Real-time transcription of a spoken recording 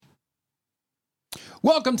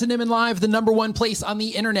Welcome to Nimmin Live, the #1 place on the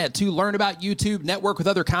internet to learn about YouTube, network with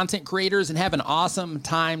other content creators, and have an awesome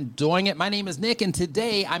time doing it. My name is Nick, and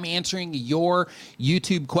today I'm answering your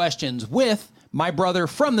YouTube questions with my brother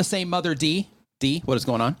from the same mother, D. D, what is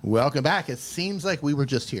going on? Welcome back. It seems like we were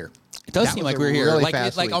just here. It does seem like we were here,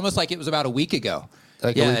 really almost like it was about a week ago.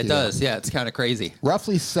 Like yeah, it does. Yeah, it's kind of crazy.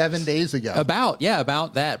 Roughly 7 days ago. About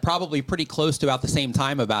that. Probably pretty close to about the same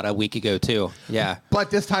time about a week ago, too. Yeah. But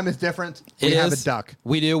this time is different. We have a duck.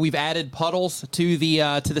 We do. We've added puddles to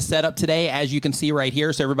the setup today, as you can see right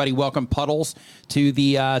here. So everybody, welcome puddles to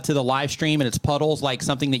the live stream, and it's puddles like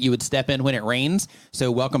something that you would step in when it rains. So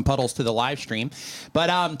welcome puddles to the live stream.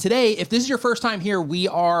 But today, if this is your first time here, we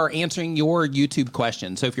are answering your YouTube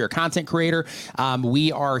questions. So if you're a content creator,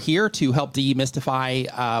 we are here to help demystify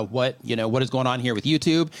what is going on here with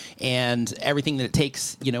YouTube and everything that it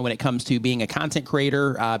takes, when it comes to being a content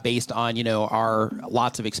creator, based on, our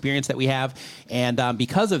lots of experience that we have. And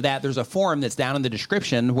because of that, there's a forum that's down in the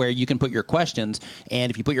description where you can put your questions. And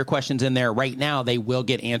if you put your questions in there right now, they will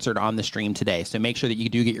get answered on the stream today. So make sure that you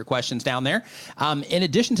do get your questions down there. In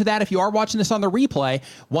addition to that, if you are watching this on the replay,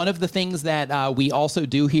 one of the things that we also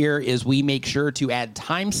do here is we make sure to add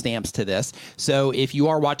timestamps to this. So if you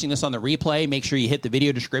are watching this on the replay, make sure you hit the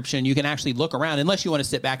video description. You can actually look around, unless you want to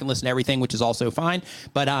sit back and listen to everything, which is also fine.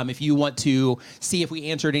 But if you want to see if we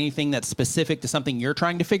answered anything that's specific to something you're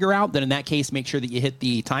trying to figure out, then in that case, make sure that you hit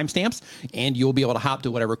the timestamps, and you'll be able to hop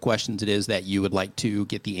to whatever questions it is that you would like to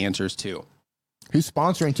get the answers to. Who's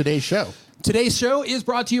sponsoring today's show? Today's show is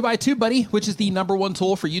brought to you by TubeBuddy, which is the #1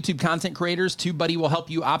 tool for YouTube content creators. TubeBuddy will help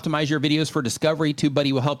you optimize your videos for discovery.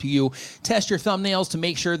 TubeBuddy will help you test your thumbnails to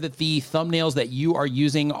make sure that the thumbnails that you are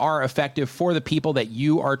using are effective for the people that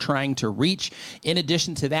you are trying to reach. In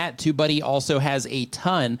addition to that, TubeBuddy also has a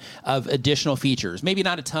ton of additional features. Maybe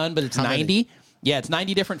not a ton, but it's 90. Yeah, it's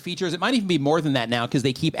 90 different features. It might even be more than that now because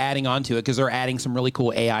they keep adding on to it because they're adding some really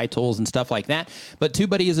cool AI tools and stuff like that. But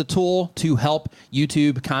TubeBuddy is a tool to help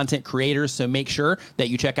YouTube content creators. So make sure that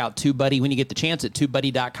you check out TubeBuddy when you get the chance at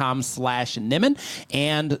tubebuddy.com/Nimmin.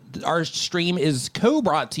 And our stream is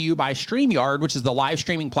co-brought to you by StreamYard, which is the live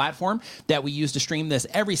streaming platform that we use to stream this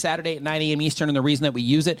every Saturday at 9 a.m. Eastern. And the reason that we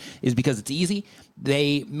use it is because it's easy.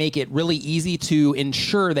 They make it really easy to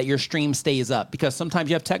ensure that your stream stays up because sometimes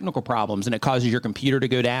you have technical problems and it causes your computer to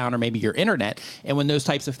go down or maybe your internet. And when those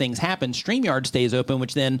types of things happen, StreamYard stays open,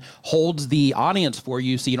 which then holds the audience for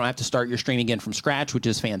you so you don't have to start your stream again from scratch, which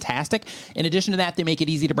is fantastic. In addition to that, they make it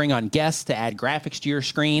easy to bring on guests, to add graphics to your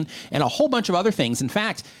screen, and a whole bunch of other things. In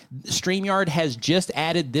fact, StreamYard has just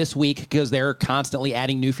added this week, because they're constantly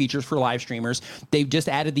adding new features for live streamers, they've just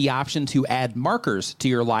added the option to add markers to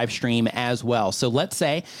your live stream as well. So let's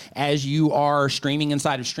say as you are streaming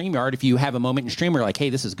inside of StreamYard, if you have a moment in stream where you're like, hey,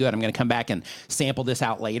 this is good, I'm going to come back and sample this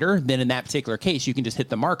out later, then in that particular case, you can just hit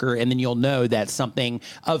the marker and then you'll know that something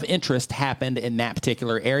of interest happened in that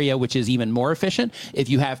particular area, which is even more efficient. If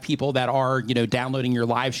you have people that are, downloading your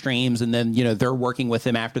live streams and then, they're working with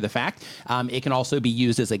them after the fact, it can also be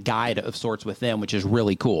used as a guide of sorts with them, which is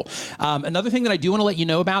really cool. Another thing that I do want to let you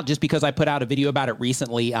know about, just because I put out a video about it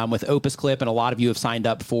recently with Opus Clip, and a lot of you have signed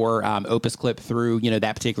up for Opus Clip through,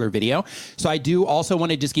 that particular video. So I do also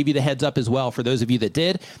want to just give you the heads up as well, for those of you that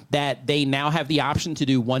did, that they now have the option to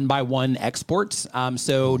do 1x1 exports.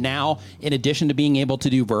 So now, in addition to being able to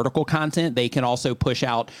do vertical content, they can also push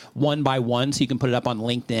out 1x1, so you can put it up on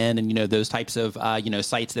LinkedIn and, those types of,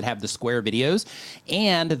 sites that have the square videos.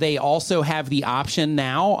 And they also have the option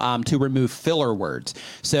now to remove filler words.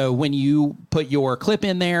 So when you put your clip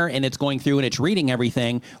in there and it's going through and it's reading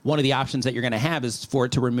everything, one of the options that you're going to have is for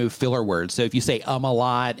it to remove filler words. So if you say a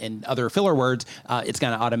lot and other filler words, it's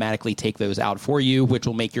going to automatically take those out for you, which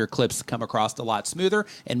will make your clips come across a lot smoother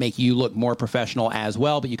and make you look more professional as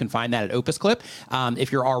well. But you can find that at Opus Clip.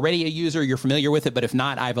 If you're already a user, you're familiar with it. But if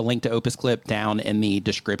not, I have a link to Opus Clip down in the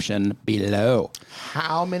description below.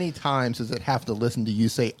 How many times does it have to listen to you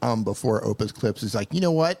say before Opus Clips is like, you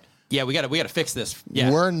know what? Yeah, we gotta fix this.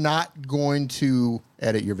 Yeah. We're not going to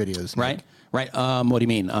edit your videos, Nick. Right. What do you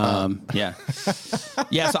mean? Yeah.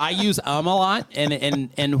 Yeah. So I use a lot,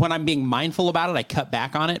 and when I'm being mindful about it, I cut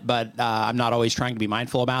back on it, but I'm not always trying to be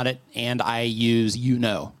mindful about it. And I use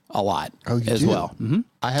a lot as well. Mm-hmm.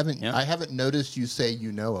 I haven't noticed you say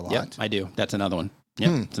a lot. Yep, I do. That's another one.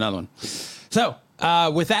 Yep, it's another one. So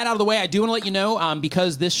With that out of the way, I do want to let you know,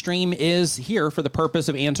 because this stream is here for the purpose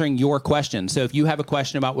of answering your questions. So if you have a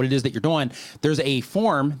question about what it is that you're doing, there's a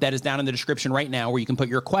form that is down in the description right now where you can put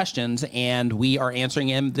your questions, and we are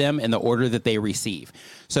answering them in the order that they receive.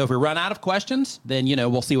 So if we run out of questions, then,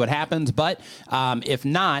 we'll see what happens. But if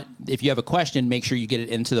not, if you have a question, make sure you get it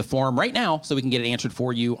into the form right now so we can get it answered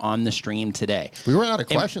for you on the stream today. If we run out of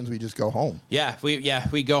questions, we just go home. Yeah,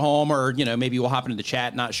 we go home, or, maybe we'll hop into the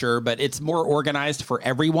chat, not sure. But it's more organized for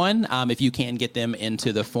everyone if you can get them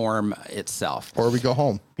into the form itself. Or we go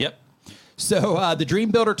home. Yep. So the Dream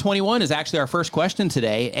Builder 21 is actually our first question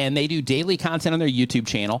today, and they do daily content on their YouTube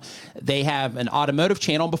channel. They have an automotive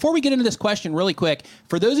channel. Before we get into this question really quick,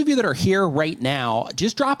 for those of you that are here right now,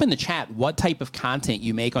 just drop in the chat what type of content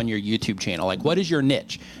you make on your YouTube channel. Like, what is your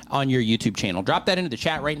niche on your YouTube channel? Drop that into the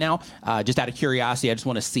chat right now. Just out of curiosity, I just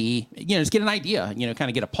want to see, just get an idea, kind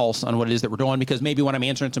of get a pulse on what it is that we're doing, because maybe when I'm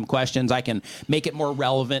answering some questions, I can make it more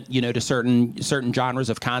relevant, to certain genres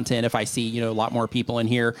of content. If I see, a lot more people in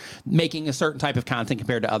here making a certain type of content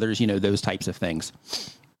compared to others, those types of things.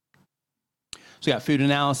 So we got food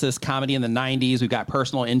analysis, comedy in the 90s. We've got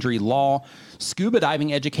personal injury law, scuba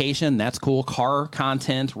diving education. That's cool. Car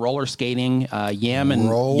content, roller skating,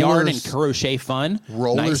 yard and crochet fun.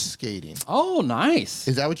 Roller skating. Oh, nice.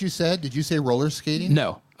 Is that what you said? Did you say roller skating?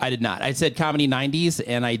 No, I did not. I said comedy 90s,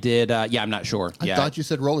 and I did, I'm not sure. I thought you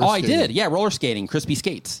said roller skating. Oh, I did. Yeah, roller skating, Crispy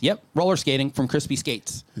Skates. Yep, roller skating from Crispy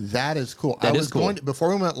Skates. That is cool. Before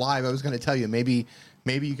we went live, I was going to tell you, maybe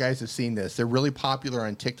you guys have seen this. They're really popular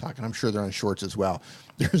on TikTok, and I'm sure they're on Shorts as well.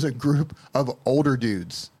 There's a group of older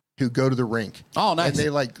dudes who go to the rink. Oh, nice.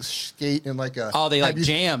 And they skate in like a... Oh, they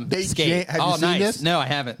jam skate. Have you seen this? No, I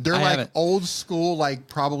haven't. They're old school,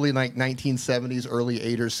 probably 1970s, early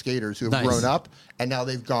 80s skaters who have grown up, and now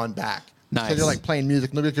they've gone back. Nice. So they're playing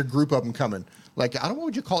music. There'll be a group of them coming. I don't know what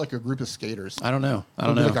would you call a group of skaters. I don't know.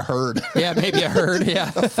 Like a herd. Yeah, maybe a herd.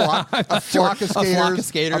 Yeah, a flock of skaters, a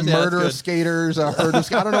murder of skaters, a herd of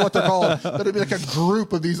skaters. I don't know what they're called, but it'd be like a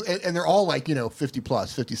group of these, and they're all 50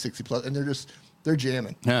 plus, 50, 60 plus, and they're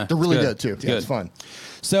jamming. Yeah, they're really good too. Yeah, it's fun.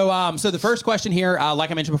 So the first question here,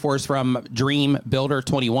 like I mentioned before, is from Dream Builder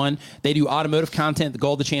 21. They do automotive content. The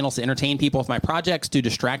goal of the channel is to entertain people with my projects, to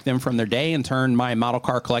distract them from their day, and turn my model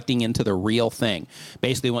car collecting into the real thing.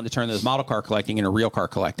 Basically, want to turn those model car collecting into real car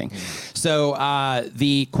collecting. So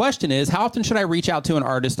the question is, how often should I reach out to an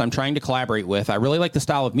artist I'm trying to collaborate with? I really like the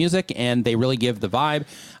style of music, and they really give the vibe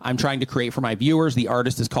I'm trying to create for my viewers. The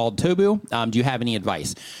artist is called Tobu. Do you have any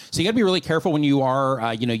advice? So you got to be really careful when you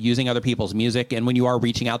are, using other people's music, and when you are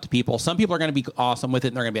reaching out to people. Some people are going to be awesome with it,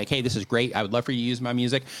 and they're going to be like, hey, this is great. I would love for you to use my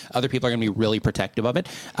music. Other people are going to be really protective of it.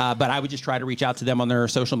 But I would just try to reach out to them on their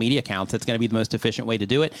social media accounts. That's going to be the most efficient way to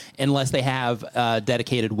do it, unless they have a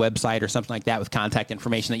dedicated website or something like that with contact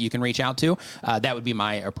information that you can reach out to. That would be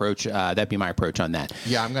my approach. That'd be my approach on that.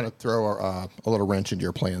 Yeah, I'm going to throw a little wrench into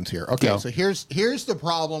your plans here. Okay, so here's the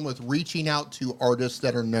problem with reaching out to artists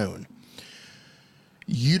that are known.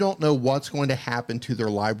 You don't know what's going to happen to their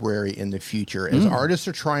library in the future. As artists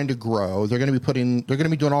are trying to grow, they're going to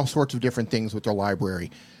be doing all sorts of different things with their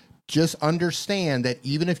library. Just understand that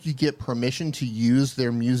even if you get permission to use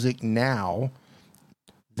their music now,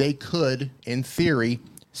 they could, in theory,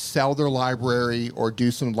 sell their library or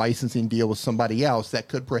do some licensing deal with somebody else that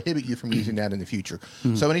could prohibit you from using that in the future.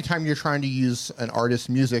 So anytime you're trying to use an artist's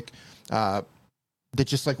music, that's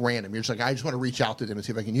just random. You're just I just want to reach out to them and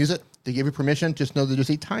see if I can use it. They give you permission. Just know that there's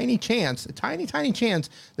a tiny chance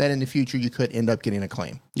that in the future you could end up getting a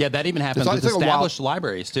claim. Yeah, that even happens with established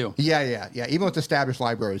libraries too. Yeah. Even with established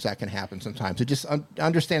libraries, that can happen sometimes. So just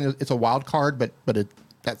understand it's a wild card, but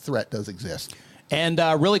that threat does exist. And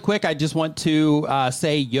really quick, I just want to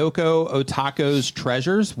say Yoko Otako's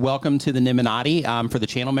Treasures. Welcome to the Nimmin for the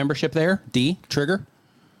channel membership there. D, Trigger.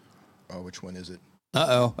 Oh, which one is it?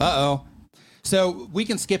 Uh-oh. So we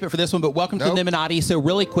can skip it for this one, but welcome to the Nimmin. So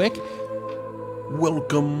really quick.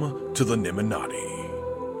 Welcome to the Nimmin.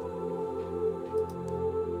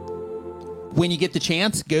 When you get the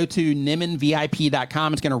chance, go to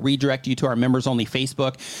nimminvip.com. It's going to redirect you to our members-only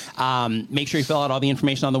Facebook. Make sure you fill out all the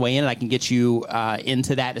information on the way in, and I can get you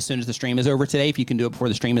into that as soon as the stream is over today, if you can do it before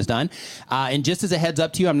the stream is done. And just as a heads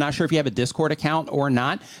up to you, I'm not sure if you have a Discord account or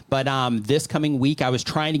not, but this coming week, I was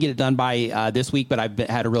trying to get it done by this week, but I've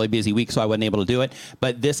had a really busy week, so I wasn't able to do it.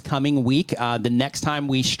 But this coming week, the next time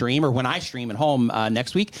we stream, or when I stream at home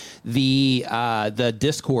next week, the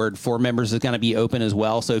Discord for members is going to be open as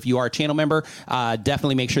well. So if you are a channel member,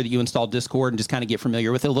 definitely make sure that you install Discord and just kind of get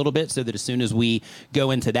familiar with it a little bit, so that as soon as we go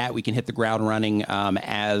into that, we can hit the ground running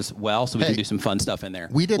as well, so we can do some fun stuff in there.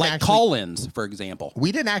 We did call-ins, for example.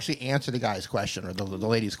 We didn't actually answer the guy's question, or the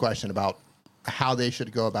lady's question about how they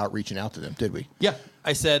should go about reaching out to them, did we? Yeah,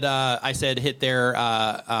 I said hit their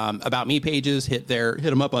About Me pages, hit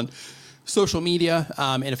them up on social media,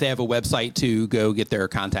 and if they have a website, to go get their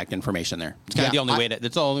contact information there. It's kind of the only way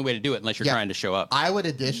that's the only way to do it, unless you're trying to show up. I would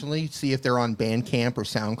additionally see if they're on Bandcamp or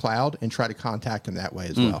SoundCloud and try to contact them that way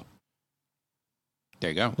as well. There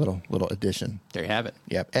you go. Little addition. There you have it.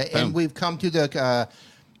 Yep. And we've come to the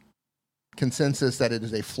consensus that it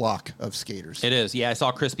is a flock of skaters. It is. Yeah, I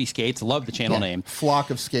saw Crispy Skates. Love the channel name. Flock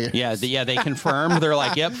of skaters. Yeah, they confirmed. They're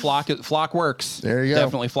like, yep, flock works. There you go.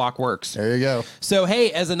 Definitely flock works. There you go. So,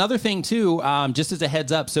 hey, as another thing, too, just as a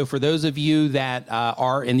heads up, so for those of you that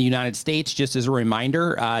are in the United States, just as a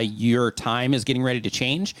reminder, your time is getting ready to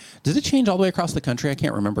change. Does it change all the way across the country? I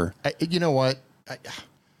can't remember. You know what?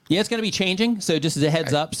 Yeah, it's going to be changing. So just as a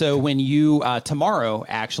heads up, so when you, tomorrow,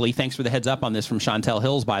 actually, thanks for the heads up on this from Chantel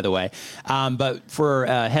Hills, by the way. But for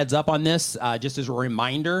heads up on this, just as a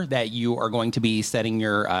reminder that you are going to be setting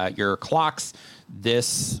your clocks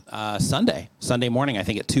this Sunday morning, I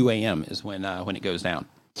think at 2 a.m. is when it goes down.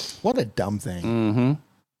 What a dumb thing.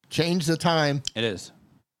 Change the time. It is.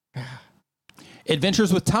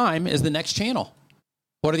 Adventures with Time is the next channel.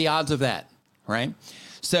 What are the odds of that, right?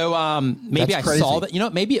 So maybe I saw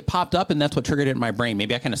that, maybe it popped up and that's what triggered it in my brain.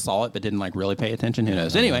 Maybe I kind of saw it, but didn't really pay attention. Who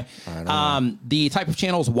knows? Anyway, the type of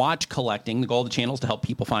channel is watch collecting. The goal of the channel is to help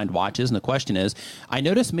people find watches. And the question is, I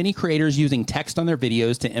notice many creators using text on their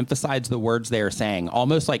videos to emphasize the words they are saying,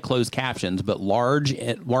 almost like closed captions, but large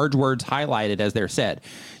words highlighted as they're said.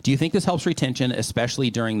 Do you think this helps retention,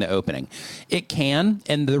 especially during the opening? It can.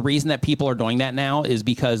 And the reason that people are doing that now is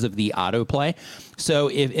because of the autoplay. So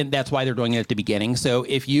and that's why they're doing it at the beginning. So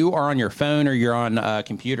if you are on your phone or you're on a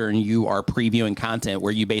computer and you are previewing content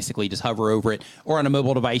where you basically just hover over it, or on a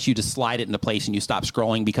mobile device, you just slide it into place and you stop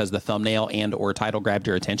scrolling because the thumbnail and or title grabbed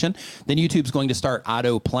your attention, then YouTube's going to start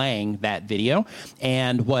auto playing that video.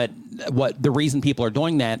 And what the reason people are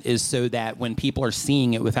doing that is so that when people are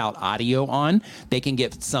seeing it without audio on, they can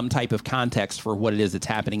get some type of context for what it is that's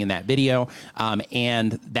happening in that video.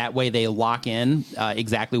 And that way they lock in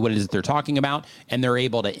exactly what it is that they're talking about, and they're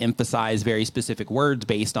able to emphasize very specific words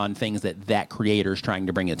based on things that creator is trying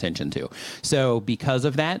to bring attention to. So because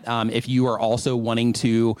of that, if you are also wanting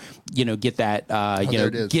to, get that,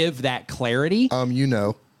 give that clarity.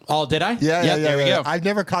 Oh, did I? Yeah, there we go. I've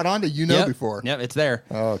never caught on to before. Yep, it's there.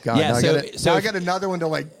 Oh, God. Yeah, now I got another one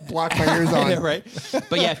to block my ears on. Right.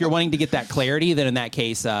 But yeah, if you're wanting to get that clarity, then in that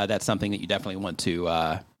case, that's something that you definitely want to,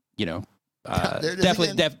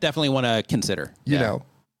 definitely want to consider. You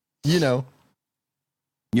know.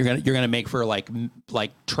 You're gonna make for like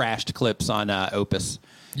trashed clips on Opus.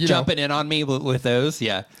 Jumping in on me with those,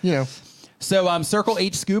 yeah. So Circle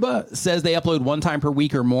H Scuba says they upload one time per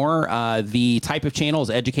week or more. The type of channel is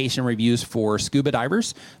education reviews for scuba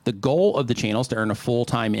divers. The goal of the channel is to earn a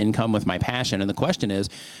full-time income with my passion. And the question is,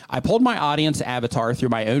 I pulled my audience avatar through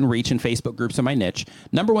my own reach in Facebook groups in my niche.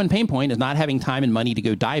 Number one pain point is not having time and money to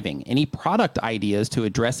go diving. Any product ideas to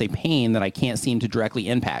address a pain that I can't seem to directly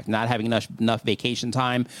impact? Not having enough vacation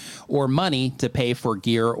time or money to pay for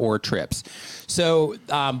gear or trips. So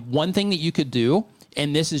one thing that you could do,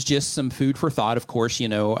 and this is just some food for thought, of course,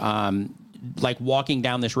 like walking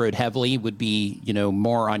down this road heavily would be,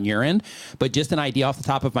 more on your end. But just an idea off the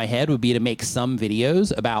top of my head would be to make some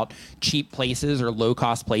videos about cheap places or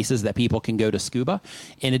low-cost places that people can go to scuba.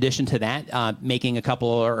 In addition to that, making a couple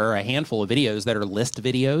or a handful of videos that are list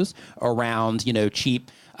videos around, cheap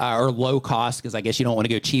or low cost, because I guess you don't want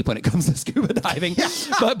to go cheap when it comes to scuba diving,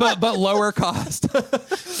 but lower cost.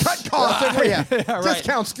 Cut costs. Right.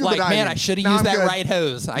 Discount scuba diving. Man, I should have used that right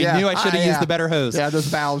hose. I knew I should have used the better hose. Yeah, those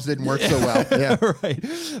valves didn't work so well. Yeah, right.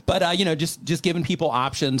 But just giving people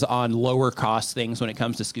options on lower cost things when it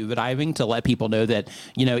comes to scuba diving, to let people know that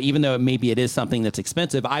even though maybe it is something that's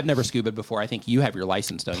expensive. I've never scubaed before. I think you have your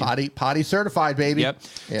license, don't you? Potty certified, baby. Yep.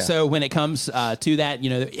 Yeah. So when it comes to that,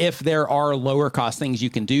 if there are lower cost things you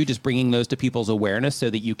can do, just bringing those to people's awareness so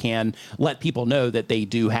that you can let people know that they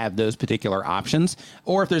do have those particular options.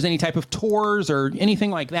 Or if there's any type of tours or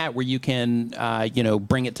anything like that where you can,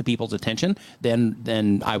 bring it to people's attention,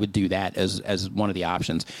 then I would do that as one of the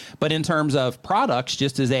options. But in terms of products,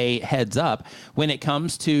 just as a heads up, when it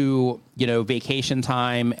comes to, vacation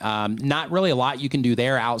time, not really a lot you can do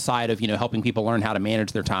there outside of, helping people learn how to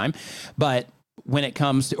manage their time. But when it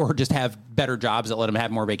comes to, or just have better jobs that let them have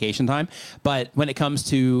more vacation time. But when it comes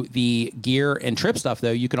to the gear and trip stuff,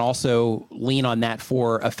 though, you can also lean on that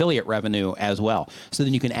for affiliate revenue as well. So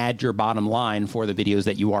then you can add your bottom line for the videos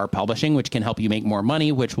that you are publishing, which can help you make more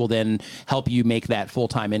money, which will then help you make that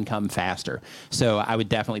full-time income faster. So I would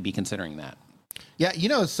definitely be considering that.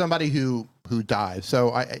 Yeah, somebody who dives.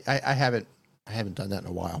 So I haven't I haven't done that in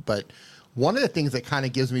a while. But one of the things that kind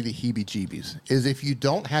of gives me the heebie-jeebies is if you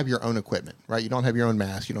don't have your own equipment, right? You don't have your own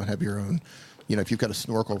mask. You don't have your own, if you've got a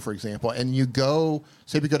snorkel, for example, and you go,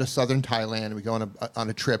 say we go to southern Thailand and we go on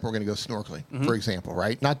a trip, we're going to go snorkeling, for example,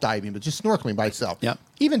 right? Not diving, but just snorkeling by itself. Yep.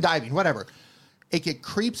 Even diving, whatever. It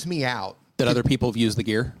creeps me out. That other people have used the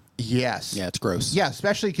gear? Yes. Yeah, it's gross. Yeah,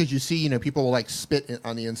 especially because you see, people will like spit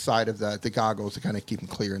on the inside of the goggles to kind of keep them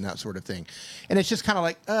clear and that sort of thing. And it's just kind of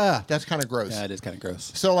like, that's kind of gross. Yeah, it is kind of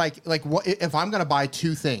gross. So like what if I'm going to buy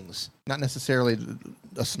two things, not necessarily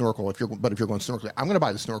a snorkel, but if you're going snorkeling, I'm going to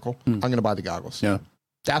buy the snorkel. I'm going to buy the goggles. Yeah.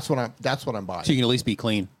 That's what I'm buying. So you can at least be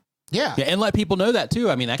clean. Yeah. Yeah, and let people know that too.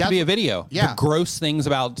 I mean, that could be a video. Yeah. The gross things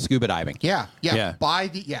about scuba diving. Yeah.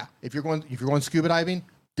 If you're going scuba diving,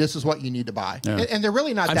 this is what you need to buy. Yeah. And they're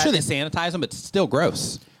really not I'm sure they sanitize them, but it's still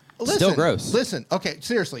gross. Still gross. Listen, okay,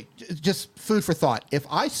 seriously, just food for thought. If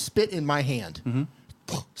I spit in my hand, and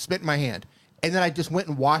then I just went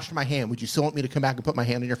and washed my hand, would you still want me to come back and put my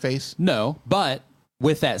hand in your face? No, but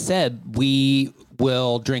with that said, we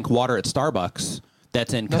will drink water at Starbucks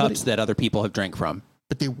that's in cups that other people have drank from.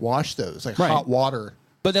 But they wash those, like hot water.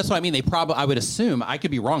 But that's what I mean. They probably, I would assume, I could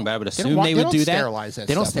be wrong, but I would assume they would do that.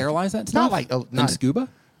 They don't sterilize that stuff? In scuba?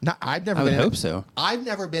 No, I've never. I would hope so. I've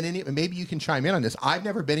never been any. Maybe you can chime in on this. I've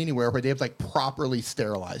never been anywhere where they have like properly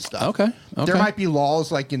sterilized stuff. Okay. There might be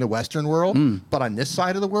laws like in the Western world, but on this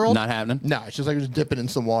side of the world, not happening. No, it's just like just dip it in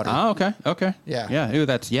some water. Oh, okay. Yeah. Yeah. Ooh,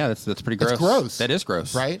 that's pretty gross. It's gross. That is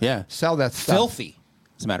gross. Right? Yeah. Sell that stuff. Filthy.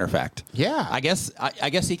 As a matter of fact. Yeah. I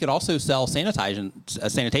guess he could also sell sanitation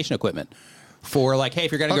equipment. For like, hey,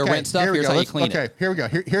 if you're going to go rent stuff, here's how you clean it. Okay, here we go.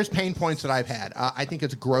 Here's pain points that I've had. I think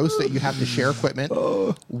it's gross that you have to share equipment.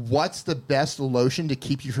 What's the best lotion to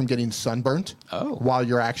keep you from getting sunburnt while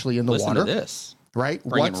you're actually in the water? Listen to this. Right?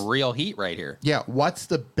 Bringing real heat right here. Yeah. What's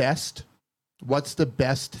the best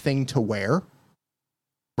thing to wear?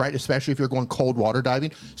 Right? Especially if you're going cold water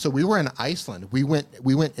diving. So we were in Iceland. We went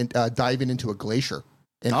diving into a glacier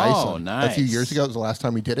in Iceland a few years ago. It was the last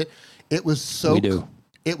time we did it. It was so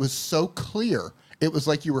It was so clear. It was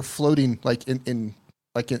like you were floating like in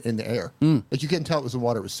the air. Like you couldn't tell it was in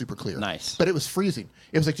water. It was super clear. Nice. But it was freezing.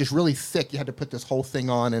 It was like just really thick. You had to put this whole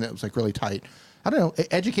thing on and it was like really tight. I don't know.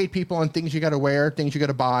 Educate people on things you got to wear, things you got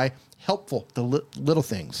to buy. Helpful, the little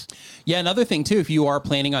things. Yeah, another thing too, if you are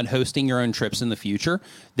planning on hosting your own trips in the future,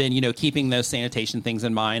 then, keeping those sanitation things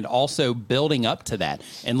in mind, also building up to that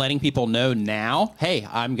and letting people know now, hey,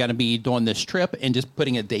 I'm going to be doing this trip and just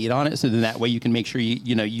putting a date on it. So then that way you can make sure you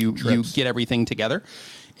get everything together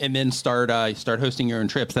and then start hosting your own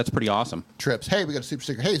trips. That's pretty awesome. Trips. Hey, we got a super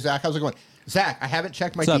sticker. Hey, Zach, how's it going? Zach, I haven't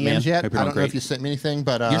checked my What's up, DMs man? yet. I don't know if you sent me anything,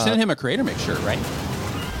 but you're sending him a Creator Mix shirt, right?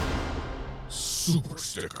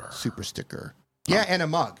 Super sticker. Yeah, and a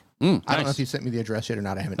mug. I don't know if you sent me the address yet or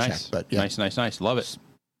not. I haven't checked, but yeah. Nice. Love it.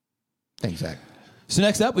 Thanks, Zach. So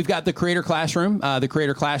next up, we've got the Creator Classroom. The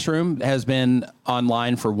Creator Classroom has been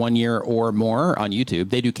online for 1 year or more on YouTube.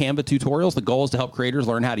 They do Canva tutorials. The goal is to help creators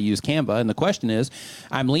learn how to use Canva. And the question is,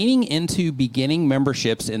 I'm leaning into beginning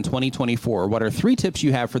memberships in 2024. What are 3 tips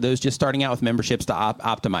you have for those just starting out with memberships to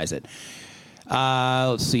optimize it?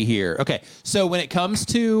 Let's see here. Okay, so when it comes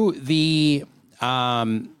to the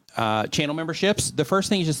channel memberships, the first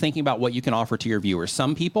thing is just thinking about what you can offer to your viewers.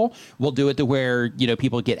 Some people will do it to where,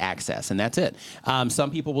 people get access and that's it.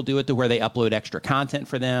 Some people will do it to where they upload extra content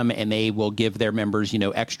for them and they will give their members,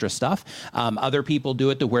 extra stuff. Other people do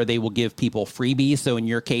it to where they will give people freebies. So in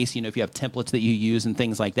your case, if you have templates that you use and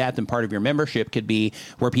things like that, then part of your membership could be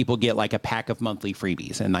where people get like a pack of monthly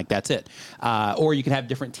freebies and like that's it. Or you could have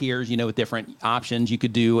different tiers, with different options. You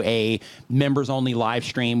could do a members only live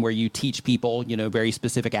stream where you teach people, very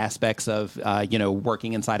specific aspects of,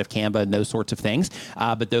 working inside of Canva and those sorts of things.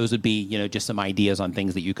 But those would be, just some ideas on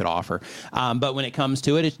things that you could offer. But when it comes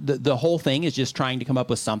to it, the whole thing is just trying to come up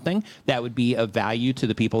with something that would be of value to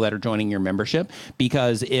the people that are joining your membership.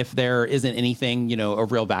 Because if there isn't anything,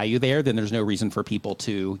 of real value there, then there's no reason for people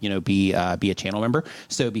to, be a channel member.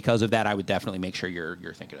 So because of that, I would definitely make sure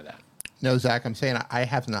you're thinking of that. No, Zach, I'm saying I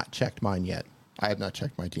have not checked mine yet. I have not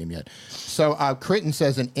checked my DM yet. So Critton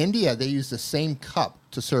says in India, they use the same cup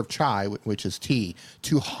to serve chai, which is tea,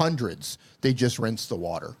 to hundreds. They just rinse the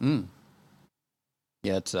water.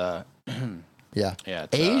 Yeah, it's... Yeah. Yeah,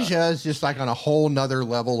 Asia is just like on a whole nother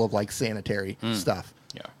level of like sanitary stuff.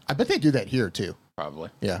 Yeah. I bet they do that here too. Probably.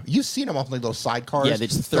 Yeah. You've seen them off like those sidecars. Yeah, they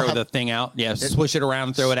just throw the thing out. Yeah, swish it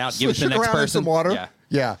around, throw it out, give it to the next person. Some water. Yeah.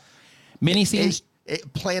 Yeah. Mini scenes.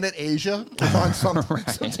 Planet Asia on some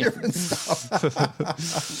different stuff.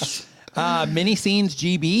 Mini Scenes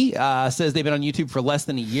GB says they've been on YouTube for less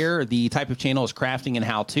than a year. The type of channel is crafting and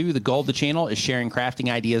how-to. The goal of the channel is sharing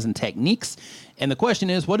crafting ideas and techniques. And the question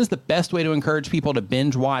is, what is the best way to encourage people to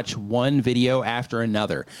binge watch one video after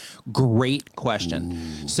another? Great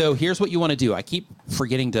question. Ooh. So here's what you want to do. I keep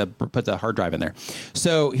forgetting to put the hard drive in there.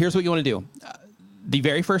 So here's what you want to do. The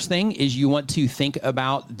very first thing is you want to think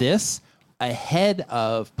about this ahead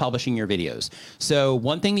of publishing your videos. So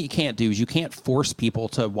one thing that you can't do is you can't force people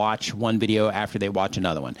to watch one video after they watch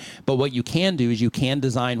another one. But what you can do is you can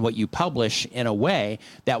design what you publish in a way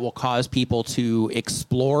that will cause people to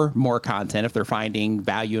explore more content if they're finding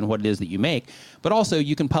value in what it is that you make. But also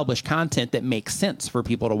you can publish content that makes sense for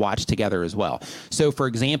people to watch together as well. So for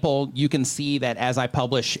example, you can see that as I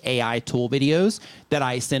publish AI tool videos, that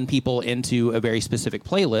I send people into a very specific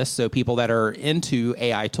playlist. So people that are into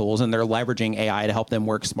AI tools and they're leveraging AI to help them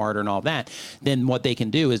work smarter and all that, then what they can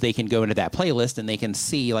do is they can go into that playlist and they can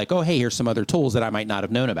see like, oh, hey, here's some other tools that I might not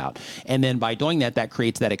have known about. And then by doing that, that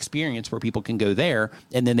creates that experience where people can go there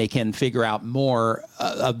and then they can figure out more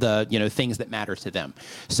of the, things that matter to them.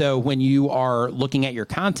 So when you are looking at your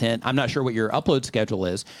content, I'm not sure what your upload schedule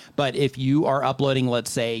is, but if you are uploading, let's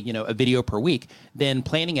say, a video per week, then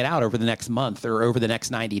planning it out over the next month or over the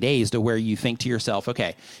next 90 days to where you think to yourself,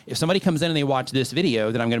 okay, if somebody comes in and they watch this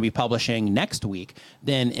video that I'm going to be publishing next week,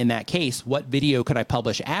 then in that case, what video could I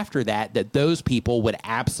publish after that those people would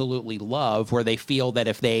absolutely love, where they feel that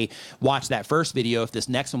if they watch that first video, if this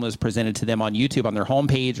next one was presented to them on YouTube on their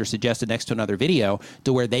homepage or suggested next to another video,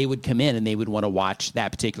 to where they would come in and they would want to watch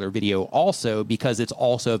that particular video also, because it's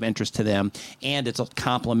also of interest to them and it's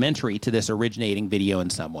complementary to this originating video in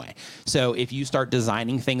some way. So if you start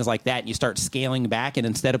designing things like that and you start scaling back, and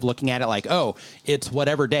instead of looking at it like, oh, it's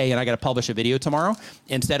whatever day and I got to publish a video tomorrow,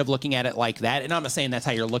 instead of looking at it like that, and I'm not saying that's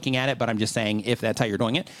how you're looking at it, but I'm just saying if that's how you're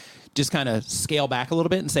doing it, just kind of scale back a little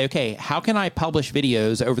bit and say, okay, how can I publish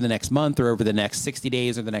videos over the next month or over the next 60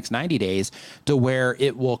 days or the next 90 days to where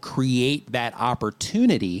it will create that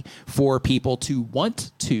opportunity for people to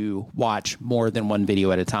want to watch more than one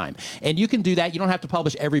video at a time? And you can do that. You don't have to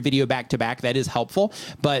publish every video back to back. That is helpful.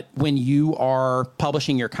 But when you are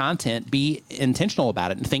publishing your content, be intentional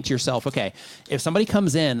about it and think to yourself, okay, if somebody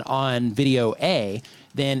comes in on video A,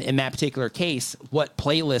 then in that particular case, what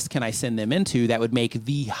playlist can I send them into that would make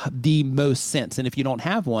the most sense? And if you don't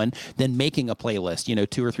have one, then making a playlist,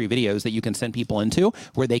 2 or 3 videos that you can send people into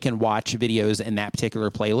where they can watch videos in that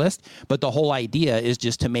particular playlist. But the whole idea is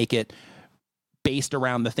just to make it based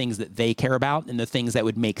around the things that they care about and the things that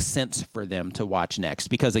would make sense for them to watch next.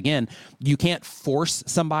 Because again, you can't force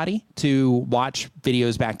somebody to watch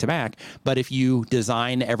videos back to back, but if you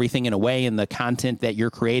design everything in a way and the content that you're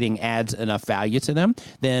creating adds enough value to them,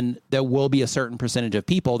 then there will be a certain percentage of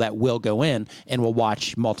people that will go in and will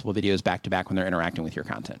watch multiple videos back to back when they're interacting with your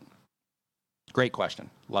content. Great question.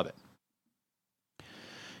 Love it.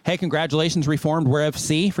 Hey, congratulations, Reformed Wear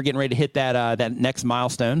FC, for getting ready to hit that next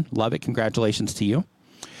milestone. Love it. Congratulations to you.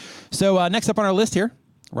 So next up on our list here,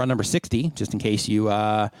 we're on number 60, just in case you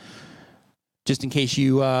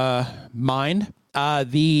mind.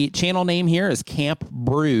 The channel name here is Camp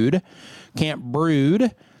Brood. Camp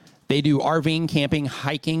Brood. They do RVing, camping,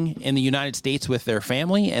 hiking in the United States with their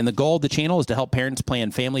family, and the goal of the channel is to help parents plan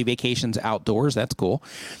family vacations outdoors. That's cool.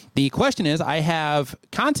 The question is, I have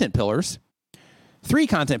content pillars. 3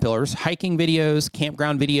 content pillars: hiking videos,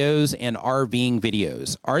 campground videos, and RVing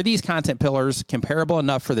videos. Are these content pillars comparable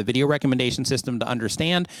enough for the video recommendation system to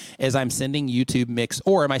understand as I'm sending YouTube mix,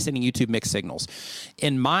 or am I sending YouTube mixed signals?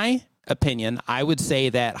 In my opinion, I would say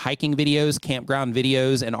that hiking videos, campground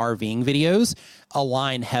videos, and RVing videos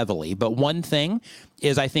align heavily. But one thing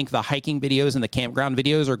is, I think the hiking videos and the campground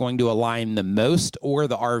videos are going to align the most, or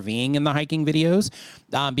the RVing and the hiking videos,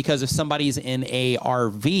 because if somebody's in a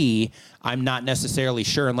RV, I'm not necessarily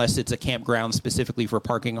sure, unless it's a campground specifically for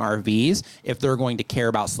parking RVs, if they're going to care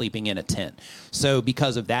about sleeping in a tent. So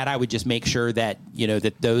because of that, I would just make sure that,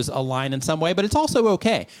 that those align in some way. But it's also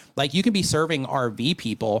okay. Like, you can be serving RV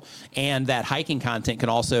people, and that hiking content can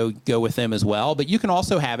also go with them as well. But you can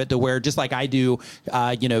also have it to where, just like I do,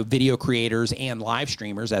 video creators and live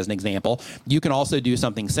streamers as an example, you can also do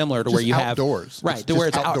something similar to just where you outdoors. Have right to where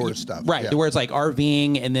it's outdoor stuff, right, to where it's like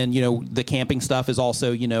RVing, and then the camping stuff is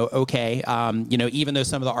also okay. Even though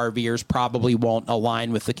some of the RVers probably won't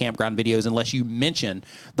align with the campground videos unless you mention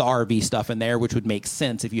the RV stuff in there, which would make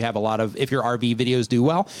sense if you have if your RV videos do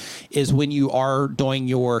well, is when you are doing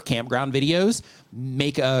your campground videos,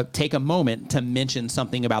 take a moment to mention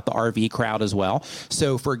something about the RV crowd as well.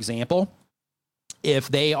 So for example, if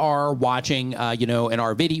they are watching, an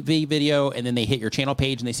RV video and then they hit your channel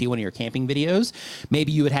page and they see one of your camping videos,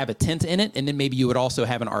 maybe you would have a tent in it, and then maybe you would also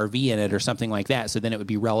have an RV in it or something like that. So then it would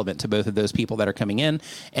be relevant to both of those people that are coming in.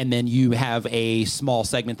 And then you have a small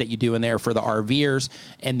segment that you do in there for the RVers,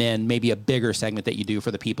 and then maybe a bigger segment that you do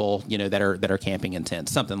for the people, that are camping in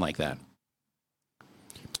tents, something like that.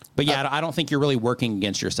 But yeah, I don't think you're really working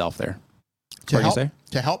against yourself there.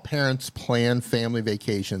 To help parents plan family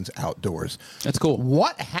vacations outdoors. That's cool.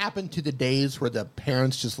 What happened to the days where the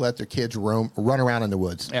parents just let their kids run around in the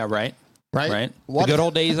woods? Yeah, right. Right. The good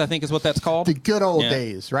old days, I think, is what that's called. The good old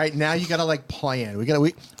days, right? Now you got to plan. We got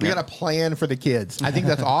to plan for the kids. I think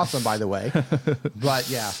that's awesome, by the way. But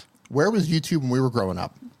yeah, where was YouTube when we were growing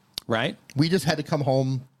up? Right. We just had to come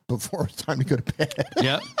home before it's time to go to bed.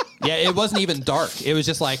 Yeah. It wasn't even dark. It was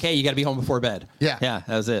just like, hey, you got to be home before bed. Yeah. That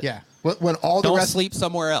was it. Yeah. When all the don't rest sleep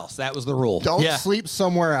somewhere else. That was the rule. Don't sleep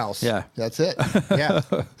somewhere else. Yeah. That's it. Yeah.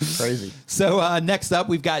 Crazy. So next up,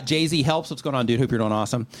 we've got Jay-Z Helps. What's going on, dude? Hope you're doing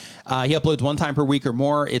awesome. He uploads one time per week or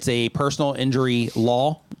more. It's a personal injury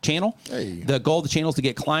law channel. Hey. The goal of the channel is to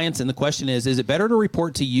get clients, and the question is it better to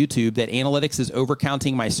report to YouTube that analytics is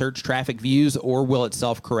overcounting my search traffic views, or will it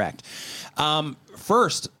self-correct?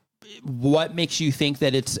 First, what makes you think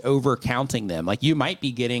that it's over counting them? Like, you might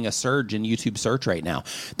be getting a surge in YouTube search right now.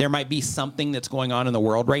 There might be something that's going on in the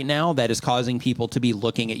world right now that is causing people to be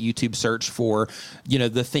looking at YouTube search for,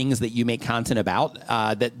 the things that you make content about,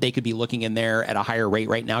 that they could be looking in there at a higher rate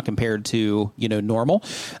right now compared to, normal.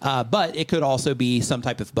 But it could also be some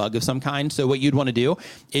type of bug of some kind. So what you'd want to do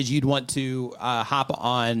is you'd want to hop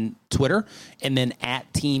on Twitter and then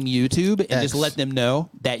at Team YouTube and just let them know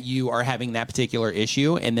that you are having that particular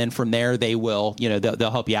issue. And then from there, they will,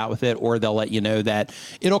 they'll help you out with it, or they'll let you know that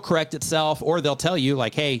it'll correct itself, or they'll tell you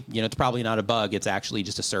like, hey, it's probably not a bug. It's actually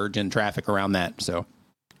just a surge in traffic around that. So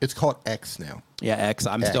it's called X now. Yeah, X.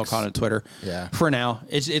 I'm still calling it Twitter. Yeah. For now,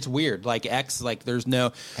 it's weird. Like X, like there's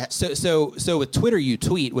no. So with Twitter, you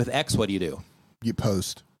tweet. With X, what do? You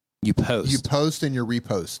post. You post. You post and you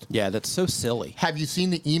repost. Yeah, that's so silly. Have you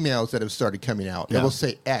seen the emails that have started coming out? No. It will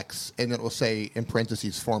say X, and it will say in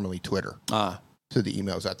parentheses formerly Twitter. To the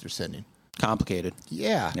emails that they're sending. Complicated.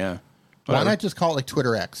 Yeah. Yeah. Why not just call it like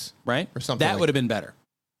Twitter X? Right? Or something. That would have been better.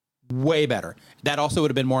 Way better. That also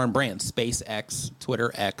would have been more on brand. SpaceX,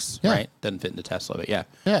 Twitter X, right? Doesn't fit into Tesla, but yeah.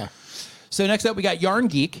 Yeah. So next up, we got Yarn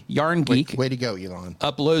Geek. Yarn Geek. Way to go, Elon.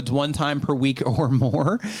 Uploads one time per week or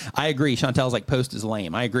more. I agree. Chantel's like, post is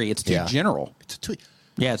lame. I agree. It's too general. It's a tweet.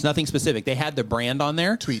 Yeah, it's nothing specific. They had the brand on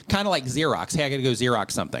there. Tweet. Kind of like Xerox. Hey, I got to go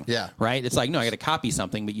Xerox something. Yeah. Right? It's like, no, I got to copy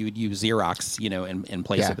something, but you would use Xerox, in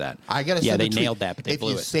place of that. I got to say, they nailed that, but they blew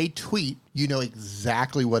it. If you say tweet, you know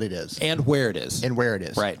exactly what it is. And where it is.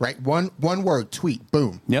 Right. One word, tweet,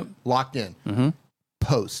 boom. Yep. Locked in. Mm-hmm.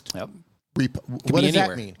 Post. Yep. What does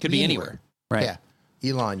that mean? Could be anywhere. Right.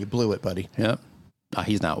 Yeah. Elon, you blew it, buddy. Yep.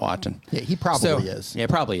 He's not watching. Yeah, he probably is. Yeah,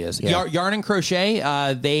 probably is. Yeah. Yarn and Crochet,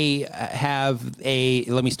 they have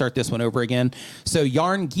let me start this one over again. So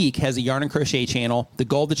Yarn Geek has a Yarn and Crochet channel. The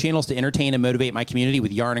goal of the channel is to entertain and motivate my community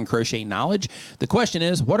with yarn and crochet knowledge. The question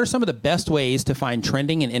is, what are some of the best ways to find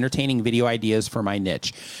trending and entertaining video ideas for my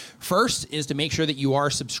niche? First is to make sure that you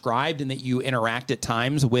are subscribed and that you interact at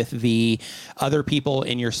times with the other people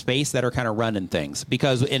in your space that are kind of running things.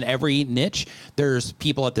 Because in every niche, there's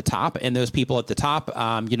people at the top, and those people at the top,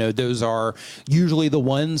 those are usually the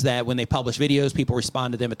ones that when they publish videos, people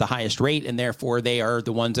respond to them at the highest rate, and therefore they are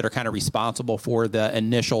the ones that are kind of responsible for the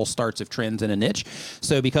initial starts of trends in a niche.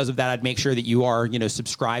 So because of that, I'd make sure that you are,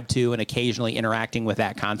 subscribed to and occasionally interacting with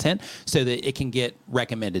that content so that it can get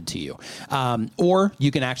recommended to you. Or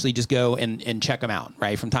you can actually just go and check them out,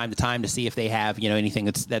 right, from time to time to see if they have, anything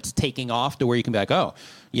that's taking off to where you can be like, oh,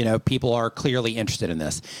 people are clearly interested in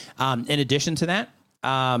this. In addition to that,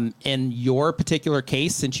 in your particular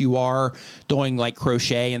case, since you are doing like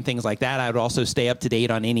crochet and things like that, I would also stay up to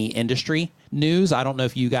date on any industry news. I don't know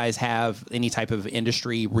if you guys have any type of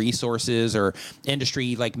industry resources or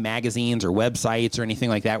industry like magazines or websites or anything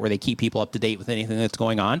like that where they keep people up to date with anything that's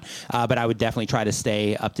going on. But I would definitely try to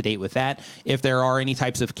stay up to date with that. If there are any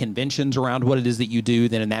types of conventions around what it is that you do,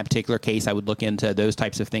 then in that particular case, I would look into those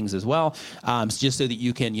types of things as well, just so that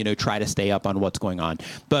you can, try to stay up on what's going on.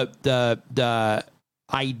 But the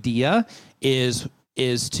idea is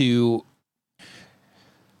to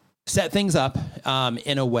set things up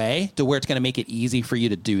in a way to where it's going to make it easy for you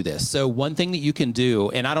to do this. So one thing that you can do,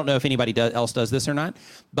 and I don't know if anybody else does this or not,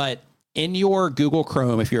 but in your Google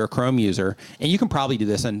Chrome, if you're a Chrome user, and you can probably do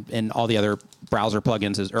this in all the other browser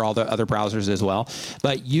plugins or all the other browsers as well,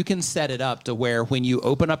 but you can set it up to where when you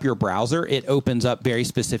open up your browser, it opens up very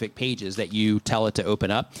specific pages that you tell it to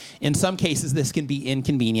open up. In some cases, this can be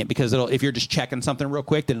inconvenient because if you're just checking something real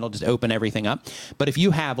quick, then it'll just open everything up. But if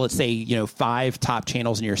you have, let's say, 5 top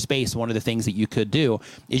channels in your space, one of the things that you could do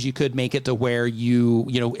is you could make it to where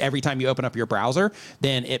every time you open up your browser,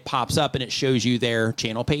 then it pops up and it shows you their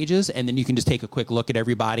channel pages. And then you can just take a quick look at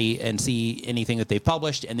everybody and see anything that they've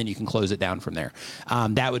published, and then you can close it down from there.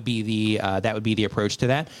 That would be the approach to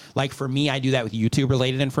that. Like for me, I do that with YouTube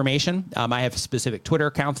related information. I have specific Twitter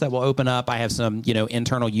accounts that will open up. I have some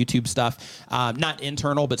internal YouTube stuff, not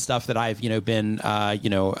internal, but stuff that I've been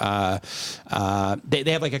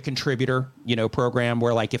they have like a contributor program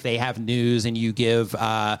where like if they have news and you give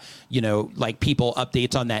like people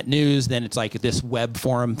updates on that news, then it's like this web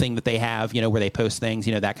forum thing that they have where they post things,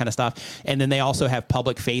 that kind of stuff. And then they also have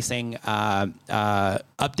public facing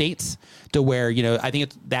updates to where, I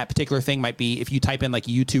think that particular thing might be, if you type in like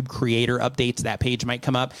YouTube creator updates, that page might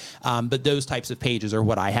come up. But those types of pages are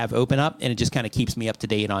what I have open up, and it just kind of keeps me up to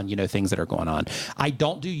date on, things that are going on. I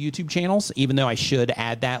don't do YouTube channels, even though I should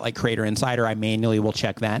add that, like Creator Insider, I manually will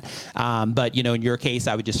check that. But, in your case,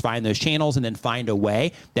 I would just find those channels and then find a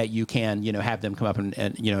way that you can, have them come up and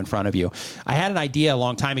in front of you. I had an idea a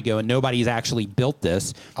long time ago, and nobody's actually built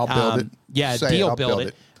this. I'll build it. Yeah, Deal built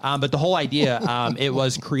it. But the whole idea, it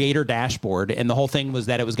was creator dashboard, and the whole thing was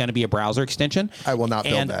that it was going to be a browser extension. I will not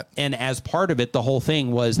build that. And as part of it, the whole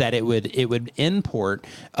thing was that it would import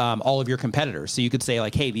all of your competitors. So you could say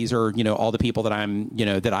like, hey, these are all the people that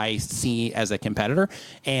that I see as a competitor,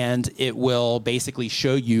 and it will basically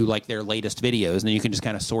show you like their latest videos, and then you can just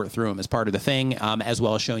kind of sort through them as part of the thing, as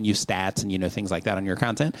well as showing you stats and things like that on your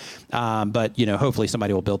content. But hopefully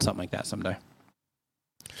somebody will build something like that someday.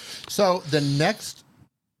 So the next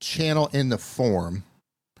channel in the form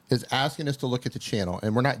is asking us to look at the channel,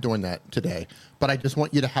 and we're not doing that today, but I just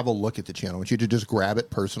want you to have a look at the channel. I want you to just grab it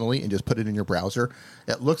personally and just put it in your browser.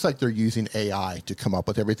 It looks like they're using AI to come up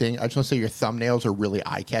with everything. I just want to say your thumbnails are really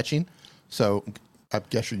eye-catching, so I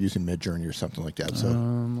guess you're using Midjourney or something like that. So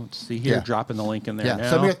let's see here, dropping the link in there now.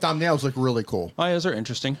 Some of your thumbnails look really cool. Oh, those are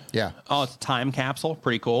interesting. Yeah. Oh, it's a time capsule.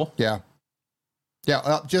 Pretty cool. Yeah.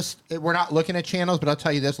 Yeah, we're not looking at channels, but I'll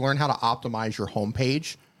tell you this, learn how to optimize your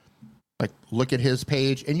homepage. Like, look at his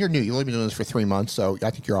page, and you're new. You've only been doing this for 3 months, so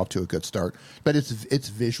I think you're off to a good start. But it's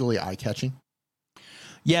visually eye-catching.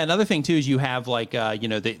 Yeah, another thing, too, is you have, like,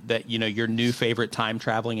 your new favorite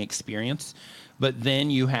time-traveling experience. But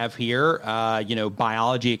then you have here,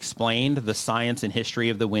 biology explained, the science and history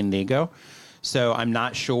of the Wendigo. So I'm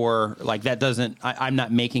not sure, like, that doesn't, I'm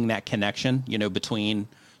not making that connection, between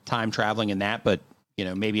time traveling and that, but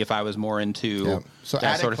maybe if I was more into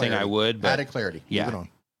that sort of thing, I would. But added clarity. Yeah. Moving on.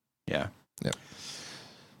 Yeah. Yeah.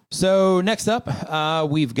 So next up,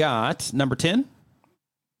 we've got number 10.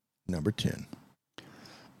 Number 10.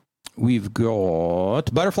 We've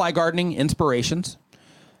got Butterfly Gardening Inspirations.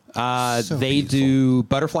 They beautiful. do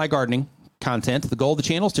butterfly gardening content. The goal of the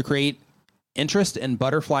channel is to create interest in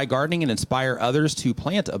butterfly gardening and inspire others to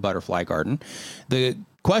plant a butterfly garden. The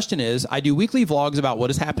question is, I do weekly vlogs about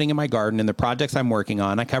what is happening in my garden and the projects I'm working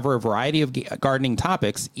on. I cover a variety of gardening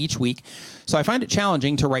topics each week, so I find it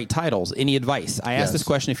challenging to write titles. Any advice? I asked this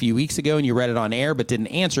question a few weeks ago, and you read it on air, but didn't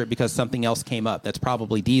answer it because something else came up. That's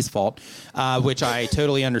probably Dee's fault, which I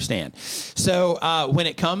totally understand. So when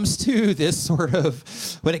it comes to this sort of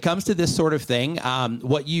thing,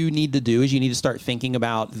 what you need to do is you need to start thinking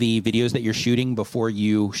about the videos that you're shooting before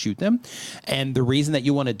you shoot them. And the reason that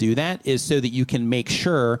you want to do that is so that you can make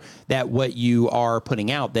sure that what you are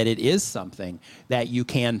putting out, that it is something that you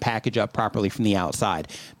can package up properly from the outside.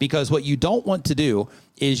 Because what you don't want to do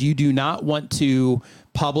is you do not want to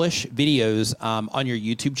publish videos on your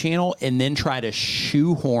YouTube channel and then try to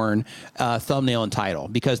shoehorn thumbnail and title,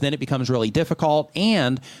 because then it becomes really difficult.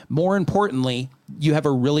 And more importantly, you have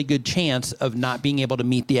a really good chance of not being able to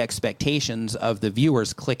meet the expectations of the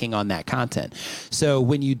viewers clicking on that content. So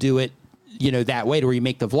when you do it that way, to where you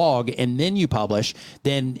make the vlog and then you publish,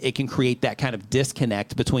 then it can create that kind of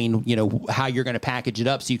disconnect between, how you're going to package it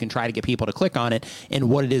up so you can try to get people to click on it and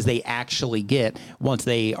what it is they actually get once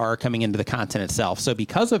they are coming into the content itself. So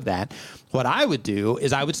because of that, what I would do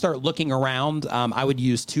is I would start looking around. I would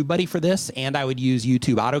use TubeBuddy for this, and I would use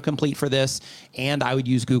YouTube autocomplete for this, and I would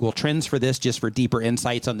use Google Trends for this, just for deeper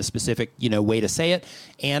insights on the specific, way to say it.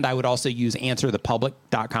 And I would also use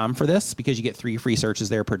answerthepublic.com for this, because you get 3 free searches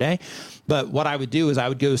there per day. But what I would do is I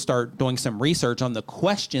would go start doing some research on the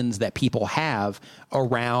questions that people have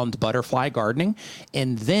around butterfly gardening.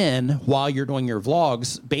 And then while you're doing your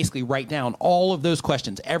vlogs, basically write down all of those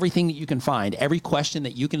questions, everything that you can find, every question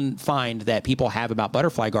that you can find that people have about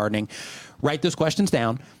butterfly gardening, write those questions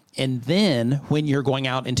down. And then when you're going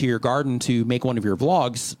out into your garden to make one of your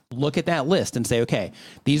vlogs, look at that list and say, okay,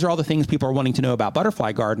 these are all the things people are wanting to know about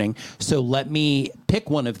butterfly gardening. So let me pick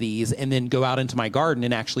one of these and then go out into my garden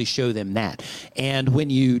and actually show them that. And when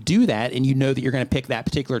you do that and you know that you're going to pick that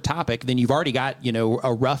particular topic, then you've already got,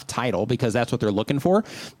 a rough title because that's what they're looking for.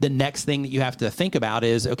 The next thing that you have to think about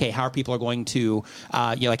is, okay, how are people going to,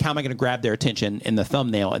 how am I going to grab their attention in the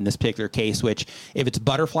thumbnail in this particular case, which if it's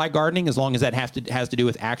butterfly gardening, as long as that has to do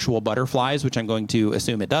with actual butterflies, which I'm going to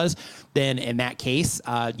assume it does, then in that case,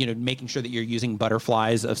 making sure that you're using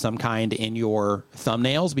butterflies of some kind in your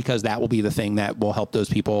thumbnails, because that will be the thing that will help those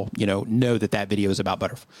people, know that video is about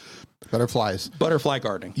butterflies. Butterfly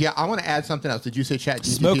gardening. Yeah, I want to add something else. Did you say ChatGTP?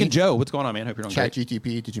 Smoking Joe, what's going on, man? Hope you're doing great.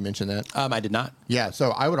 ChatGTP, did you mention that? I did not. Yeah, so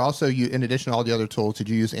I would also use, in addition to all the other tools, did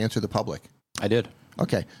you use Answer the Public? I did.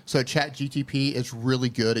 Okay, so ChatGTP is really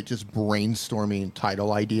good at just brainstorming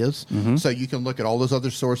title ideas. So you can look at all those other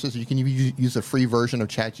sources. You can even use a free version of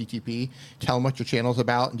ChatGTP, tell them what your channel's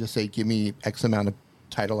about, and just say, give me X amount of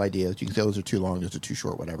title ideas. You can say those are too long, those are too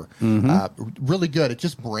short, whatever. Really good at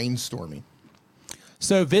just brainstorming.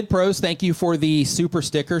 So VidPros, thank you for the super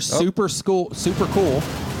sticker. Super cool.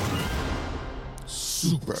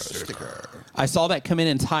 Super sticker. I saw that come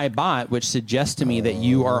in Thai bot, which suggests to me that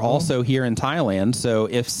you are also here in Thailand. So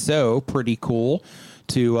if so, pretty cool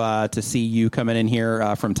to see you coming in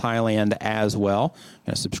here from Thailand as well. I'm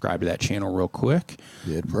going to subscribe to that channel real quick.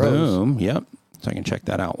 VidPros. Boom. Yep. So I can check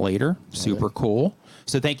that out later. Super cool.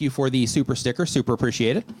 So thank you for the super sticker. Super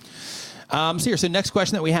appreciate it. So next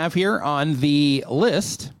question that we have here on the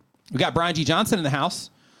list, we got Brian G. Johnson in the house.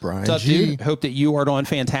 Brian What's up, G. dude? Hope that you are doing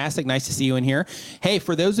fantastic. Nice to see you in here. Hey,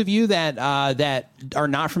 for those of you that that are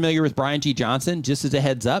not familiar with Brian G. Johnson, just as a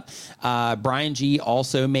heads up, Brian G.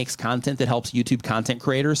 also makes content that helps YouTube content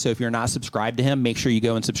creators. So if you're not subscribed to him, make sure you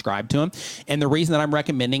go and subscribe to him. And the reason that I'm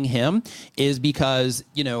recommending him is because,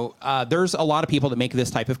 there's a lot of people that make this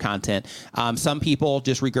type of content. Some people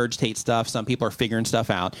just regurgitate stuff. Some people are figuring stuff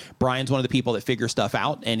out. Brian's one of the people that figure stuff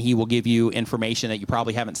out, and he will give you information that you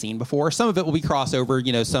probably haven't seen before. Some of it will be crossover,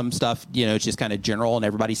 some stuff, it's just kind of general and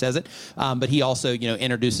everybody says it. But he also,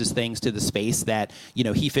 introduces things to the space that,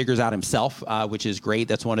 he figures out himself, which is great.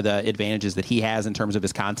 That's one of the advantages that he has in terms of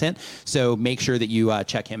his content. So make sure that you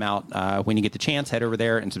check him out when you get the chance. Head over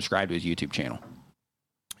there and subscribe to his YouTube channel.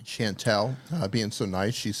 Chantel, being so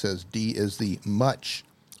nice, she says D is the much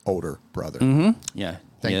older brother. Yeah,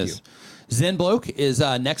 Thank you. Zen Bloke is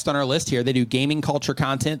next on our list here. They do gaming culture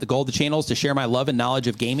content. The goal of the channel is to share my love and knowledge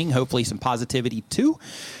of gaming, hopefully some positivity too.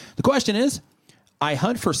 The question is, I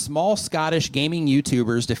hunt for small Scottish gaming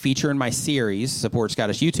YouTubers to feature in my series, support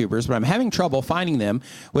Scottish YouTubers, but I'm having trouble finding them.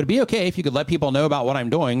 Would it be okay if you could let people know about what I'm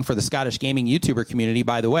doing for the Scottish gaming YouTuber community,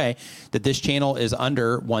 by the way, that this channel is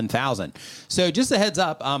under 1,000? So just a heads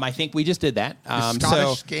up, I think we just did that.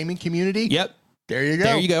 Scottish gaming community? Yep. There you go.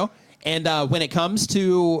 There you go. And when it comes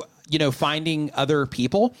to, finding other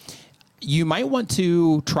people, you might want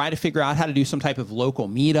to try to figure out how to do some type of local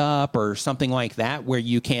meetup or something like that where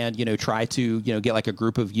you can, try to, get like a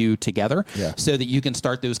group of you together so that you can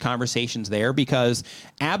start those conversations there, because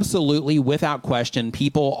absolutely, without question,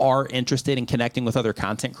 people are interested in connecting with other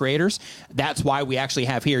content creators. That's why we actually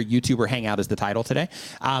have here YouTuber Hangout as the title today.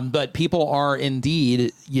 But people are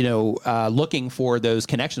indeed, looking for those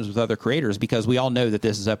connections with other creators, because we all know that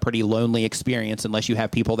this is a pretty lonely experience unless you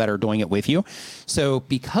have people that are doing it with you. So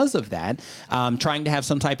because of that, trying to have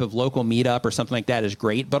some type of local meetup or something like that is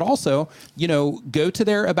great, but also, go to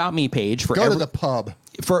their About Me page for go to the pub.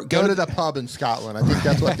 Go to the pub in Scotland. I think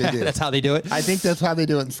that's what they do. That's how they do it. I think that's how they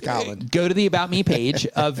do it in Scotland. Go to the About Me page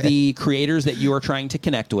of the creators that you are trying to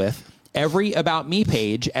connect with. Every About Me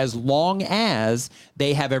page, as long as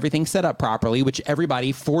they have everything set up properly, which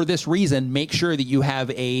everybody, for this reason, make sure that you have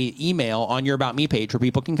a email on your About Me page where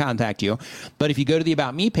people can contact you. But if you go to the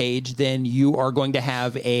About Me page, then you are going to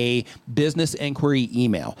have a business inquiry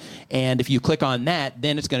email. And if you click on that,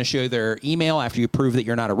 then it's going to show their email after you prove that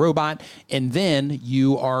you're not a robot. And then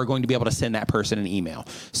you are going to be able to send that person an email.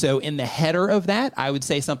 So in the header of that, I would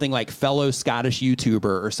say something like fellow Scottish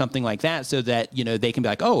YouTuber or something like that, so that, they can be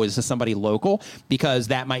like, oh, is this somebody local? Because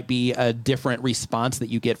that might be a different response that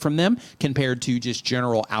you get from them compared to just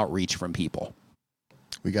general outreach from people.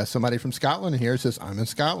 We got somebody from Scotland in here. It says, I'm in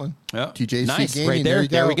Scotland. Oh, TJC nice. Gaming. Right there.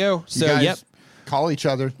 There we go. So, guys, yep. Call each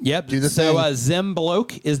other. Yep. Do the so Zen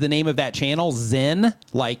Bloke is the name of that channel. Zen,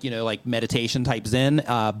 like meditation type Zen.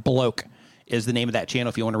 Bloke is the name of that channel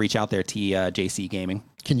if you want to reach out there. TJC Gaming.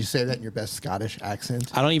 Can you say that in your best Scottish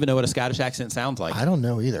accent? I don't even know what a Scottish accent sounds like. I don't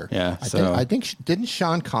know either. Yeah. I think didn't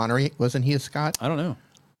Sean Connery, wasn't he a Scot? I don't know.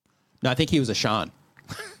 No, I think he was a Sean.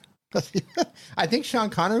 I think Sean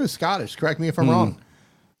Connery was Scottish. Correct me if I'm wrong.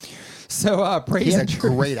 So praise He and had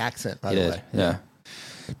truth. great accent, by the way. Yeah.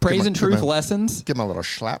 Praise and truth lessons. Give him a little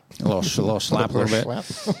slap. A little slap, a little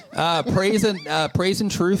bit. Praise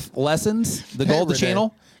and truth lessons. The goal of the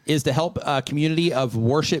channel is to help a community of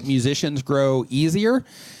worship musicians grow easier.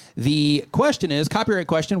 The question is, copyright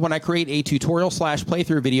question, when I create a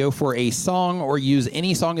tutorial/playthrough video for a song or use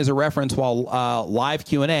any song as a reference while live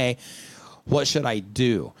Q&A, what should I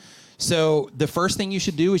do? So the first thing you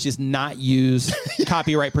should do is just not use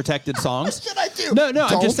copyright protected songs. What should I do? No,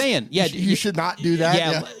 I'm just saying. Yeah, you should not do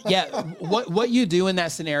that. Yeah. What you do in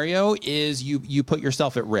that scenario is you put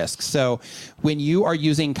yourself at risk. So when you are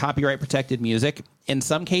using copyright protected music, in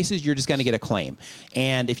some cases you're just going to get a claim.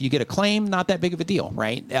 And if you get a claim, not that big of a deal,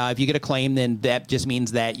 right? If you get a claim, then that just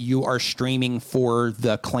means that you are streaming for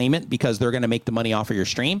the claimant because they're going to make the money off of your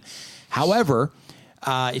stream. However,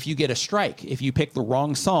 if you get a strike, if you pick the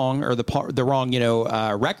wrong song or the wrong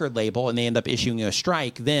record label and they end up issuing you a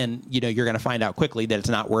strike, then you're going to find out quickly that it's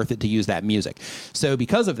not worth it to use that music. So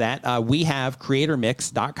because of that, we have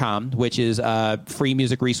creatormix.com, which is a free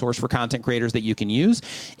music resource for content creators that you can use.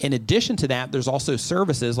 In addition to that, there's also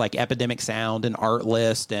services like Epidemic Sound and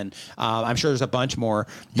Artlist, and I'm sure there's a bunch more.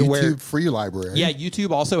 YouTube free library. Yeah, YouTube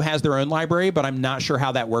also has their own library, but I'm not sure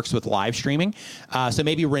how that works with live streaming. So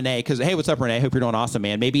maybe Renee, because hey, what's up, Renee? Hope you're doing awesome,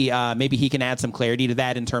 man. Maybe he can add some clarity to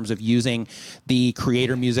that in terms of using the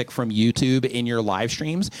creator music from YouTube in your live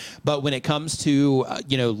streams. But when it comes to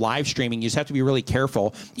live streaming, you just have to be really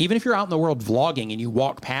careful. Even if you're out in the world vlogging and you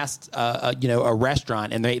walk past a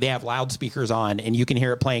restaurant and they have loudspeakers on and you can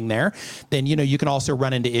hear it playing there, then you can also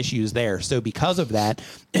run into issues there. So because of that,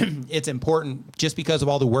 it's important, just because of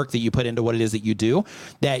all the work that you put into what it is that you do,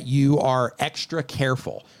 that you are extra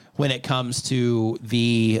careful when it comes to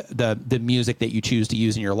the music that you choose to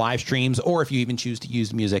use in your live streams, or if you even choose to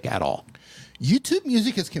use music at all. YouTube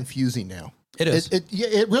music is confusing now. It is.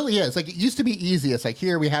 It really is. Like, it used to be easy. It's like,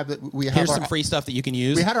 here here's some free stuff that you can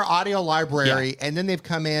use. We had our audio library, and then they've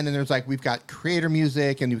come in and there's like, we've got creator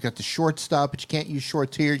music and we've got the short stuff, but you can't use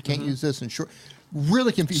shorts here. You can't use this and short.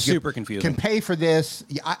 Really confusing. Super confusing. Can pay for this.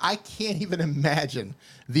 I can't even imagine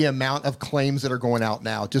the amount of claims that are going out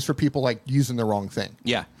now just for people like using the wrong thing.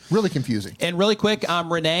 Yeah. Really confusing. And really quick,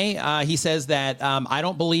 Renee, he says that I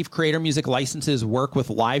don't believe creator music licenses work with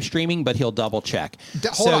live streaming, but he'll double check.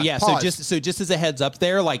 Pause. So just as a heads up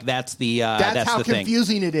there, like that's the that's how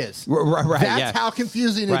confusing it is. Right. That's how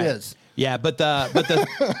confusing it is. Yeah, but so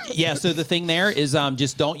the thing there is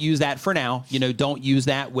just don't use that for now. Don't use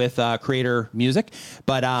that with creator music.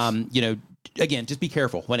 But again, just be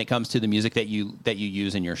careful when it comes to the music that you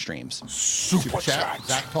use in your streams. Super chat.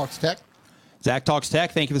 Zach Talks Tech. Zach Talks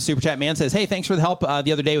Tech, thank you for the super chat, man. Says, hey, thanks for the help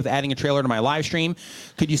the other day with adding a trailer to my live stream.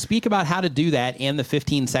 Could you speak about how to do that and the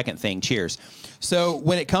 15-second thing? Cheers. So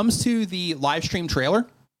when it comes to the live stream trailer,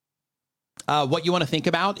 what you want to think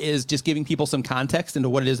about is just giving people some context into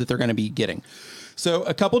what it is that they're going to be getting. So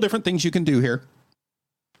a couple different things you can do here.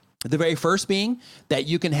 The very first being that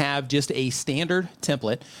you can have just a standard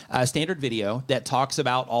template, a standard video that talks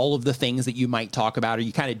about all of the things that you might talk about, or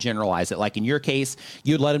you kind of generalize it. Like in your case,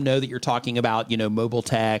 you'd let them know that you're talking about, mobile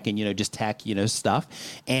tech and, just tech, stuff.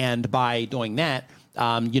 And by doing that,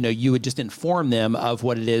 you would just inform them of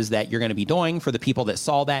what it is that you're going to be doing. For the people that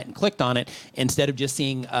saw that and clicked on it, instead of just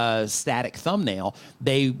seeing a static thumbnail,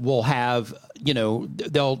 they will have,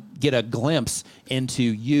 they'll get a glimpse into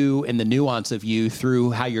you and the nuance of you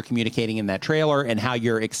through how you're communicating in that trailer and how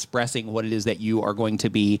you're expressing what it is that you are going to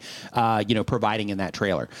be, providing in that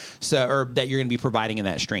trailer. So, or that you're going to be providing in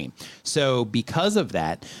that stream. So because of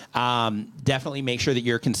that, definitely make sure that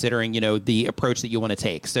you're considering, the approach that you want to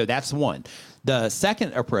take. So that's one. The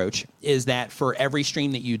second approach is that for every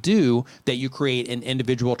stream that you do, that you create an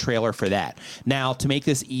individual trailer for that. Now, to make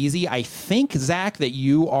this easy, I think, Zach, that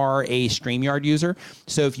you are a StreamYard user.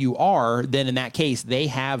 So if you are, then in that case, they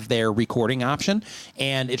have their recording option.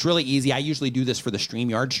 And it's really easy. I usually do this for the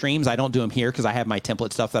StreamYard streams. I don't do them here because I have my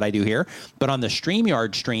template stuff that I do here. But on the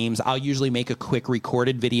StreamYard streams, I'll usually make a quick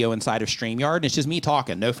recorded video inside of StreamYard. And it's just me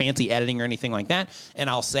talking, no fancy editing or anything like that.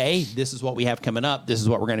 And I'll say, this is what we have coming up. This is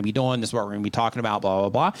what we're going to be doing. This is what we're going to be talking about, blah, blah,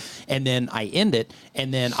 blah. And then I end it,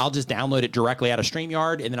 and then I'll just download it directly out of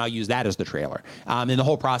StreamYard, and then I'll use that as the trailer. And the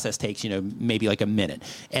whole process takes, maybe like a minute.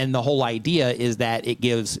 And the whole idea is that it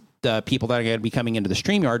gives the people that are going to be coming into the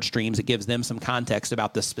StreamYard streams, it gives them some context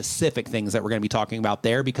about the specific things that we're going to be talking about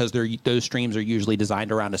there, because those streams are usually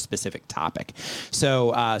designed around a specific topic.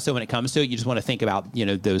 So when it comes to it, you just want to think about,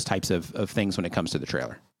 those types of things when it comes to the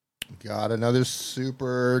trailer. Got another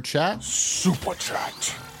super chat. Let's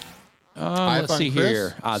see Chris.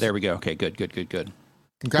 here. There we go. Okay, good.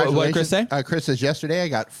 Congratulations. What did Chris say? Chris says, yesterday I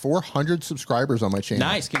got 400 subscribers on my channel.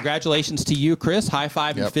 Nice. Congratulations to you, Chris. High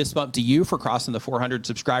five and fist bump to you for crossing the 400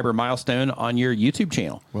 subscriber milestone on your YouTube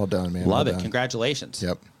channel. Well done, man. Love well it. Done. Congratulations.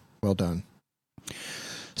 Yep. Well done.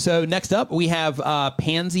 So next up, we have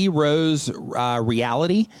Pansy Rose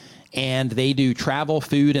Reality. And they do travel,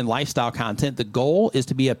 food, and lifestyle content. The goal is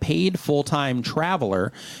to be a paid full-time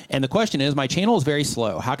traveler. And the question is, my channel is very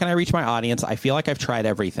slow. How can I reach my audience? I feel like I've tried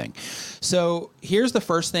everything. So here's the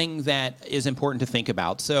first thing that is important to think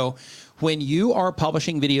about. So when you are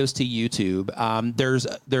publishing videos to YouTube,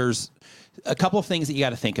 there's a couple of things that you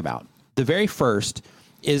got to think about. The very first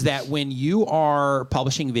is that when you are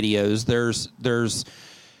publishing videos, there's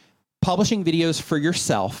publishing videos for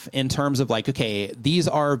yourself in terms of like, okay, these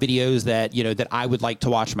are videos that, that I would like to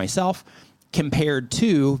watch myself, compared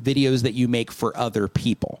to videos that you make for other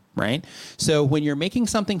people, right? So when you're making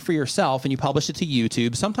something for yourself and you publish it to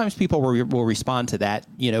YouTube, sometimes people will respond to that,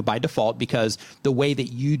 by default, because the way that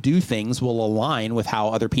you do things will align with how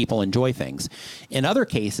other people enjoy things. In other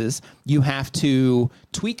cases, you have to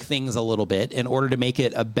tweak things a little bit in order to make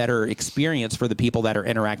it a better experience for the people that are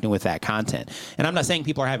interacting with that content. And I'm not saying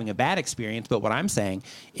people are having a bad experience, but what I'm saying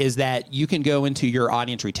is that you can go into your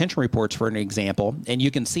audience retention reports, for an example, and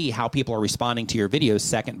you can see how people are responding to your videos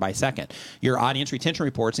second by second. Your audience retention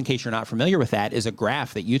reports, in case you're not familiar with that, is a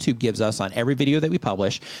graph that YouTube gives us on every video that we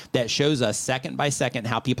publish that shows us second by second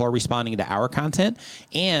how people are responding to our content.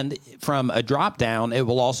 And from a drop down, it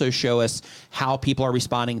will also show us how people are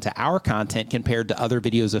responding to our content compared to other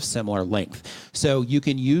videos of similar length. So you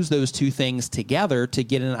can use those two things together to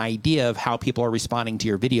get an idea of how people are responding to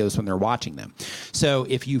your videos when they're watching them. So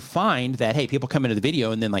if you find that, hey, people come into the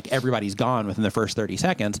video and then like everybody's gone within the first 30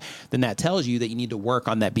 seconds, then that tells you that you need to work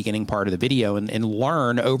on that beginning part of the video and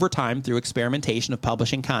learn over time through experimentation of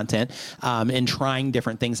publishing content and trying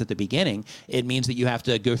different things at the beginning. It means that you have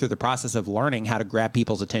to go through the process of learning how to grab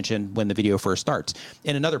people's attention when the video first starts.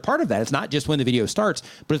 And another part of that, it's not just when the video starts,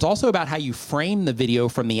 but it's also about how you frame the video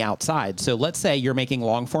from the outside. So let's say you're making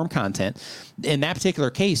long form content. In that particular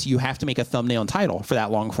case, you have to make a thumbnail and title for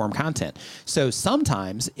that long form content. So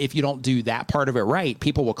sometimes if you don't do that part of it right,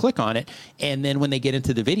 people will click on it. And then when they get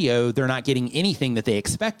into the video, they're not getting anything that they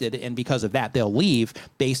expected. And because of that, they'll leave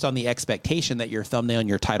based on the expectation that your thumbnail and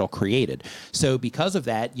your title created. So because of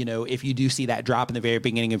that, if you do see that drop in the very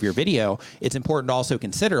beginning of your video, it's important to also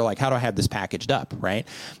consider, like, how do I have this packaged up, right?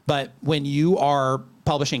 But when you are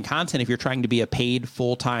publishing content, if you're trying to be a paid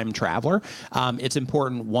full-time traveler, it's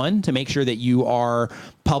important, one, to make sure that you are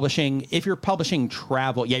publishing, if you're publishing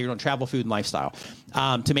travel, you're doing travel, food, and lifestyle,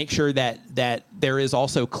 to make sure that there is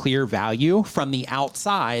also clear value from the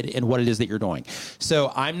outside in what it is that you're doing.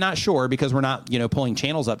 So I'm not sure, because we're not, pulling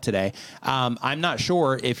channels up today. I'm not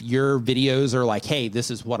sure if your videos are like, hey, this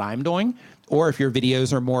is what I'm doing, or if your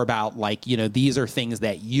videos are more about like, these are things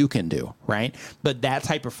that you can do, right? But that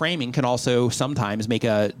type of framing can also sometimes make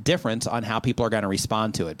a difference on how people are going to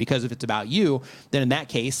respond to it. Because if it's about you, then in that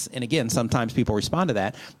case, and again, sometimes people respond to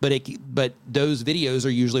that, but those videos are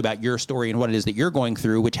usually about your story and what it is that you're going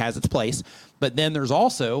through, which has its place. But then there's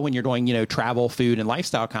also, when you're doing, travel, food, and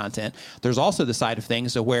lifestyle content, there's also the side of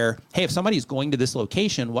things to where, hey, if somebody's going to this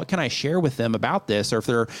location, what can I share with them about this? Or if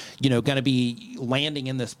they're, going to be landing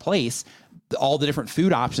in this place, all the different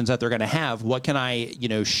food options that they're going to have, what can I,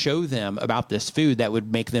 show them about this food that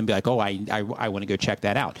would make them be like, oh, I want to go check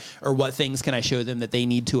that out? Or what things can I show them that they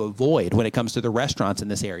need to avoid when it comes to the restaurants in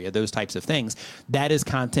this area? Those types of things. That is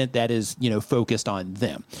content that is, focused on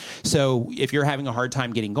them. So if you're having a hard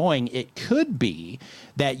time getting going, it could be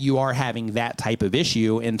that you are having that type of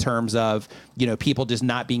issue in terms of, people just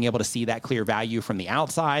not being able to see that clear value from the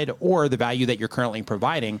outside, or the value that you're currently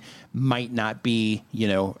providing might not be,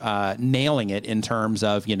 nailing it in terms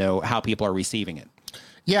of, how people are receiving it.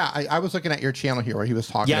 Yeah, I was looking at your channel here where he was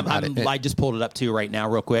talking about it. I just pulled it up too right now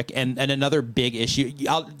real quick. And another big issue.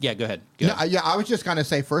 Go ahead. I was just going to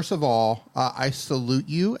say, first of all, I salute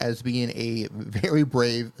you as being a very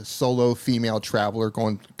brave solo female traveler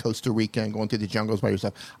going to Costa Rica and going through the jungles by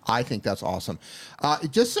yourself. I think that's awesome.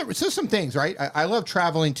 Just some things, right? I love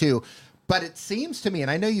traveling too. But it seems to me,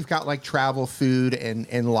 and I know you've got like travel, food,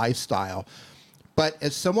 and lifestyle, but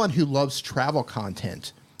as someone who loves travel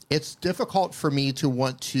content, it's difficult for me to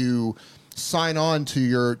want to sign on to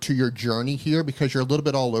your journey here because you're a little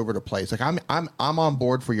bit all over the place. Like I'm on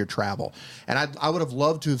board for your travel, and I would have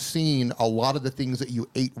loved to have seen a lot of the things that you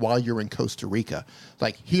ate while you're in Costa Rica.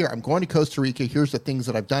 Like, here, I'm going to Costa Rica. Here's the things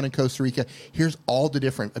that I've done in Costa Rica. Here's all the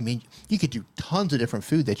different. I mean, you could do tons of different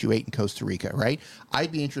food that you ate in Costa Rica, right?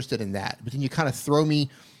 I'd be interested in that, but then you kind of throw me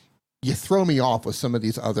off with some of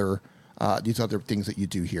these other things that you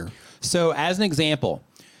do here. So, as an example.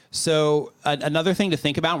 So another thing to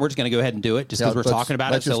think about, we're just going to go ahead and do it just because we're talking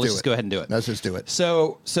about it. So let's just go ahead and do it. Let's just do it.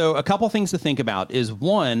 So a couple things to think about is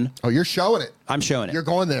one. Oh, you're showing it. I'm showing it. You're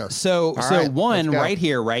going there. So one right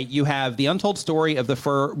here, right? You have the untold story of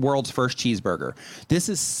the world's first cheeseburger. This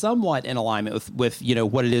is somewhat in alignment with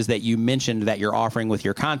what it is that you mentioned that you're offering with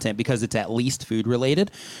your content because it's at least food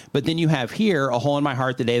related. But then you have here a hole in my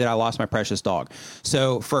heart the day that I lost my precious dog.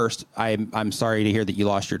 So first, I'm sorry to hear that you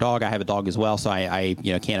lost your dog. I have a dog as well, so I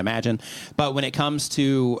can't imagine. But when it comes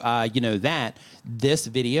to that, this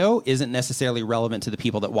video isn't necessarily relevant to the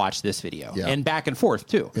people that watch this video, and back and forth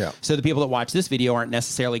too. Yeah. So the people that watch this video aren't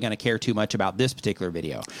necessarily going to care too much about this particular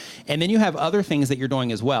video. And then you have other things that you're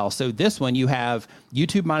doing as well. So this one, you have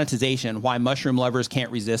YouTube monetization, why mushroom lovers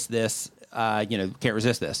can't resist this. Can't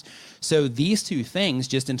resist this. So these two things,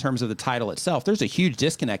 just in terms of the title itself, there's a huge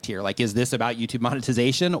disconnect here. Like, is this about YouTube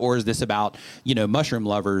monetization or is this about, mushroom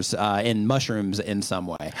lovers and mushrooms in some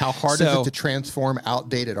way? How hard is it to transform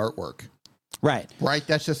outdated artwork? Right.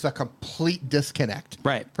 That's just a complete disconnect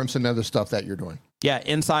from some other stuff that you're doing. Yeah,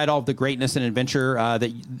 inside all of the greatness and adventure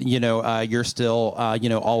that you're still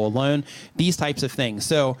all alone. These types of things.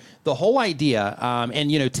 So the whole idea,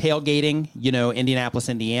 and tailgating, Indianapolis,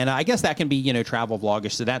 Indiana. I guess that can be travel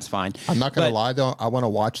vlogish, so that's fine. I'm not going to lie though. I want to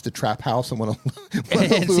watch the Trap House. I want to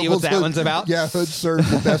and see what that one's about. Yeah, Hood serves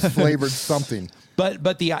the best flavored something.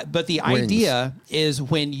 But the idea is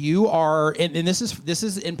when you are, and this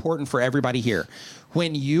is important for everybody here.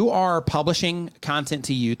 When you are publishing content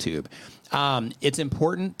to YouTube, it's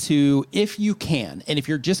important to, if you can, and if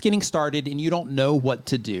you're just getting started and you don't know what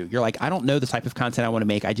to do, you're like, I don't know the type of content I want to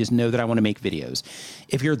make. I just know that I want to make videos.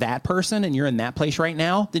 If you're that person and you're in that place right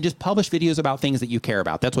now, then just publish videos about things that you care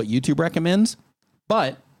about. That's what YouTube recommends.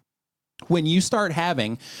 But when you start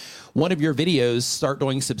having one of your videos start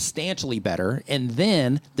doing substantially better, and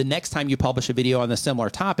then the next time you publish a video on a similar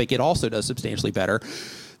topic, it also does substantially better,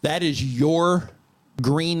 that is your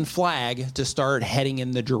green flag to start heading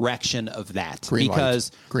in the direction of that.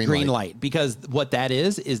 Green light. Because what that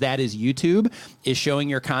is YouTube is showing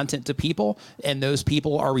your content to people, and those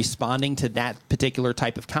people are responding to that particular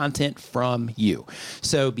type of content from you.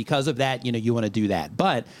 So because of that, you want to do that.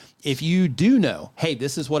 But if you do know, hey,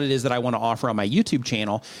 this is what it is that I want to offer on my YouTube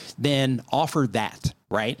channel, then offer that,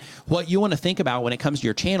 right? What you want to think about when it comes to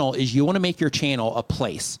your channel is you want to make your channel a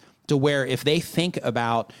place to where if they think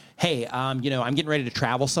about, hey, I'm getting ready to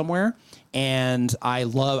travel somewhere and I'm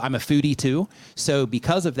a foodie too. So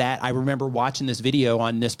because of that, I remember watching this video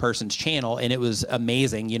on this person's channel and it was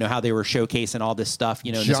amazing, how they were showcasing all this stuff,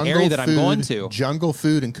 in this area that I'm going to. Jungle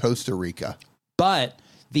food in Costa Rica. But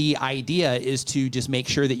the idea is to just make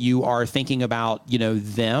sure that you are thinking about,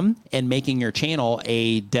 them and making your channel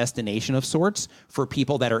a destination of sorts for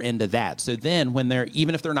people that are into that. So then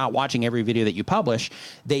even if they're not watching every video that you publish,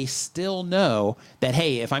 they still know that,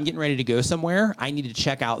 hey, if I'm getting ready to go somewhere, I need to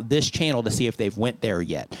check out this channel to see if they've went there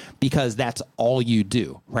yet, because that's all you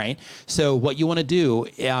do, right? So what you want to do,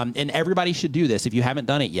 and everybody should do this if you haven't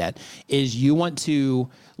done it yet, is you want to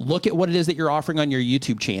look at what it is that you're offering on your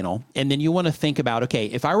YouTube channel, and then you want to think about, okay,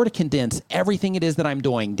 if I were to condense everything it is that I'm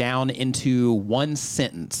doing down into one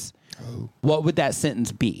sentence, what would that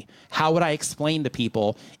sentence be? How would I explain to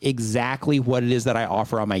people exactly what it is that I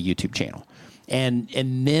offer on my YouTube channel? And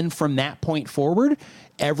then from that point forward,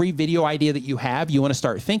 every video idea that you have, you want to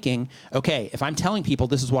start thinking, okay, if I'm telling people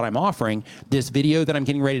this is what I'm offering, this video that I'm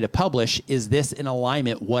getting ready to publish, is this in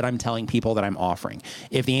alignment what I'm telling people that I'm offering?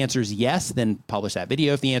 If the answer is yes, then publish that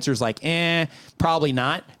video. If the answer is like, probably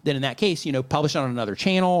not, then in that case, publish it on another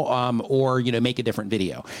channel, or, make a different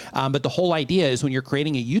video. But the whole idea is when you're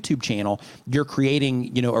creating a YouTube channel, you're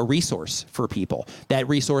creating, a resource for people. That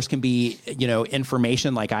resource can be,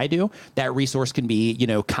 information like I do. That resource can be,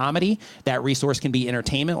 comedy. That resource can be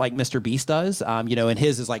entertainment like Mr. Beast does, and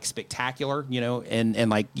his is like spectacular, and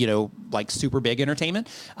like super big entertainment.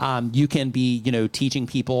 You can be, teaching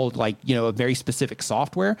people like, a very specific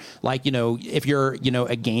software. Like, if you're,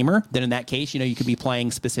 a gamer, then in that case, you could be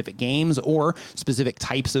playing specific games or specific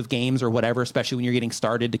types of games or whatever, especially when you're getting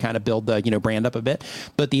started to kind of build the, brand up a bit.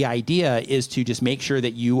 But the idea is to just make sure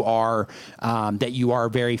that you are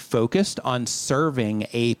very focused on serving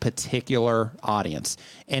a particular audience.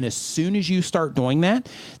 And as soon as you start doing that,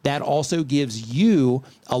 that also gives you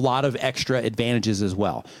a lot of extra advantages as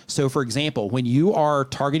well. So for example, when you are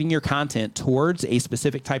targeting your content towards a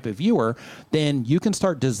specific type of viewer, then you can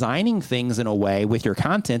start designing things in a way with your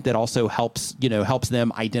content that also helps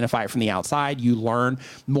them identify it from the outside. You learn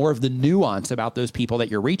more of the nuance about those people that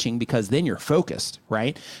you're reaching, because then you're focused,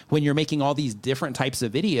 right? When you're making all these different types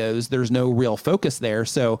of videos, there's no real focus there.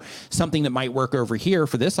 So something that might work over here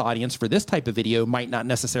for this audience, for this type of video, might not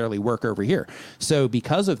necessarily work over here. So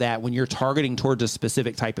because of that, when you're targeting towards a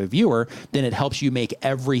specific type of viewer, then it helps you make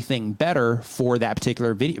everything better for that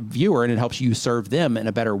particular viewer, and it helps you serve them in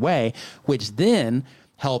a better way, which then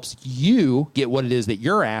helps you get what it is that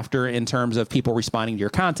you're after in terms of people responding to your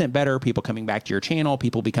content better, people coming back to your channel,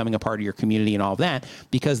 people becoming a part of your community and all of that,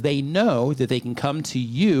 because they know that they can come to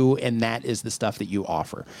you and that is the stuff that you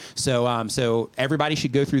offer. So everybody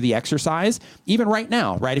should go through the exercise, even right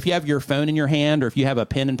now, right? If you have your phone in your hand or if you have a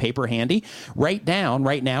pen and paper handy, write down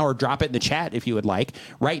right now, or drop it in the chat if you would like,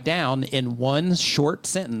 write down in one short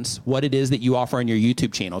sentence what it is that you offer on your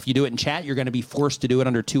YouTube channel. If you do it in chat, you're going to be forced to do it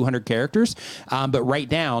under 200 characters, but write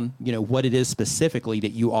down, what it is specifically that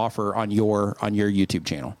you offer on your YouTube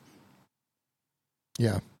channel.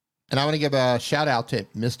 Yeah. And I want to give a shout out to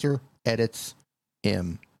Mr. Edits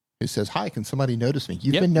M, who says, "Hi, can somebody notice me?"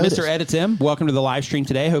 You've been noticed. Mr. Edits M, welcome to the live stream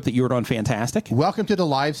today. Hope that you were doing fantastic. Welcome to the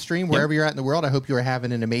live stream, wherever you're at in the world. I hope you are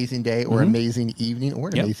having an amazing day or amazing evening or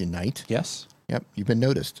an amazing night. Yes. Yep. You've been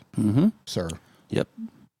noticed, sir. Yep.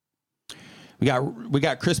 We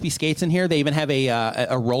got crispy skates in here. They even have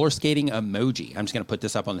a roller skating emoji. I'm just going to put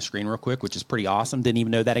this up on the screen real quick, which is pretty awesome. Didn't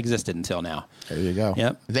even know that existed until now. There you go.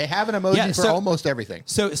 Yep. They have an emoji for almost everything.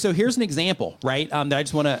 So here's an example, right? That I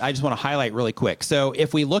just want to highlight really quick. So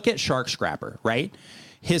if we look at Shark Scrapper, right?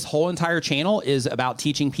 His whole entire channel is about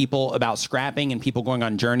teaching people about scrapping and people going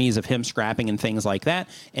on journeys of him scrapping and things like that.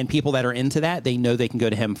 And people that are into that, they know they can go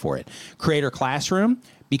to him for it. Creator Classroom,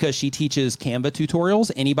 because she teaches Canva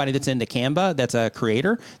tutorials. Anybody that's into Canva, that's a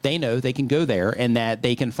creator, they know they can go there and that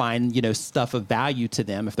they can find, stuff of value to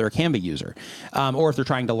them if they're a Canva user, or if they're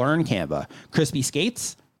trying to learn Canva. Crispy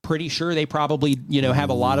Skates, pretty sure they probably, have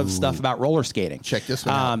a lot of stuff about roller skating. Check this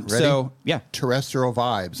one out. Ready? So, yeah. Terrestrial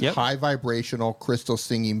Vibes, high vibrational crystal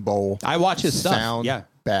singing bowl. I watch his stuff. Sound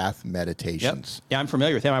bath meditations. Yep. Yeah, I'm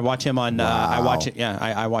familiar with him. I watch him on, I watch it. Yeah,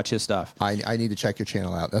 I watch his stuff. I need to check your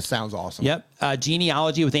channel out. That sounds awesome. Yep.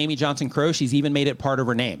 Genealogy with Amy Johnson Crow. She's even made it part of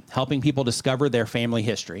her name, helping people discover their family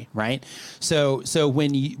history, right? So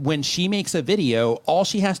when she makes a video, all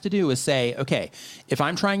she has to do is say, okay, if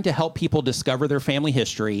I'm trying to help people discover their family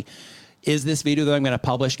history, is this video that I'm going to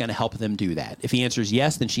publish going to help them do that? If the answer is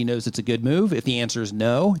yes, then she knows it's a good move. If the answer is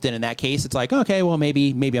no, then in that case, it's like, okay, well,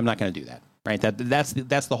 maybe I'm not going to do that. Right. That's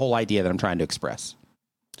the whole idea that I'm trying to express.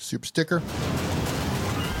 Super sticker.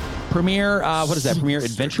 Premiere. What is that? Premiere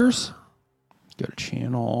Adventures. Go to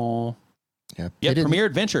channel. Yeah. Premiere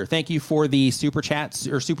Adventure. Thank you for the super chats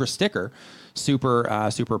or super sticker. Super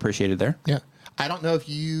appreciated there. Yeah. I don't know if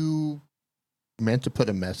you meant to put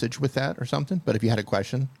a message with that or something, but if you had a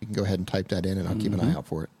question, you can go ahead and type that in and I'll keep an eye out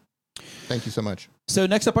for it. Thank you so much. So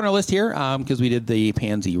next up on our list here, because we did the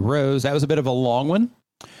Pansy Rose. That was a bit of a long one.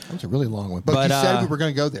 That was a really long one. But you said we were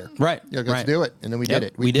going to go there. Right. Yeah, let's do it. And then we did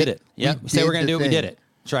it. We did it. Yeah. We said we're going to do it. We did it.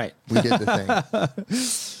 That's right. We did the thing.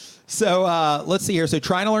 So let's see here. So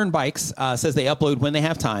Trying to Learn Bikes says they upload when they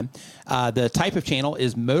have time. The type of channel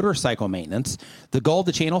is motorcycle maintenance. The goal of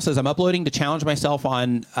the channel says I'm uploading to challenge myself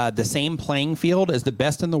on the same playing field as the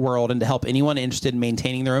best in the world and to help anyone interested in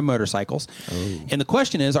maintaining their own motorcycles. Oh. And the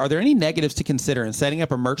question is, are there any negatives to consider in setting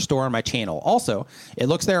up a merch store on my channel? Also, it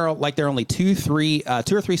looks like there are only two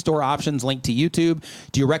or three store options linked to YouTube.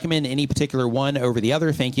 Do you recommend any particular one over the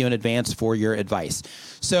other? Thank you in advance for your advice.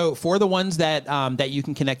 So for the ones that you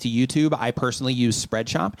can connect to YouTube, I personally use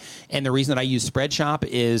Spreadshop. And the reason that I use Spreadshop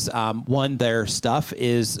is, one, their stuff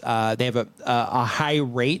is they have a high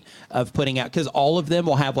rate of putting out, because all of them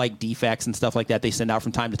will have like defects and stuff like that they send out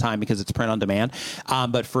from time to time because it's print on demand.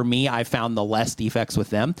 But for me, I found the less defects with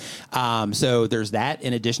them. So there's that.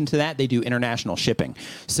 In addition to that, they do international shipping.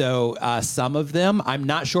 So some of them, I'm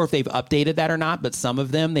not sure if they've updated that or not, but some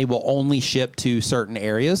of them, they will only ship to certain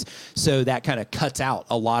areas. So that kind of cuts out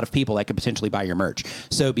a lot of people that could potentially buy your merch.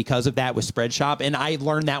 So because of that with Spreadshop, and I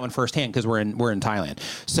learned that one firsthand because we're in Thailand.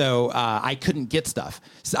 So I couldn't get stuff.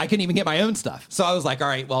 So I couldn't even get my own stuff. So I was like, all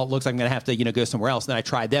right, well, it looks like I'm going to have to, go somewhere else. And then I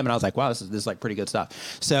tried them and I was like, wow, this is like pretty good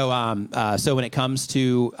stuff. So, so when it comes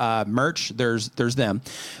to, merch, there's them,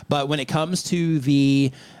 but when it comes to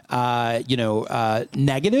the,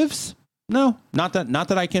 negatives, no, not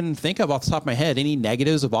that I can think of off the top of my head. Any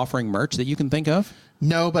negatives of offering merch that you can think of?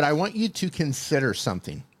 No, but I want you to consider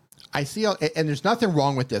something. I see, and there's nothing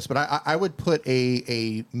wrong with this, but I would put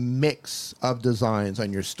a mix of designs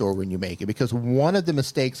on your store when you make it, because one of the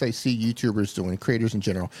mistakes I see YouTubers doing, creators in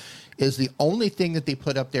general, is the only thing that they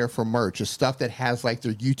put up there for merch is stuff that has like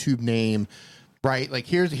their YouTube name, right? Like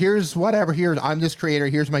here's whatever, I'm this creator,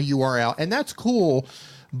 here's my URL, and that's cool,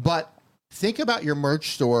 but think about your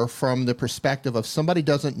merch store from the perspective of somebody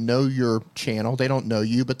doesn't know your channel. They don't know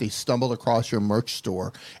you, but they stumbled across your merch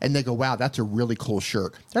store and they go, wow, that's a really cool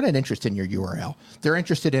shirt. They're not interested in your URL. They're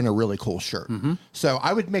interested in a really cool shirt. So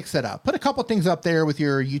I would mix it up. Put a couple things up there with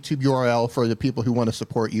your YouTube URL for the people who want to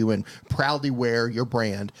support you and proudly wear your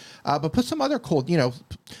brand. But put some other cool,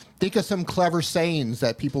 think of some clever sayings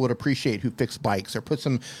that people would appreciate who fix bikes, or put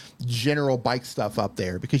some general bike stuff up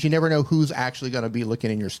there, because you never know who's actually going to be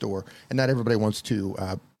looking in your store, and not everybody wants to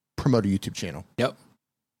promote a YouTube channel. Yep.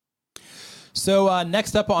 So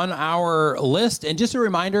next up on our list, and just a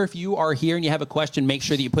reminder, if you are here and you have a question, make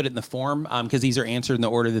sure that you put it in the form, because these are answered in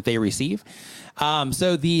the order that they receive.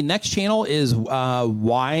 So the next channel is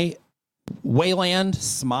Wayland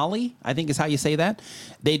Smalley, I think is how you say that.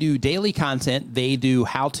 They do daily content. They do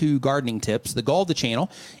how-to gardening tips. The goal of the channel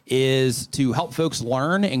is to help folks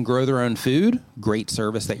learn and grow their own food. Great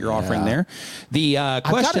service that you're offering there. The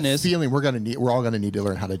question is, feeling we're all gonna need to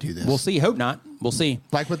learn how to do this. We'll see. Hope not. We'll see.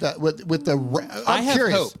 Like with the. I'm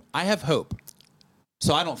curious. Hope. I have hope.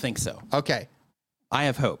 So I don't think so. Okay. I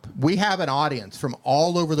have hope. We have an audience from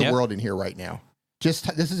all over the world in here right now. This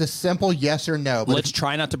is a simple yes or no. But let's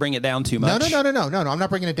try not to bring it down too much. No. I'm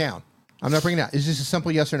not bringing it down. It's just a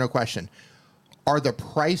simple yes or no question. Are the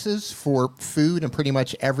prices for food and pretty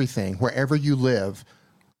much everything wherever you live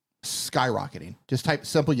skyrocketing? Just type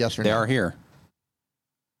simple yes or no. They are here.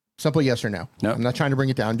 Simple yes or no. Nope. I'm not trying to bring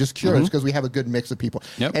it down. I'm just curious because we have a good mix of people.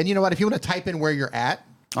 Yep. And you know what? If you want to type in where you're at,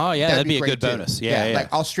 oh, yeah, that'd be a good bonus. Yeah.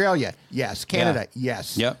 Like Australia, yes. Canada,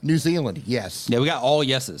 yes. Yep. New Zealand, yes. Yeah, we got all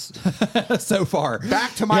yeses so far.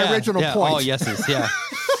 Back to my original point. All yeses, yeah.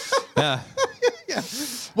 Yeah.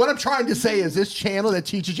 What I'm trying to say is this channel that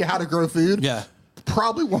teaches you how to grow food,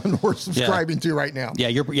 probably one worth subscribing to right now. Yeah,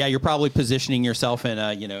 you're probably positioning yourself in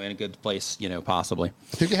a in a good place, possibly.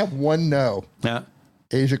 I think we have one no. Yeah.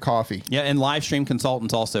 Asia Coffee. Yeah, and live stream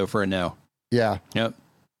consultants also for a no. Yeah. Yep.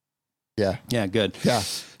 Yeah. Yeah, good. Yeah.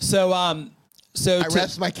 So I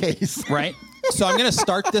rest my case. Right. So I'm going to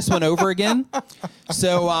start this one over again.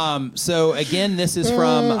 So again, this is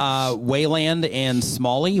from Wayland and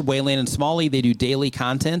Smalley. Wayland and Smalley, they do daily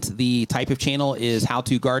content. The type of channel is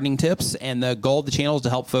how-to gardening tips, and the goal of the channel is to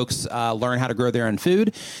help folks learn how to grow their own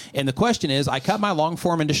food. And the question is, I cut my long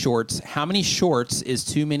form into shorts. How many shorts is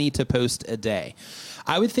too many to post a day?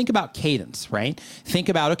 I would think about cadence, right? Think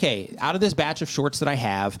about, okay, out of this batch of shorts that I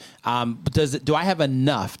have, do I have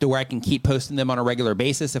enough to where I can keep posting them on a regular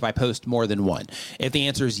basis if I post more than one? If the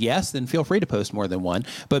answer is yes, then feel free to post more than one,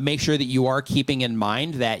 but make sure that you are keeping in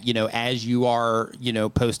mind that, as you are,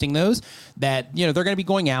 posting those, that, they're going to be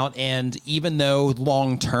going out, and even though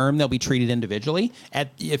long term they'll be treated individually,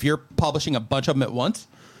 if you're publishing a bunch of them at once,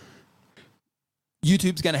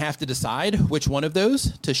 YouTube's going to have to decide which one of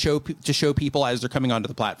those to show people as they're coming onto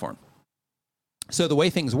the platform. So the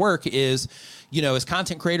way things work is, as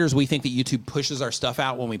content creators, we think that YouTube pushes our stuff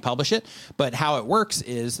out when we publish it. But how it works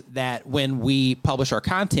is that when we publish our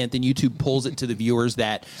content, then YouTube pulls it to the viewers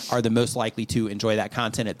that are the most likely to enjoy that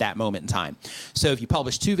content at that moment in time. So if you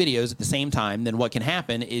publish 2 videos at the same time, then what can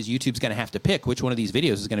happen is YouTube's going to have to pick which one of these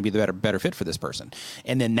videos is going to be the better fit for this person.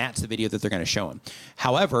 And then that's the video that they're going to show them.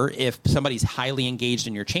 However, if somebody's highly engaged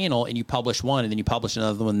in your channel and you publish one and then you publish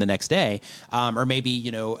another one the next day, or maybe,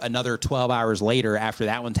 another 12 hours later after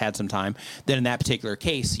that one's had some time, then in that particular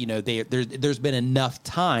case, there's been enough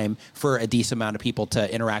time for a decent amount of people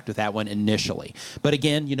to interact with that one initially. But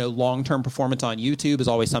again, long-term performance on YouTube is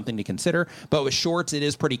always something to consider. But with shorts, it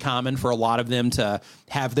is pretty common for a lot of them to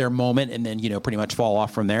have their moment and then, pretty much fall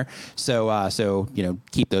off from there. So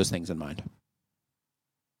keep those things in mind.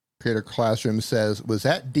 Creator Classroom says, was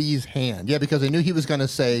that D's hand? Yeah, because I knew he was going to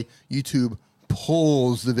say YouTube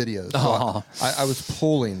pulls the videos. So I was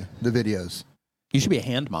pulling the videos. You should be a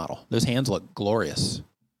hand model. Those hands look glorious.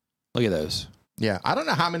 Look at those. Yeah. I don't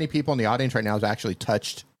know how many people in the audience right now has actually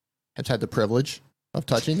has had the privilege of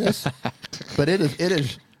touching this, but it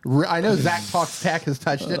is. I know Zach Talks Tech has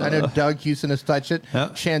touched it. I know Doug Houston has touched it.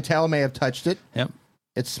 Yep. Chantel may have touched it. Yep.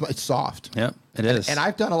 It's soft. Yep. It is. And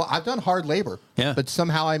I've done hard labor. Yeah. But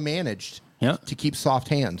somehow I managed to keep soft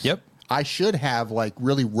hands. Yep. I should have like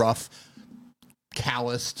really rough,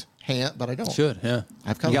 calloused hand, but I don't. Should, yeah.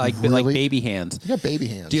 I've got like baby hands. You got baby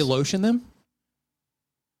hands. Do you lotion them?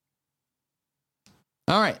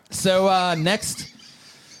 All right. So next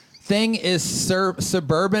thing is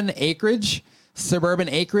suburban acreage. Suburban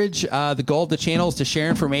acreage. The goal of the channel is to share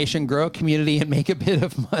information, grow a community, and make a bit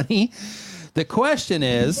of money. The question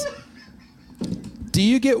is, do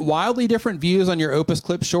you get wildly different views on your Opus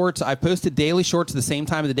Clip shorts? I posted daily shorts at the same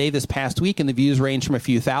time of the day this past week, and the views range from a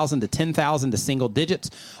few thousand to 10,000 to single digits.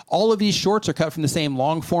 All of these shorts are cut from the same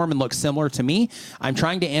long form and look similar to me. I'm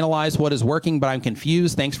trying to analyze what is working, but I'm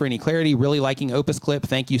confused. Thanks for any clarity. Really liking Opus Clip.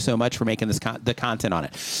 Thank you so much for making this the content on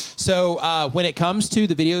it. So when it comes to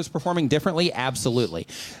the videos performing differently, absolutely.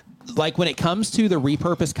 Like when it comes to the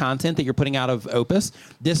repurposed content that you're putting out of Opus,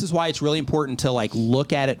 this is why it's really important to like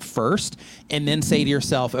look at it first and then say to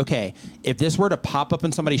yourself, okay, if this were to pop up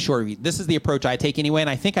in somebody's short, this is the approach I take anyway. And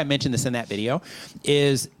I think I mentioned this in that video,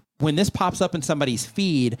 is when this pops up in somebody's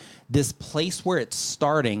feed, this place where it's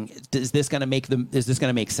starting, is this going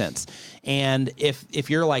to make sense? And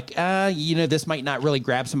if you're like, this might not really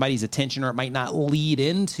grab somebody's attention, or it might not lead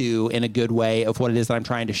into in a good way of what it is that I'm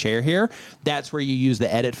trying to share here, that's where you use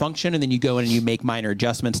the edit function, and then you go in and you make minor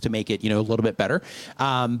adjustments to make it, a little bit better.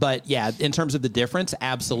 But yeah, in terms of the difference,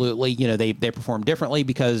 absolutely, they perform differently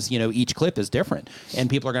because, each clip is different and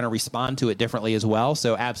people are going to respond to it differently as well.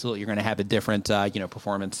 So absolutely, you're going to have a different,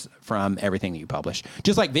 performance from everything that you publish.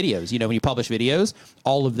 Just like videos, when you publish videos,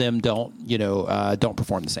 all of them don't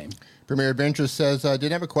perform the same. Premier Adventures says,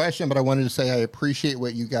 didn't have a question, but I wanted to say I appreciate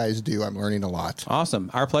what you guys do. I'm learning a lot.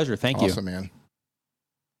 Awesome. Our pleasure. Thank you. Awesome, man.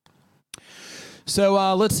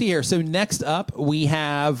 So let's see here. So next up, we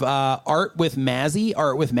have Art with Mazzy.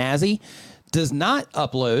 Art with Mazzy does not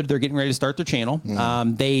upload. They're getting ready to start their channel.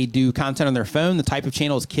 They do content on their phone. The type of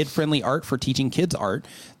channel is kid-friendly art for teaching kids art.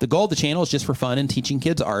 The goal of the channel is just for fun and teaching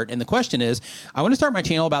kids art. And the question is, I want to start my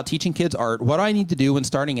channel about teaching kids art. What do I need to do when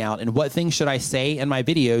starting out? And what things should I say in my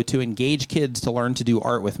video to engage kids to learn to do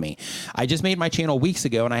art with me? I just made my channel weeks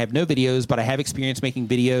ago, and I have no videos, but I have experience making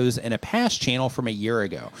videos in a past channel from a year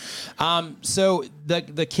ago. So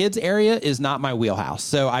the kids area is not my wheelhouse.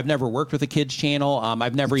 So I've never worked with a kids channel.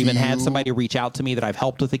 I've never even had somebody reach out to me that I've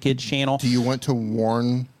helped with a kids channel. Do you want to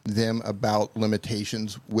warn them about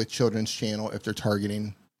limitations with children's channel if they're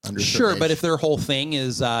targeting under Sure, but if their whole thing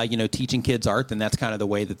is teaching kids art, then that's kind of the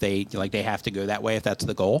way that they have to go that way if that's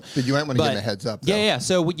the goal. But you might want to give them a heads up, though. Yeah.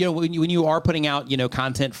 So when you are putting out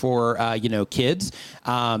content for kids,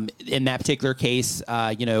 in that particular case,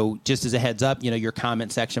 just as a heads up, your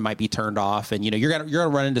comment section might be turned off, and you're gonna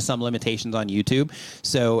run into some limitations on YouTube.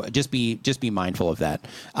 So just be mindful of that.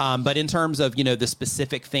 But in terms of the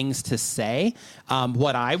specific things to say,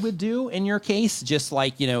 what I would do in your case, just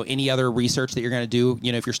like any other research that you're going to do,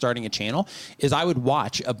 if you're starting a channel, is I would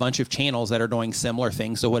watch a bunch of channels that are doing similar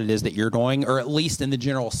things to what it is that you're doing, or at least in the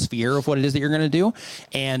general sphere of what it is that you're going to do,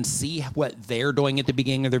 and see what they're doing at the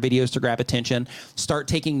beginning of their videos to grab attention. Start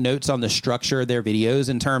taking notes on the structure of their videos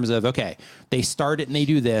in terms of, okay, they start it and they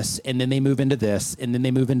do this, and then they move into this, and then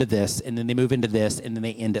they move into this, and then they move into this, and then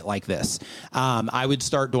they end it like this. I would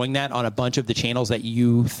start doing that on a bunch of the channels that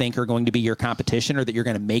you think are going to be your competition, or that you're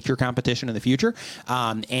going to make your competition in the future,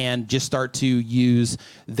 and just start to use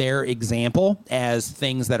their example as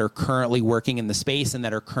things that are currently working in the space and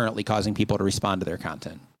that are currently causing people to respond to their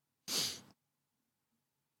content.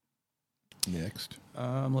 Next.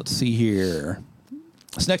 Let's see here.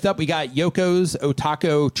 So next up, we got Yoko's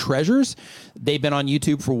Otaku Treasures. They've been on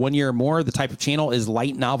YouTube for 1 year or more. The type of channel is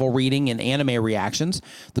light novel reading and anime reactions.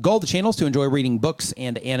 The goal of the channel is to enjoy reading books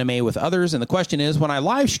and anime with others. And the question is, when I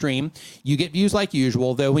live stream, you get views like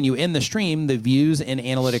usual, though when you end the stream, the views and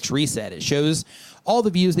analytics reset. It shows all the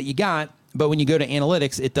views that you got, but when you go to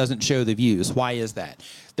analytics, it doesn't show the views. Why is that?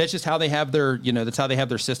 That's just how they have their, that's how they have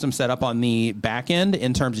their system set up on the back end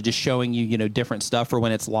in terms of just showing you, different stuff for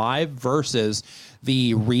when it's live versus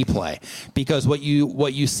the replay. Because what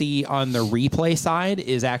you see on the replay side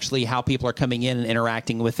is actually how people are coming in and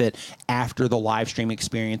interacting with it after the live stream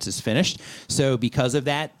experience is finished. So because of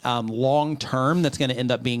that, long term, that's going to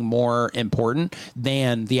end up being more important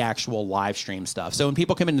than the actual live stream stuff. So when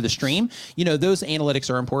people come into the stream, those analytics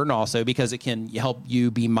are important also, because it can help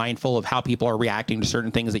you be mindful of how people are reacting to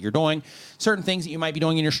certain things that you're doing, certain things that you might be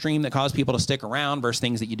doing in your stream that cause people to stick around versus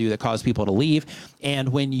things that you do that cause people to leave. And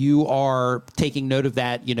when you are taking note of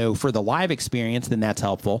that, for the live experience, then that's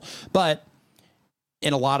helpful. But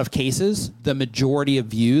in a lot of cases, the majority of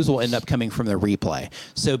views will end up coming from the replay.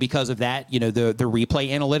 So because of that, the replay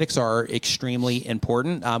analytics are extremely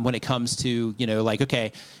important when it comes to,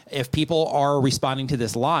 okay, if people are responding to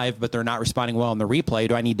this live, but they're not responding well on the replay,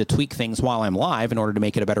 do I need to tweak things while I'm live in order to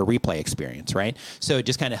make it a better replay experience, right? So it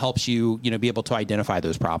just kind of helps you, be able to identify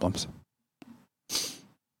those problems.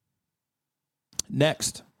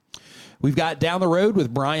 Next, we've got Down the Road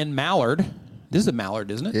with Brian Mallard. This is a mallard,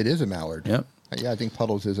 isn't it? It is a mallard. Yep. Yeah, I think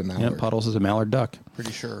Puddles is a mallard. Yeah, Puddles is a mallard duck.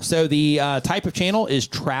 Pretty sure. So the type of channel is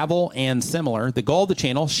travel and similar. The goal of the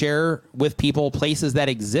channel, share with people places that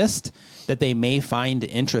exist that they may find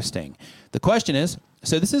interesting. The question is,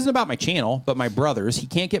 so this isn't about my channel, but my brother's. He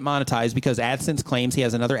can't get monetized because AdSense claims he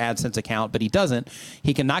has another AdSense account, but he doesn't.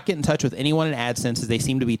 He cannot get in touch with anyone in AdSense as they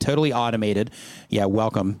seem to be totally automated. Yeah,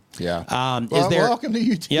 welcome. Yeah. Welcome to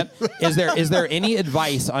YouTube. Yep. Is there any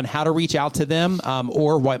advice on how to reach out to them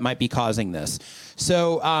or what might be causing this?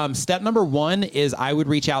 So step number one is I would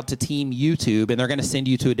reach out to Team YouTube, and they're going to send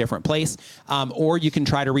you to a different place. Or you can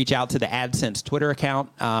try to reach out to the AdSense Twitter account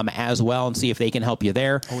as well and see if they can help you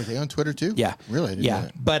there. Oh, are they on Twitter too? Yeah. Really? Yeah.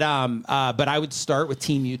 But I would start with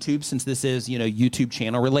Team YouTube since this is, YouTube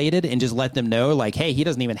channel related, and just let them know like, hey, he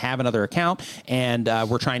doesn't even have another account, and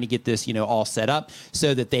we're trying to get this, all set up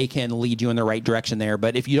so that they can lead you in the right direction there.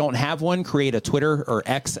 But if you don't have one, create a Twitter or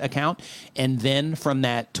X account, and then from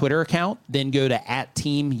that Twitter account, then go to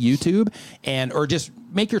 @Team YouTube or just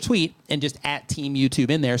make your tweet and just @Team YouTube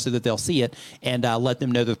in there so that they'll see it, and let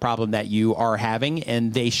them know the problem that you are having,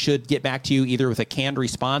 and they should get back to you either with a canned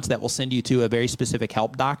response that will send you to a very specific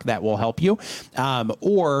help doc that will help you,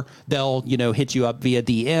 or they'll hit you up via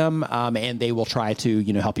DM, and they will try to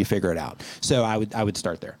help you figure it out. So I would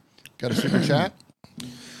start there. Got a super chat?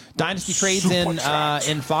 Dynasty Trades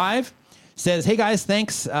in 5. Says, hey guys,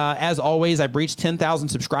 thanks. As always, I've reached 10,000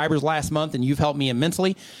 subscribers last month, and you've helped me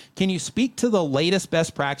immensely. Can you speak to the latest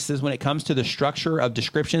best practices when it comes to the structure of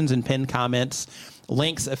descriptions and pinned comments,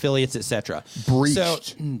 links, affiliates, etc.? Breached. So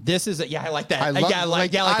this is I like that. I like that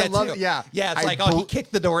love too. it, yeah. Yeah, it's he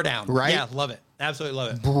kicked the door down. Right? Yeah, love it. Absolutely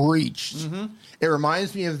love it. Breached. Mm-hmm. It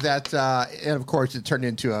reminds me of that, and of course, it turned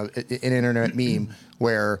into an internet meme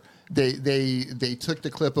where they took the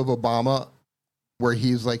clip of Obama where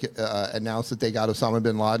he's announced that they got Osama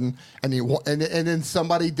bin Laden, and then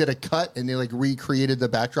somebody did a cut and they recreated the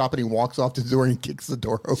backdrop, and he walks off the door and kicks the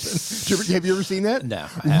door open. Have you ever seen that? No.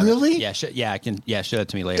 Really? Yeah, I can. Yeah, show it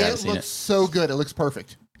to me later. It looks so good. It looks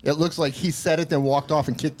perfect. It looks like he said it, then walked off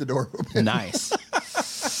and kicked the door open. Nice.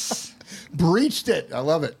 Breached it. I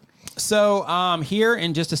love it. So here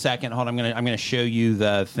in just a second, hold on, I'm gonna show you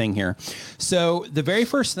the thing here. So the very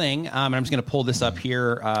first thing, and I'm just gonna pull this up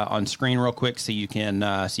here on screen real quick so you can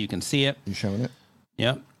see it. You showing it?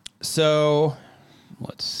 Yep. So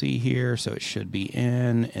let's see here. So it should be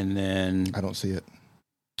in, and then I don't see it.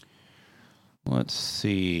 Let's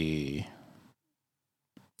see.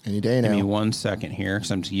 Any day now. Give me 1 second here, because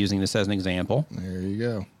I'm just using this as an example. There you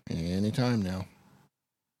go. Anytime now.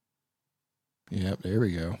 Yep, there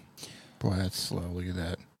we go. Boy, that's slow. Look at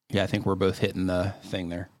that. Yeah, I think we're both hitting the thing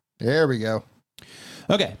there. There we go.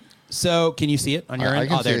 Okay. So can you see it on your end?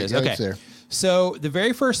 Oh, there it is. Yeah, okay. It's there. So the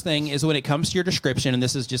very first thing is when it comes to your description, and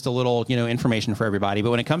this is just a little, information for everybody,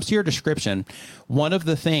 but when it comes to your description, one of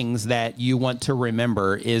the things that you want to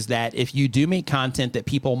remember is that if you do make content that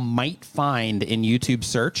people might find in YouTube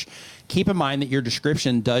search, keep in mind that your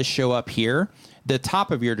description does show up here. The top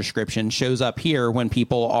of your description shows up here when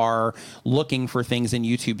people are looking for things in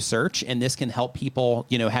YouTube search, and this can help people,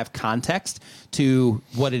 have context to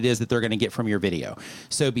what it is that they're going to get from your video.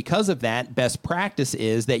 So because of that, best practice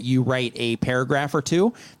is that you write a paragraph or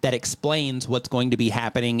two that explains what's going to be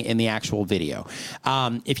happening in the actual video.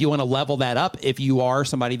 If you want to level that up, if you are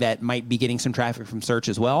somebody that might be getting some traffic from search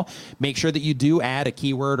as well, make sure that you do add a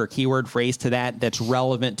keyword or keyword phrase to that's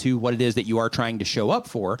relevant to what it is that you are trying to show up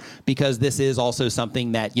for, because this is also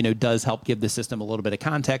something that, does help give the system a little bit of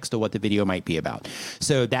context to what the video might be about.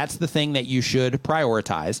 So that's the thing that you should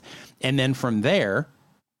prioritize. And then from there,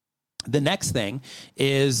 the next thing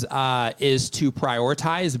is to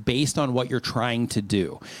prioritize based on what you're trying to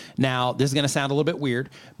do. Now, this is going to sound a little bit weird,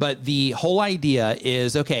 but the whole idea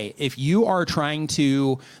is, okay, if you are trying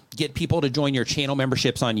to get people to join your channel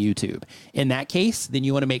memberships on YouTube, in that case, then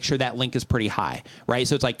you want to make sure that link is pretty high, right?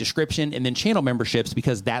 So it's like description and then channel memberships,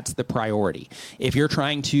 because that's the priority. If you're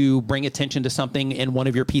trying to bring attention to something in one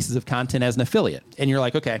of your pieces of content as an affiliate, and you're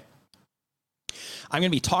like, okay, I'm going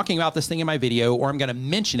to be talking about this thing in my video, or I'm going to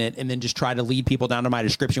mention it and then just try to lead people down to my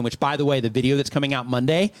description, which, by the way, the video that's coming out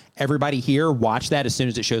Monday, everybody here, watch that as soon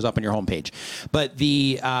as it shows up on your homepage. But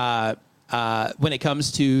when it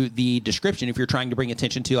comes to the description, if you're trying to bring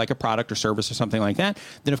attention to like a product or service or something like that,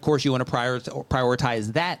 then of course you want to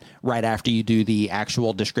prioritize that right after you do the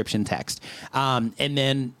actual description text. And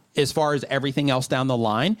then as far as everything else down the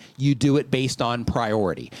line, you do it based on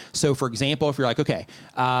priority. So for example, if you're like, okay,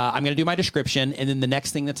 I'm going to do my description, and then the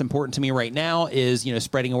next thing that's important to me right now is,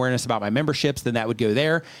 spreading awareness about my memberships, then that would go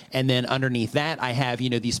there. And then underneath that, I have,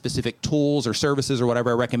 these specific tools or services or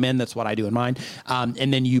whatever I recommend. That's what I do in mine.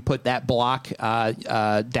 And then you put that block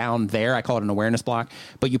down there. I call it an awareness block,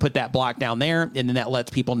 but you put that block down there, and then that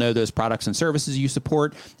lets people know those products and services you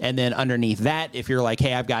support. And then underneath that, if you're like,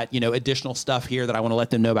 hey, I've got, additional stuff here that I want to let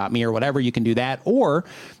them know about me or whatever, you can do that. Or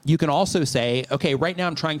you can also say, okay, right now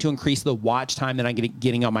I'm trying to increase the watch time that I'm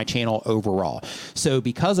getting on my channel overall. So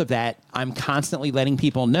because of that, I'm constantly letting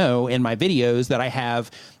people know in my videos that I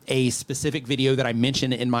have a specific video that I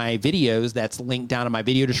mention in my videos that's linked down in my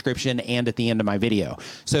video description and at the end of my video.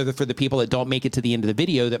 So that for the people that don't make it to the end of the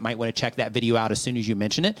video that might want to check that video out as soon as you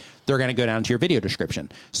mention it, they're going to go down to your video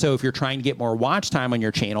description. So if you're trying to get more watch time on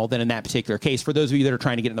your channel, then in that particular case, for those of you that are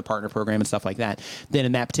trying to get in the partner program and stuff like that, then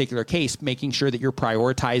in that particular case, making sure that you're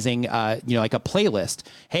prioritizing, like a playlist.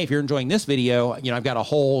 Hey, if you're enjoying this video, I've got a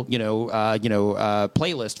whole,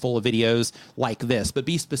 playlist full of videos like this, but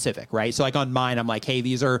be specific, right? So like on mine, I'm like, hey,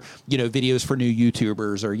 these are, videos for new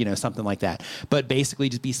YouTubers or, something like that. But basically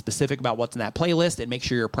just be specific about what's in that playlist and make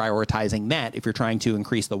sure you're prioritizing that if you're trying to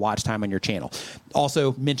increase the watch time on your channel.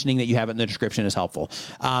 Also, mentioning that you have it in the description is helpful.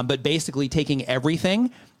 But basically taking everything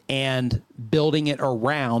and building it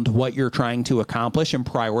around what you're trying to accomplish and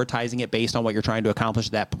prioritizing it based on what you're trying to accomplish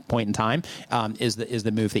at that point in time is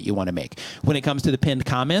the move that you want to make. When it comes to the pinned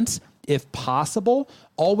comments, if possible,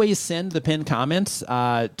 always send the pinned comments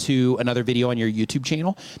to another video on your YouTube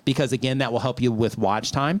channel, because again, that will help you with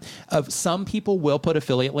watch time. Some people will put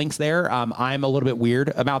affiliate links there. I'm a little bit weird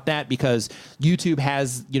about that because YouTube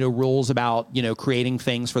has, rules about, creating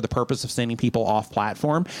things for the purpose of sending people off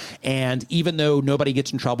platform. And even though nobody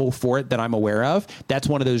gets in trouble for it that I'm aware of, that's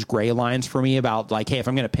one of those gray lines for me about like, hey, if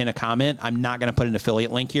I'm going to pin a comment, I'm not going to put an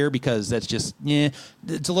affiliate link here because that's just,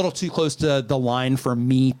 it's a little too close to the line for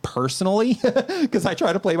me personally, because I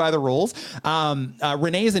try to play by the rules.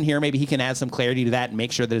 Renee's in here. Maybe he can add some clarity to that and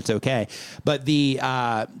make sure that it's okay. But the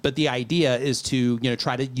idea is to,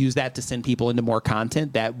 try to use that to send people into more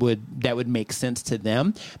content that would make sense to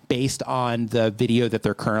them based on the video that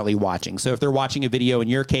they're currently watching. So if they're watching a video in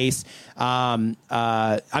your case, I'm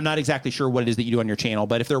not exactly sure what it is that you do on your channel,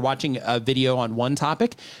 but if they're watching a video on one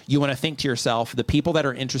topic, you want to think to yourself, the people that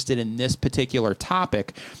are interested in this particular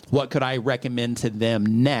topic, what could I recommend to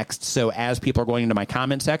them next? So as people are going into my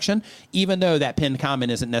comment section, even though that pinned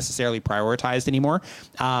comment isn't necessarily prioritized anymore,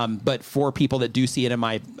 but for people that do see it in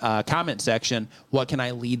my comment section, what can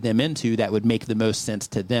I lead them into that would make the most sense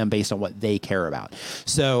to them based on what they care about?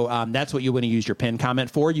 So that's what you want to use your pinned comment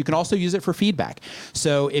for. You can also use it for feedback.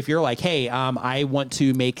 So if you're like, hey, I want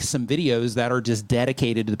to make some videos that are just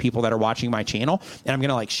dedicated to the people that are watching my channel, and I'm going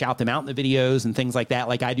to like shout them out in the videos and things like that,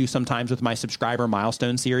 like I do sometimes with my subscriber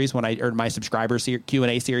milestone series or my subscriber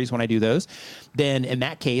Q&A series when I do those, then in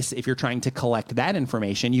that case, if you're trying to collect that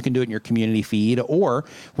information, you can do it in your community feed, or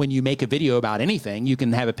when you make a video about anything, you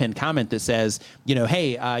can have a pinned comment that says,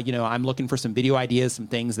 hey, I'm looking for some video ideas, some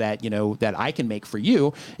things that, that I can make for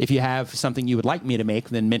you. If you have something you would like me to make,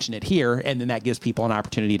 then mention it here. And then that gives people an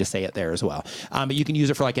opportunity to say it there as well. But you can use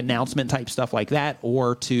it for like announcement type stuff like that,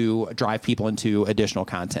 or to drive people into additional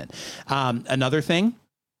content. Another thing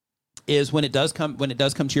is when it does come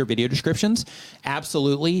to your video descriptions,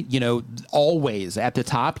 absolutely, always at the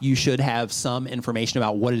top, you should have some information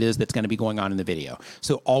about what it is that's going to be going on in the video.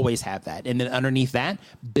 So always have that. And then underneath that,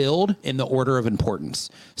 build in the order of importance.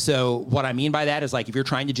 So what I mean by that is like, if you're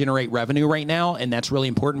trying to generate revenue right now, and that's really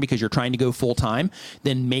important because you're trying to go full time,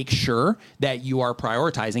 then make sure that you are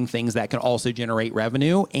prioritizing things that can also generate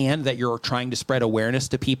revenue, and that you're trying to spread awareness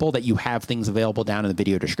to people that you have things available down in the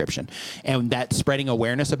video description. And that spreading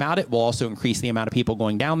awareness about it will also increase the amount of people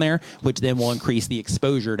going down there, which then will increase the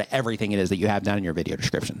exposure to everything it is that you have down in your video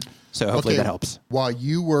description. So hopefully that helps. While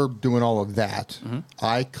you were doing all of that,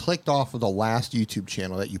 I clicked off of the last YouTube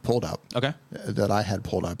channel that you pulled up. Okay. That I had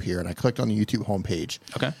pulled up here, and I clicked on the YouTube homepage.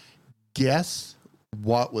 Okay. Guess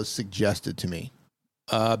what was suggested to me?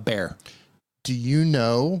 Bear. Do you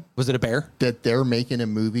know? Was it a bear? That they're making a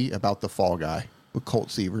movie about the Fall Guy with Colt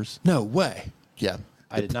Seavers? No way. Yeah.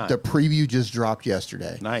 I did not. The preview just dropped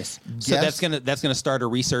yesterday. Nice. So that's gonna start a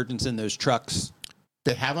resurgence in those trucks.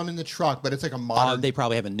 They have them in the truck, but it's like a modern. They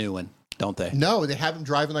probably have a new one, don't they? No, they have him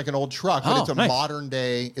driving like an old truck, but it's a modern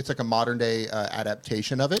day. It's like a modern day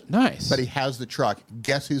adaptation of it. Nice. But he has the truck.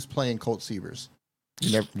 Guess who's playing Colt Seavers?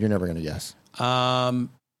 You're never gonna guess. Ryan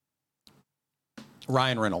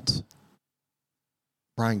Reynolds.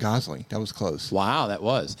 Ryan Gosling. That was close. Wow, that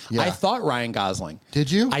was. Yeah. I thought Ryan Gosling.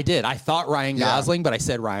 Did you? I did. I thought Ryan Gosling, but I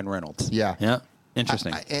said Ryan Reynolds. Yeah. Yeah.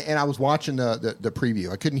 Interesting. And I was watching the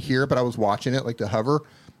preview. I couldn't hear, but I was watching it, like the hover.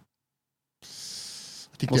 I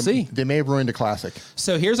think see. They may have ruined a classic.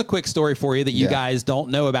 So here's a quick story for you that you guys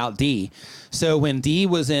don't know about D. So when D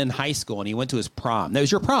was in high school and he went to his prom, that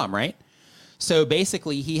was your prom, right? So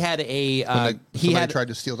basically, he had a somebody tried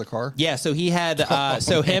to steal the car. Yeah, so he had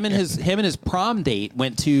him and his prom date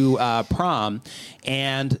went to prom,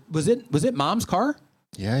 and was it mom's car?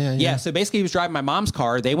 Yeah. So basically, he was driving my mom's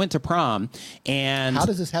car. They went to prom, and how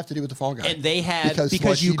does this have to do with the Fall Guy? And they had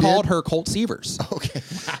because you called her Colt Sievers. Okay.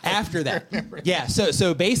 After that, yeah.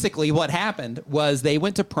 So basically, what happened was they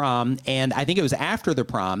went to prom, and I think it was after the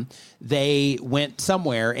prom they went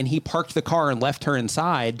somewhere, and he parked the car and left her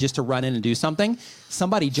inside just to run in and do something.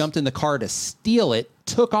 Somebody jumped in the car to steal it,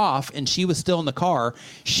 took off, and she was still in the car.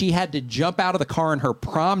 She had to jump out of the car in her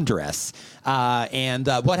prom dress. And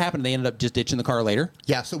what happened? They ended up just ditching the car later.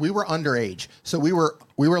 Yeah, so we were underage. So we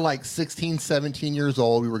were like 16, 17 years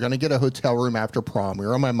old. We were going to get a hotel room after prom. We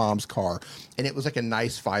were on my mom's car, and it was like a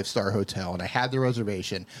nice 5-star hotel, and I had the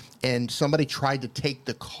reservation. And somebody tried to take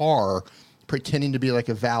the car, pretending to be like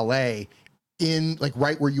a valet, in like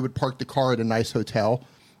right where you would park the car at a nice hotel.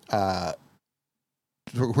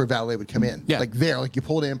 Where valet would come in. Like there, like you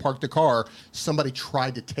pulled in, parked the car, somebody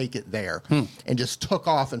tried to take it there and just took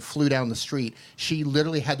off and flew down the street. She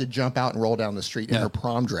literally had to jump out and roll down the street in her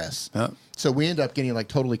prom dress. So we ended up getting like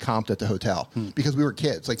totally comped at the hotel because we were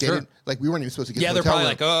kids. Like they didn't, like we weren't even supposed to get. Yeah, they're probably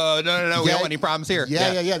like, oh no, we don't want any problems here.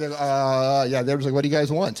 Yeah. They were like, what do you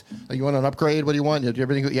guys want? Like, you want an upgrade? What do you want?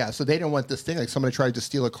 Everything. Yeah. So they didn't want this thing. Like somebody tried to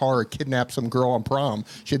steal a car or kidnap some girl on prom.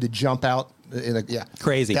 She had to jump out.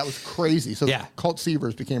 Crazy. That was crazy. So Colt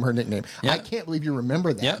Sievers became her nickname. I can't believe you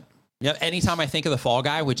remember that. Yeah. Anytime I think of the Fall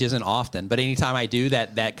Guy, which isn't often, but anytime I do,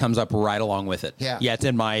 that comes up right along with it. Yeah, it's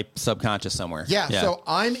in my subconscious somewhere. Yeah. So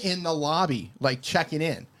I'm in the lobby, like checking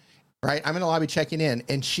in. Right. I'm in the lobby checking in,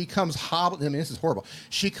 and she comes hobbling. I mean, this is horrible.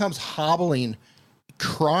 She comes hobbling,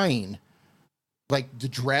 crying, like the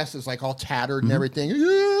dress is like all tattered and everything.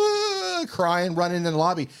 Crying, running in the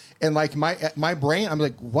lobby, and like my brain, I'm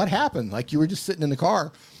like, what happened? Like, you were just sitting in the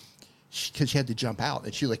car, because she had to jump out,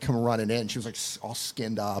 and she like come running in. She was like all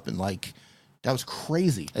skinned up, and like that was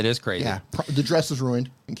crazy. It is crazy. Yeah, the dress is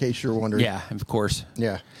ruined, in case you're wondering. Yeah, of course.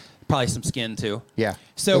 Yeah. Probably some skin too. Yeah.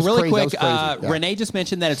 So really quick, Renee just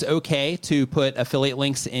mentioned that it's okay to put affiliate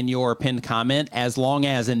links in your pinned comment as long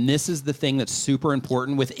as, and this is the thing that's super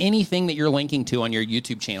important with anything that you're linking to on your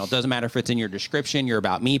YouTube channel. It doesn't matter if it's in your description, your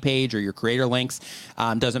About Me page, or your creator links.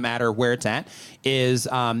 Doesn't matter where it's at. Is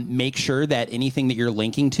make sure that anything that you're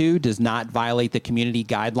linking to does not violate the community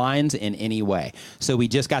guidelines in any way. So we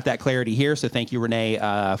just got that clarity here. So thank you, Renee,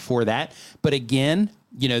 for that. But again,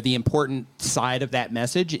 you know, the important side of that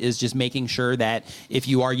message is just making sure that if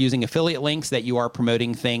you are using affiliate links, that you are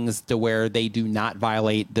promoting things to where they do not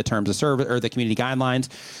violate the terms of service or the community guidelines.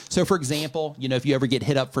 So, for example, you know, if you ever get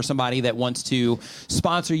hit up for somebody that wants to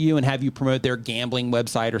sponsor you and have you promote their gambling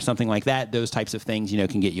website or something like that, those types of things, you know,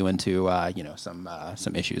 can get you into, you know, some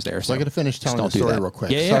issues there. So I got to finish telling the story real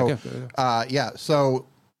quick. So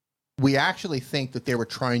we actually think that they were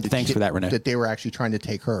trying to. Thanks for that, Renee. That they were actually trying to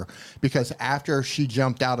take her, because after she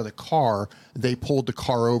jumped out of the car, they pulled the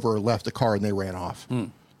car over, left the car, and they ran off.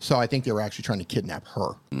 So I think they were actually trying to kidnap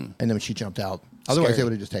her. And then when she jumped out, otherwise they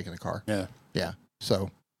would have just taken the car. Yeah. So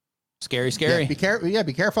scary. Yeah,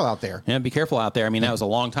 be careful out there. Yeah, be careful out there. I mean, that was a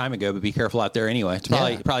long time ago, but be careful out there anyway. It's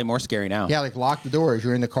probably more scary now. Yeah, like lock the doors.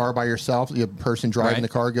 You're in the car by yourself. The person driving the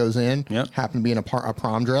car goes in. Happen to be in a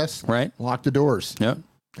prom dress. Right. Lock the doors. Yep.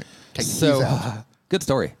 Take the keys out. Good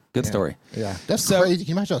story. Good story. Yeah, that's crazy. Can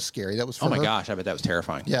you imagine how scary that was for her? Oh my gosh, I bet that was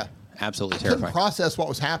terrifying. Yeah. Absolutely terrifying. terrifying. Couldn't process what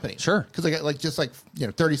was happening. Sure. Because like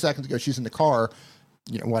 30 seconds ago, she's in the car.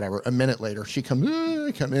 You know, whatever. A minute later, she come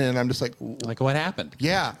in, and I'm just like what happened?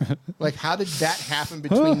 Yeah. Like, how did that happen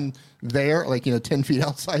between there, like, 10 feet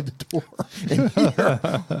outside the door, and here?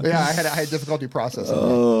 Yeah, I had difficulty processing.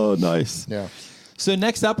 Oh, nice. Yeah. So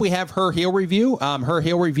next up, we have Her Heel Review. Her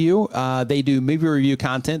Heel Review, they do movie review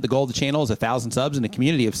content. The goal of the channel is 1,000 subs and a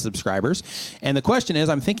community of subscribers. And the question is,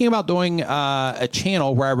 I'm thinking about doing a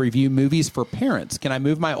channel where I review movies for parents. Can I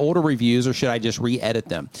move my older reviews, or should I just re-edit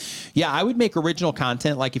them? Yeah, I would make original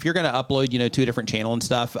content. Like if you're going to upload, to a different channel and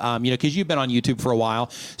stuff, because you've been on YouTube for a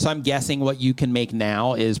while. So I'm guessing what you can make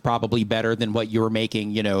now is probably better than what you were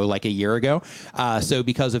making, like a year ago. So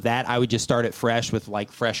because of that, I would just start it fresh with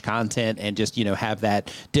like fresh content and just, have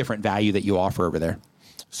that different value that you offer over there.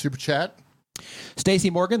 Super chat. Stacy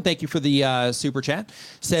Morgan, thank you for the super chat.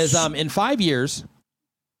 Says, in 5 years,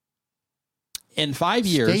 in 5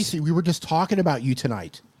 years, Stacy, we were just talking about you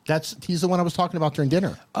tonight. He's the one I was talking about during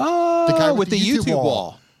dinner. Oh, the guy with the YouTube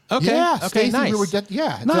wall. Okay. Yeah, Okay. Stacey,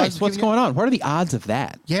 Nice. Nice. What's going on? What are the odds of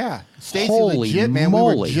that? Yeah. Stacey, Holy legit, man.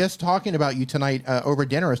 moly. We were just talking about you tonight over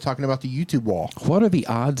dinner. I was talking about the YouTube wall. What are the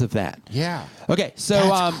odds of that? Yeah. Okay. So,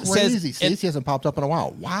 that's crazy. Stacey hasn't popped up in a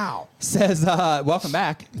while. Wow. Says, welcome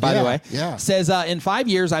back, by the way. Yeah. Says, in 5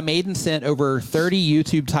 years, I made and sent over 30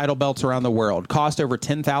 YouTube title belts around the world. Cost over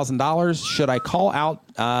 $10,000. Should I call out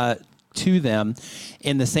to them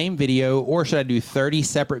in the same video, or should I do 30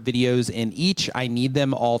 separate videos in each? I need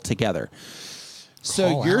them all together.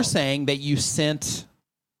 So you're saying that you sent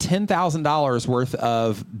 $10,000 worth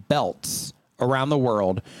of belts around the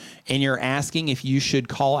world, and you're asking if you should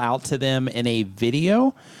call out to them in a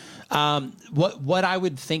video? What I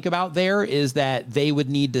would think about there is that they would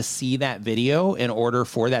need to see that video in order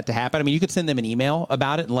for that to happen. I mean, you could send them an email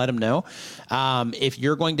about it and let them know. If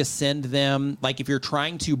you're going to send them, like if you're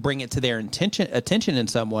trying to bring it to their attention in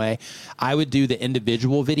some way, I would do the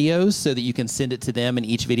individual videos so that you can send it to them, and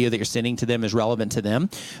each video that you're sending to them is relevant to them.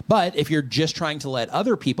 But if you're just trying to let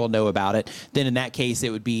other people know about it, then in that case, it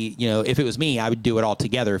would be, if it was me, I would do it all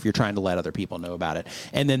together if you're trying to let other people know about it.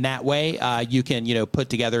 And then that way, you can, put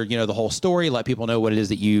together, the whole story, let people know what it is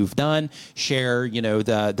that you've done, share,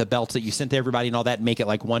 the belts that you sent to everybody and all that, and make it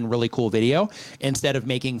like one really cool video instead of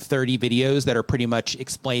making 30 videos that are pretty much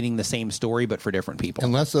explaining the same story, but for different people.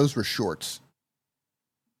 Unless those were shorts.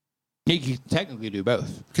 You could technically do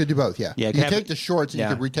both. Could do both, yeah. Yeah, you take the shorts and you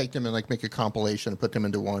could retake them and like make a compilation and put them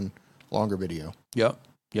into one longer video. Yep.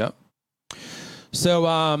 So,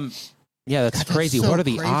 yeah, that's crazy. So what are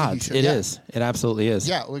the crazy. odds? It is. It absolutely is.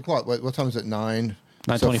 Yeah, like what time is it? 9:25.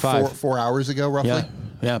 So 4 hours ago, roughly?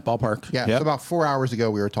 Yeah, ballpark. Yeah, so about 4 hours ago,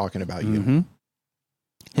 we were talking about you. Mm-hmm.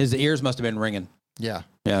 His ears must have been ringing. Yeah.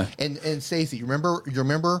 And Stacey, you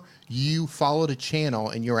remember you followed a channel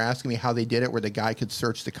and you were asking me how they did it, where the guy could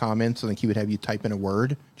search the comments and like he would have you type in a word.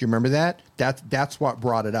 Do you remember that? That's what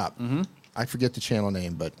brought it up. Mm-hmm. I forget the channel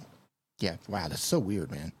name, but yeah, wow, that's so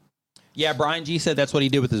weird, man. Yeah, Brian G said that's what he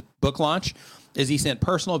did with his book launch. Is he sent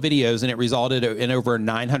personal videos, and it resulted in over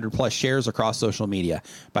 900 plus shares across social media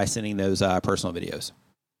by sending those personal videos.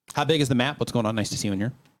 How big is the map? What's going on? Nice to see you in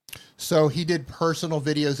here. So he did personal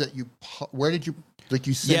videos that where did you, like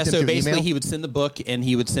you sent them so to basically email? he would send the book and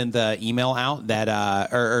he would send the email out that,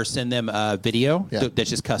 or send them a video that's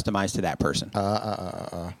just customized to that person.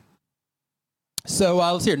 So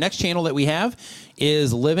let's see. Our next channel that we have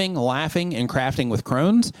is Living, Laughing, and Crafting with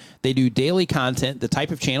Crohn's. They do daily content. The type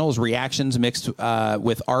of channel is reactions mixed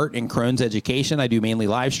with art and Crohn's education. I do mainly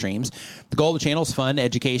live streams. The goal of the channel is fun,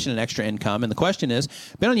 education, and extra income. And the question is,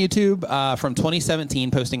 been on YouTube from 2017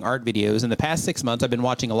 posting art videos. In the past 6 months, I've been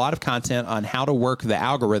watching a lot of content on how to work the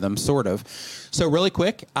algorithm, sort of. So really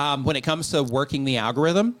quick, when it comes to working the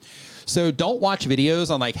algorithm, so don't watch videos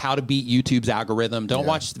on like how to beat YouTube's algorithm. Don't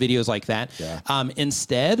watch videos like that. Yeah.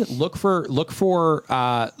 Instead,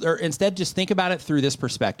 instead just think about it through this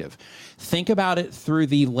perspective. Think about it through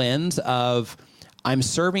the lens of, I'm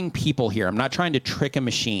serving people here. I'm not trying to trick a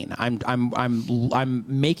machine. I'm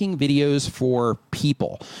making videos for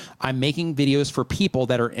people. I'm making videos for people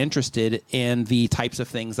that are interested in the types of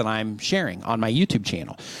things that I'm sharing on my YouTube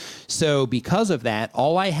channel. So because of that,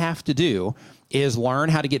 all I have to do is learn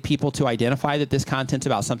how to get people to identify that this content's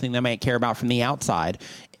about something they might care about from the outside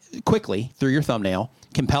quickly through your thumbnail,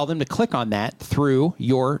 compel them to click on that through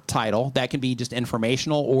your title. That can be just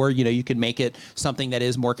informational, or, you can make it something that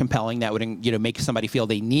is more compelling that would, make somebody feel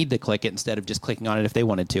they need to click it instead of just clicking on it if they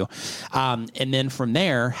wanted to. And then from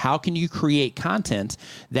there, how can you create content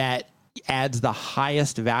that adds the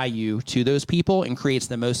highest value to those people and creates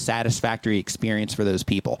the most satisfactory experience for those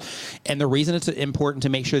people? And the reason it's important to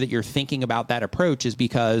make sure that you're thinking about that approach is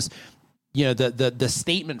because the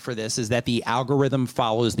statement for this is that the algorithm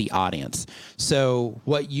follows the audience. So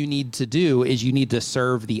what you need to do is you need to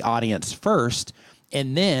serve the audience first,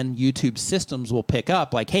 and then YouTube systems will pick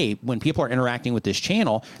up like, hey, when people are interacting with this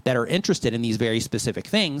channel that are interested in these very specific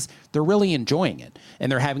things, they're really enjoying it and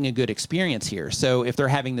they're having a good experience here. So if they're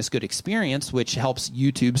having this good experience, which helps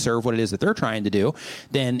YouTube serve what it is that they're trying to do,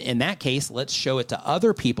 then in that case, let's show it to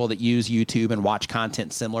other people that use YouTube and watch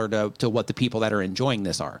content similar to what the people that are enjoying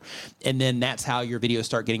this are. And then that's how your videos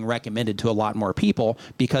start getting recommended to a lot more people,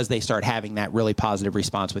 because they start having that really positive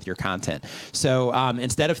response with your content. So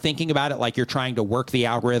instead of thinking about it like you're trying to work work the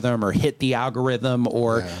algorithm or hit the algorithm,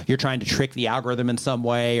 or you're trying to trick the algorithm in some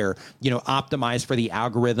way, or, optimize for the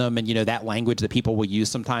algorithm and, that language that people will use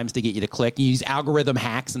sometimes to get you to click. You use algorithm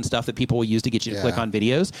hacks and stuff that people will use to get you to click on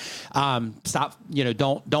videos. Stop,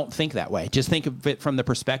 don't think that way. Just think of it from the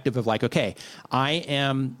perspective of like, okay, I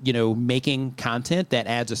am, making content that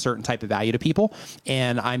adds a certain type of value to people,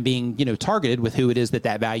 and I'm being, targeted with who it is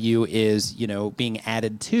that value is, being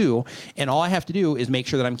added to. And all I have to do is make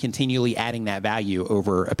sure that I'm continually adding that value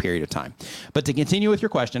over a period of time. But to continue with your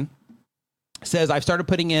question, says I've started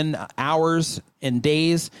putting in hours and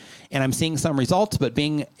days, and I'm seeing some results, but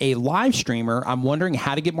being a live streamer, I'm wondering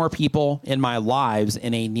how to get more people in my lives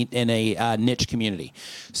in a niche community.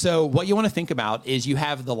 So what you want to think about is you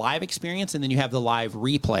have the live experience, and then you have the live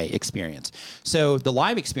replay experience. So the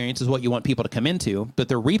live experience is what you want people to come into, but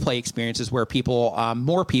the replay experience is where people,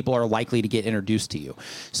 more people are likely to get introduced to you.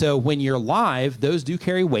 So when you're live, those do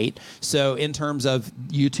carry weight. So in terms of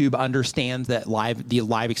YouTube understands that the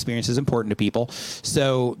live experience is important to people.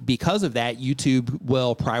 So because of that, YouTube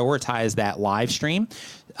will prioritize that live stream,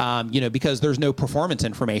 because there's no performance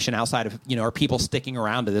information outside of, are people sticking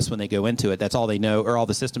around to this when they go into it? That's all they know, or all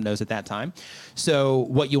the system knows at that time. So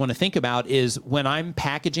what you want to think about is when I'm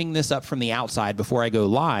packaging this up from the outside before I go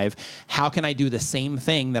live, how can I do the same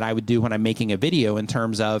thing that I would do when I'm making a video in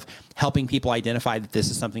terms of helping people identify that this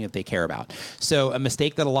is something that they care about? So a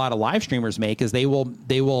mistake that a lot of live streamers make is they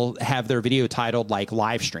will have their video titled like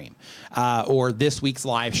live stream, or this week's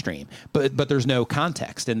live stream, but there's no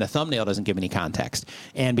context, and the thumbnail doesn't give any context.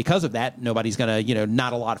 And because of that, nobody's going to,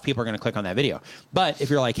 not a lot of people are going to click on that video. But if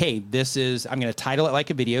you're like, hey, I'm going to title it like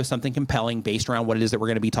a video, something compelling based around what it is that we're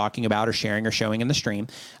going to be talking about or sharing or showing in the stream.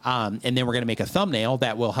 And then we're going to make a thumbnail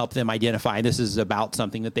that will help them identify this is about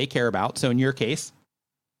something that they care about. So in your case,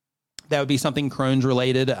 that would be something Crohn's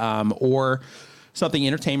related, or something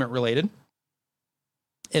entertainment related.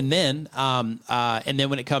 And then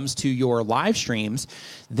when it comes to your live streams,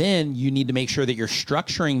 then you need to make sure that you're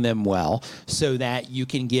structuring them well so that you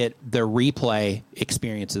can get the replay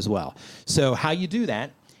experience as well. So how you do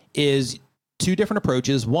that is two different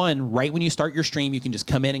approaches. One, right when you start your stream, you can just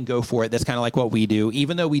come in and go for it. That's kind of like what we do,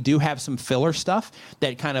 even though we do have some filler stuff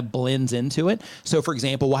that kind of blends into it. So for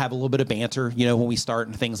example, we'll have a little bit of banter, when we start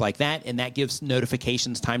and things like that. And that gives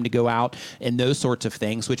notifications time to go out and those sorts of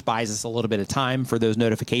things, which buys us a little bit of time for those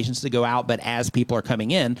notifications to go out. But as people are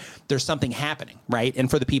coming in, there's something happening, right? And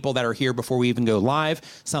for the people that are here before we even go live,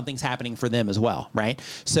 something's happening for them as well, right?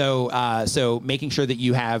 So making sure that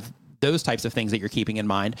you have those types of things that you're keeping in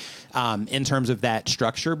mind in terms of that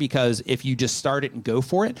structure, because if you just start it and go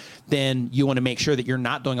for it, then you want to make sure that you're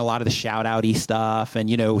not doing a lot of the shout outy stuff and,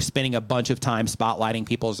 spending a bunch of time spotlighting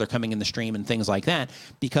people as they're coming in the stream and things like that,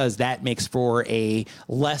 because that makes for a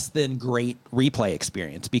less than great replay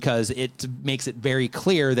experience, because it makes it very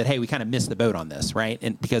clear that, hey, we kind of missed the boat on this, right?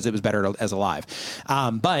 And because it was better as a live.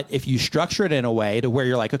 But if you structure it in a way to where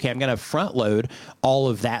you're like, okay, I'm going to front load all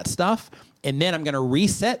of that stuff, and then I'm going to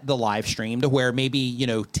reset the live stream to where maybe,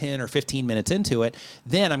 10 or 15 minutes into it,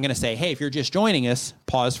 then I'm going to say, hey, if you're just joining us,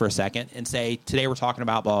 pause for a second and say, today we're talking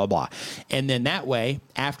about blah, blah, blah. And then that way,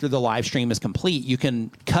 after the live stream is complete, you can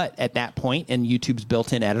cut at that point in YouTube's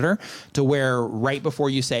built-in editor to where right before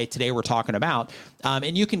you say, today we're talking about,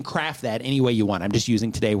 and you can craft that any way you want. I'm just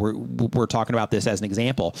using today, we're talking about this as an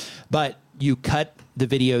example, but you cut the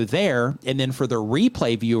video there, and then for the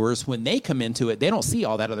replay viewers, when they come into it, they don't see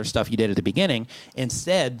all that other stuff you did at the beginning.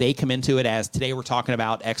 Instead, they come into it as today we're talking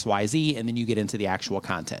about XYZ, and then you get into the actual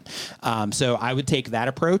content. So I would take that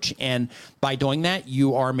approach, and by doing that,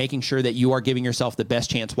 you are making sure that you are giving yourself the best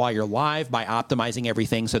chance while you're live by optimizing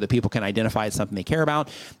everything so that people can identify it's something they care about.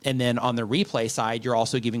 And then on the replay side, you're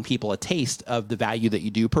also giving people a taste of the value that you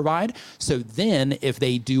do provide. So then if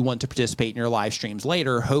they do want to participate in your live streams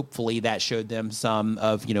later, hopefully that showed them some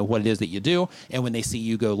of what it is that you do, and when they see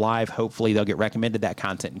you go live, hopefully they'll get recommended that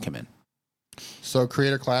content and come in. So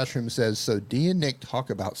Creator Classroom says, so Dee and Nick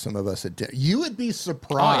talk about some of us at dinner. You would be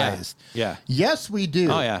surprised. Oh, yeah. Yes, we do.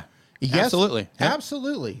 Oh yeah. Yes, absolutely. Yep.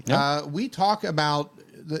 Absolutely. Yep. We talk about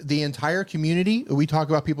the entire community. We talk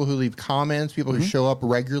about people who leave comments, people who show up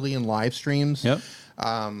regularly in live streams. Yep.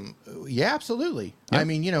 Yeah, absolutely. Yep. I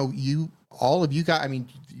mean, all of you guys,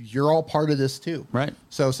 you're all part of this too. Right.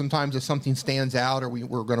 So sometimes if something stands out, or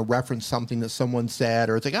we're going to reference something that someone said,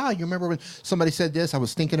 or it's like, you remember when somebody said this? I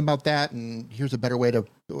was thinking about that, and here's a better way to.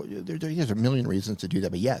 There's a million reasons to do that,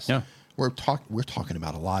 but yes, we're talking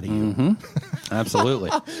about a lot of you. Mm-hmm. Absolutely,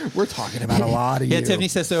 we're talking about a lot of you. Yeah, Tiffany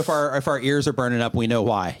says so. If our ears are burning up, we know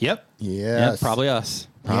why. Yep. Yes. Yep, probably us.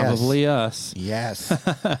 Probably us. Yes.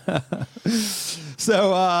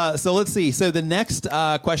 So let's see. So the next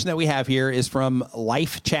question that we have here is from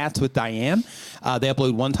Life Chats with Diane. They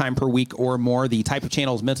upload 1 time per week or more. The type of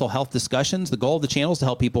channel is mental health discussions. The goal of the channel is to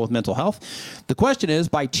help people with mental health. The question is,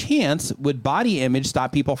 by chance, would body image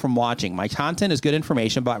stop people from watching? My content is good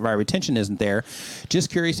information, but my retention isn't there.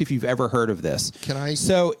 Just curious if you've ever heard of this. Can I?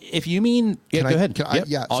 So if you mean, go ahead.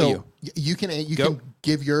 So you can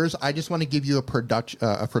give yours. I just want to give you a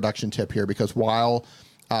production tip here, because while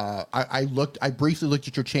I briefly looked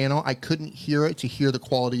at your channel, I couldn't hear it to hear the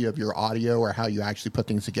quality of your audio or how you actually put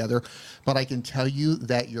things together. But I can tell you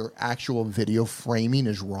that your actual video framing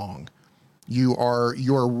is wrong. You are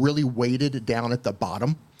really weighted down at the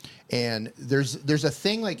bottom, and there's a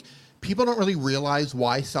thing like, people don't really realize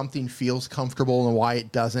why something feels comfortable and why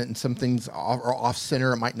it doesn't, and some things are off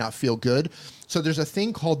center. It might not feel good. So there's a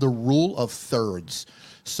thing called the rule of thirds.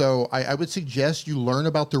 So I would suggest you learn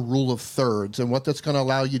about the rule of thirds, and what that's going to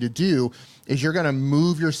allow you to do is you're going to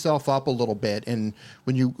move yourself up a little bit. And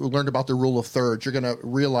when you learn about the rule of thirds, you're going to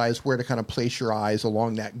realize where to kind of place your eyes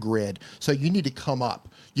along that grid. So you need to come up.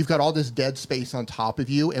 You've got all this dead space on top of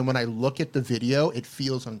you, and when I look at the video, it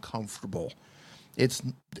feels uncomfortable. It's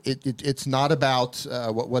not about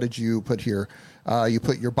what did you put here? You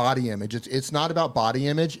put your body image. It's not about body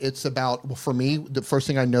image. It's about, well, for me, the first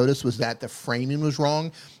thing I noticed was that the framing was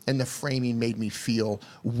wrong, and the framing made me feel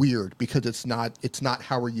weird because it's not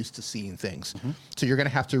how we're used to seeing things. Mm-hmm. So you're going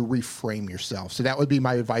to have to reframe yourself. So that would be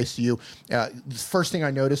my advice to you. The first thing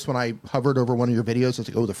I noticed when I hovered over one of your videos, I was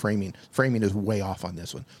like, oh, the framing is way off on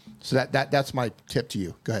this one. So that's my tip to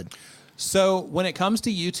you. Go ahead. So when it comes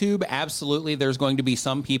to YouTube, absolutely, there's going to be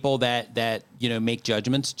some people that make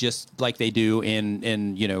judgments just like they do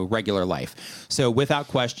in regular life. So without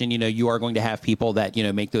question, you are going to have people that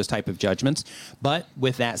make those type of judgments. But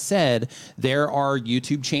with that said, there are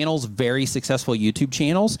YouTube channels, very successful YouTube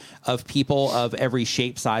channels, of people of every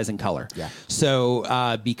shape, size, and color. Yeah.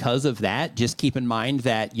 So because of that, just keep in mind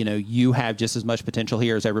that you have just as much potential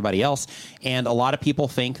here as everybody else. And a lot of people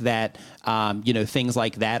think that things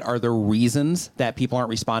like that are the reasons that people aren't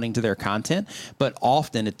responding to their content, but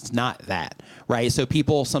often it's not that, right? So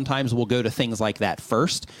people sometimes will go to things like that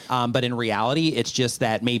first, but in reality, it's just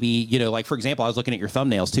that maybe, like for example, I was looking at your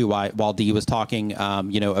thumbnails too while Dee was talking,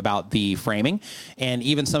 about the framing, and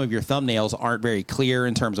even some of your thumbnails aren't very clear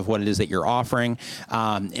in terms of what it is that you're offering,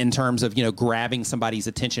 in terms of, grabbing somebody's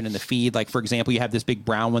attention in the feed. Like for example, you have this big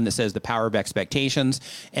brown one that says the power of expectations,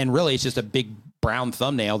 and really it's just a big brown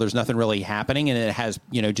thumbnail. There's nothing really happening, and it has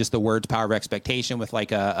just the words power of expectation with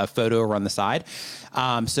like a photo on the side.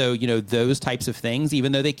 So those types of things,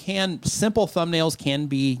 even though simple thumbnails can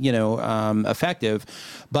be effective,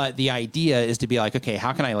 but the idea is to be like, okay,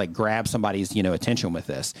 how can I like grab somebody's attention with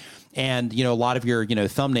this? And a lot of your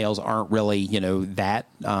thumbnails aren't really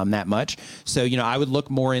that much. So I would look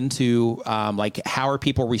more into like how are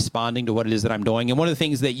people responding to what it is that I'm doing. And one of the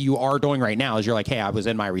things that you are doing right now is you're like, hey, I was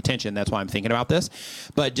in my retention, that's why I'm thinking about this.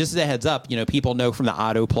 But just as a heads up, people know from the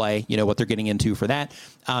autoplay what they're getting into for that.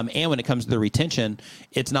 And when it comes to the retention,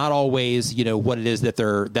 it's not always what it is that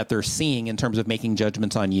they're seeing in terms of making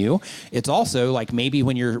judgments on you. It's also like maybe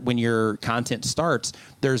when your content starts,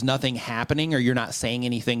 there's nothing happening or you're not saying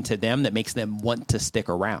anything to them that makes them want to stick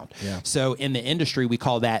around. Yeah. So in the industry, we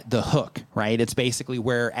call that the hook, right? It's basically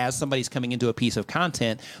where as somebody's coming into a piece of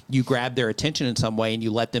content, you grab their attention in some way and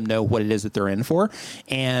you let them know what it is that they're in for.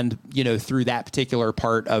 And, through that particular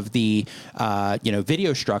part of the,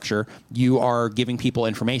 video structure, you are giving people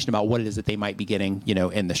information about what it is that they might be getting,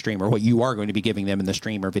 in the stream, or what you are going to be giving them in the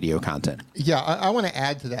stream or video content. Yeah, I want to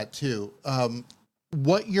add to that too.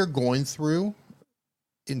 What you're going through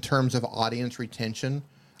in terms of audience retention,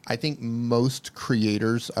 I think most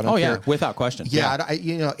creators, I don't care. Without question. Yeah.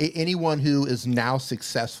 Anyone who is now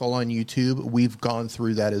successful on YouTube, we've gone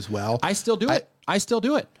through that as well. I still do it.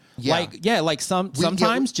 Yeah.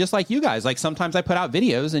 Sometimes just like you guys, like sometimes I put out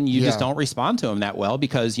videos and you just don't respond to them that well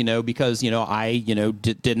because I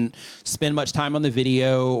didn't spend much time on the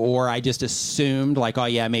video, or I just assumed like, oh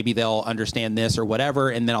yeah, maybe they'll understand this or whatever.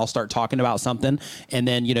 And then I'll start talking about something. And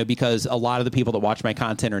then, because a lot of the people that watch my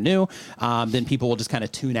content are new, then people will just kind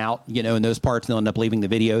of tune out, in those parts, and they'll end up leaving the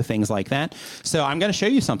video, things like that. So I'm going to show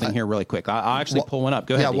you something here really quick. I'll actually pull one up.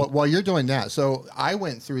 Go ahead. Yeah. While you're doing that. So I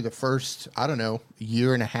went through the first,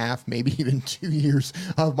 year and a half, maybe even 2 years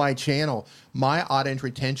of my channel. My audience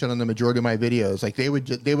retention on the majority of my videos, like they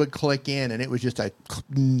would click in and it was just a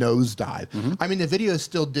nosedive. Mm-hmm. I mean, the videos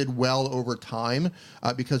still did well over time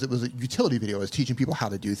because it was a utility video. I was teaching people how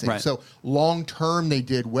to do things. Right. So long term, they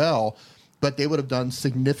did well, but they would have done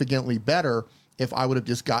significantly better if I would have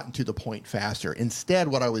just gotten to the point faster. Instead,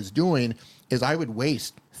 what I was doing is I would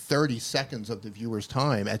waste 30 seconds of the viewer's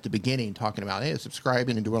time at the beginning talking about, hey,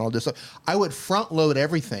 subscribing and doing all this stuff. I would front load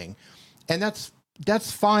everything. And that's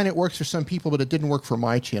fine. It works for some people, but it didn't work for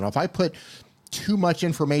my channel. If I put too much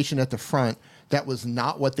information at the front that was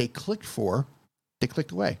not what they clicked for, they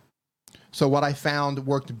clicked away. So what I found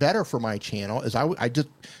worked better for my channel is I just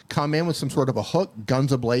come in with some sort of a hook,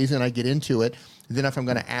 guns a-blazing, I get into it. And then if I'm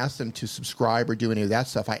going to ask them to subscribe or do any of that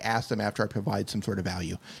stuff, I ask them after I provide some sort of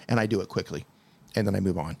value, and I do it quickly, and then I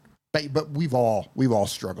move on. But we've all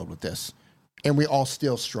struggled with this. And we all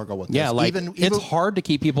still struggle with this. Yeah, like it's hard to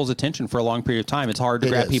keep people's attention for a long period of time. It's hard to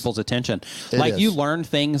grab people's attention. Like you learn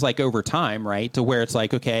things like over time, right? To where it's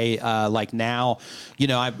like, okay, like now, you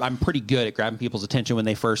know, I'm pretty good at grabbing people's attention when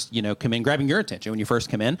they first, you know, come in, grabbing your attention when you first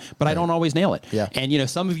come in, but I don't always nail it. Yeah. And, you know,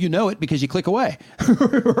 some of you know it because you click away,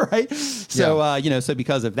 right? So, you know, so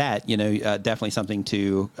because of that, you know, definitely something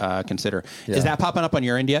to consider. Yeah. Is that popping up on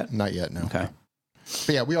your end yet? Not yet, no. Okay.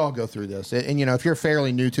 But yeah, we all go through this. And, you know, if you're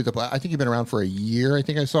fairly new to the platform, I think you've been around for a year, I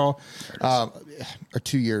think I saw, or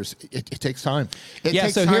 2 years. It takes time.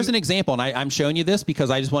 So here's an example. And I'm showing you this because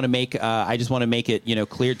I just want to make it, you know,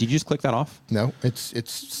 clear. Did you just click that off? No, it's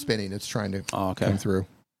spinning. It's trying to come through.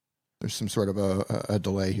 There's some sort of a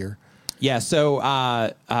delay here. Yeah, so you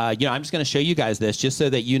know, I'm just going to show you guys this just so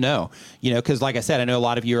that you know, because like I said, I know a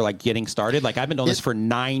lot of you are like getting started. Like I've been doing this for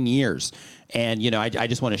 9 years, and you know, I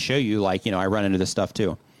just want to show you, like, you know, I run into this stuff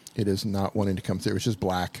too. It is not wanting to come through. It's just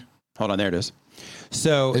black. Hold on, there it is.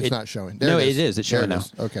 So it's not showing. There it is. It's showing now.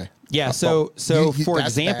 Okay. Yeah. So for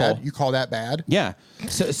example, bad? You call that bad? Yeah.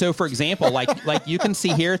 So for example, like you can see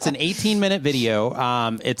here, it's an 18-minute video.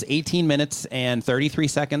 It's 18 minutes and 33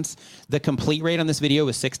 seconds. The complete rate on this video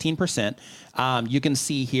was 16%. You can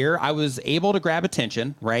see here, I was able to grab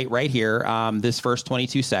attention right here. This first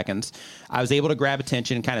 22 seconds, I was able to grab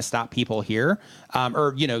attention and kind of stop people here,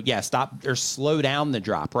 stop or slow down the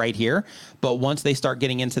drop right here. But once they start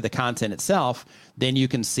getting into the content itself, then you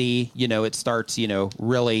can see, you know, it starts, you know,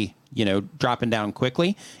 really, you know, dropping down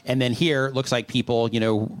quickly. And then here it looks like people, you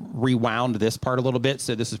know, rewound this part a little bit.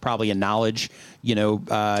 So this is probably a knowledge,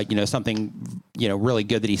 something, you know, really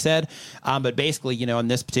good that he said. But basically, you know, in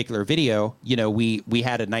this particular video, you know, we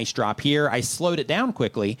had a nice drop here. I slowed it down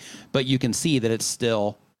quickly, but you can see that it's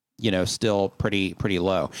still pretty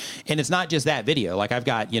low. And it's not just that video. Like I've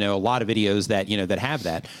got, you know, a lot of videos that, you know, that have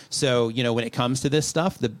that. So, you know, when it comes to this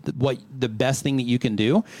stuff, the best thing that you can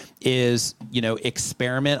do is, you know,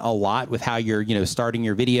 experiment a lot with how you're, you know, starting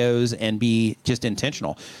your videos and be just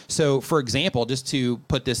intentional. So for example, just to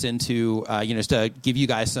put this into, just to give you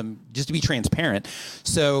guys just to be transparent.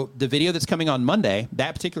 So the video that's coming on Monday,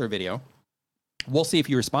 that particular video, we'll see if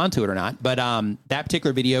you respond to it or not. But that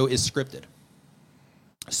particular video is scripted.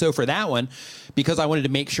 So for that one, because I wanted to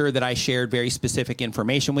make sure that I shared very specific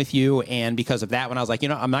information with you, and because of that one, I was like, you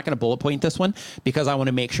know, I'm not going to bullet point this one because I want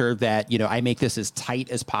to make sure that, you know, I make this as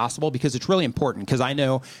tight as possible because it's really important. Because I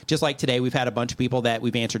know, just like today, we've had a bunch of people that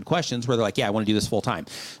we've answered questions where they're like, yeah, I want to do this full time.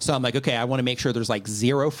 So I'm like, okay, I want to make sure there's like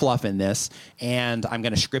zero fluff in this, and I'm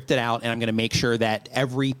going to script it out, and I'm going to make sure that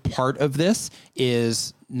every part of this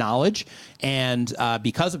is knowledge. And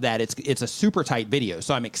because of that, it's a super tight video.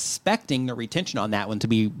 So I'm expecting the retention on that one to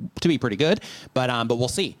be pretty good. But we'll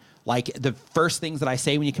see. Like the first things that I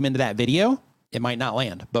say when you come into that video, it might not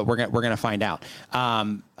land, but we're gonna find out.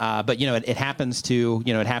 But you know, it happens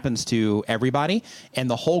to everybody. And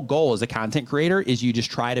the whole goal as a content creator is you just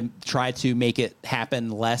try to make it happen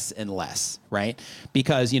less and less, right?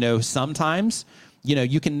 Because, you know, sometimes, you know,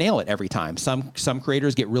 you can nail it every time. Some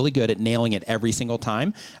creators get really good at nailing it every single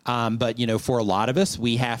time. But, you know, for a lot of us,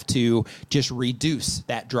 we have to just reduce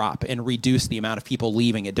that drop and reduce the amount of people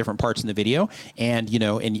leaving at different parts in the video. And, you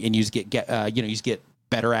know, and you just get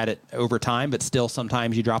better at it over time, but still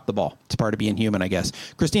sometimes you drop the ball. It's part of being human, I guess.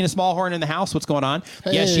 Christina Smallhorn in the house. What's going on?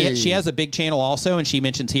 Hey. Yeah, she has a big channel also, and she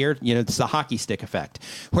mentions here, you know, it's the hockey stick effect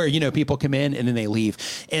where, you know, people come in and then they leave.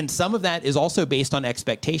 And some of that is also based on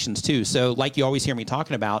expectations too. So like you always hear me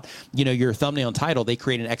talking about, you know, your thumbnail and title, they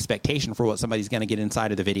create an expectation for what somebody's going to get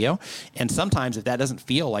inside of the video. And sometimes if that doesn't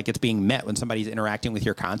feel like it's being met when somebody's interacting with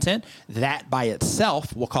your content, that by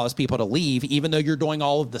itself will cause people to leave, even though you're doing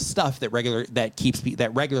all of the stuff that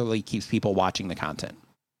regularly keeps people watching the content.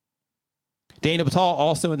 Dana Batal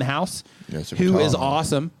also in the house, who is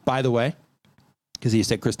awesome, by the way, because he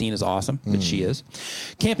said Christine is awesome, but she is.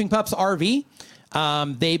 Camping Pups RV.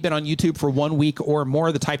 They've been on YouTube for 1 week or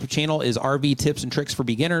more. The type of channel is RV tips and tricks for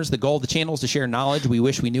beginners. The goal of the channel is to share knowledge we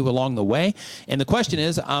wish we knew along the way. And the question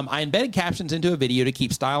is, I embedded captions into a video to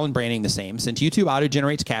keep style and branding the same. Since YouTube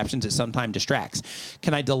auto-generates captions, it sometimes distracts.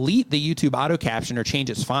 Can I delete the YouTube auto caption or change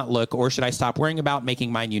its font look, or should I stop worrying about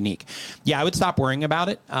making mine unique? Yeah, I would stop worrying about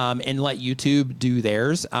it and let YouTube do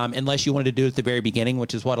theirs, unless you wanted to do it at the very beginning,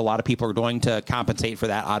 which is what a lot of people are doing to compensate for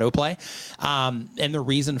that autoplay. And the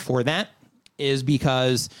reason for that is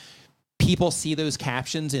because people see those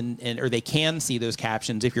captions or they can see those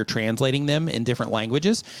captions if you're translating them in different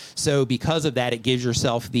languages. So because of that, it gives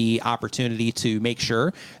yourself the opportunity to make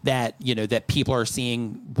sure that, that people are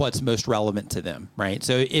seeing what's most relevant to them, right?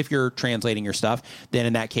 So if you're translating your stuff, then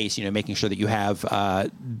in that case, making sure that you have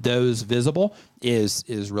those visible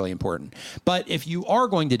is really important. But if you are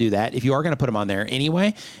going to do that, if you are going to put them on there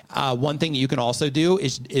anyway, one thing that you can also do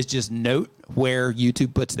is just note where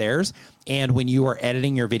YouTube puts theirs. And when you are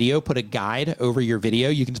editing your video, put a guide over your video.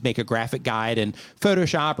 You can just make a graphic guide in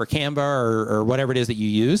Photoshop or Canva or whatever it is that you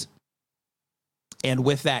use. And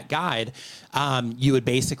with that guide, you would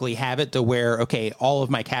basically have it to where, okay, all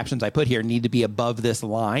of my captions I put here need to be above this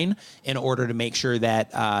line in order to make sure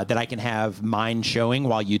that that I can have mine showing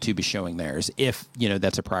while YouTube is showing theirs, if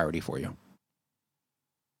that's a priority for you.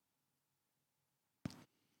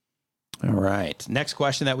 All right. Next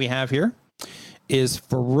question that we have here is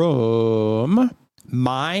from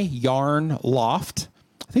My Yarn Loft.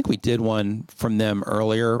 I think we did one from them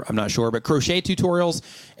earlier. I'm not sure, but crochet tutorials,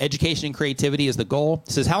 education, and creativity is the goal.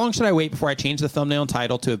 It says, how long should I wait before I change the thumbnail and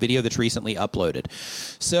title to a video that's recently uploaded?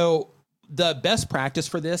 So the best practice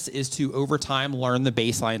for this is to, over time, learn the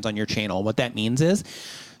baselines on your channel. What that means is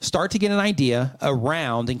start to get an idea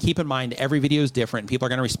around, and keep in mind every video is different. People are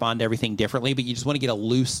going to respond to everything differently, but you just want to get a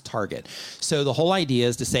loose target. So the whole idea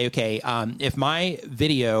is to say, okay, if my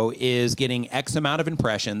video is getting X amount of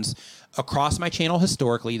impressions across my channel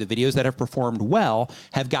historically, the videos that have performed well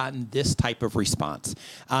have gotten this type of response.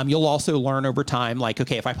 You'll also learn over time, like,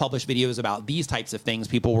 okay, if I publish videos about these types of things,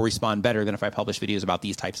 people will respond better than if I publish videos about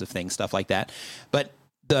these types of things, stuff like that. But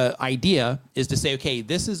the idea is to say, okay,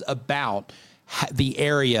 this is about the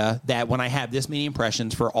area that when I have this many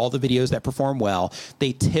impressions for all the videos that perform well,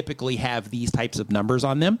 they typically have these types of numbers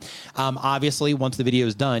on them. Obviously, once the video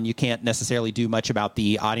is done, you can't necessarily do much about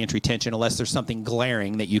the audience retention unless there's something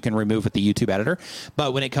glaring that you can remove with the YouTube editor.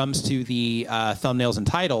 But when it comes to the thumbnails and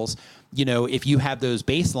titles, if you have those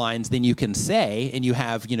baselines, then you can say, and you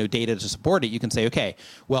have, data to support it, you can say, okay,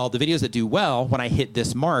 well, the videos that do well, when I hit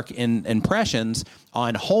this mark in impressions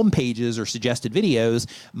on home pages or suggested videos,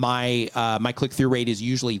 my click-through rate is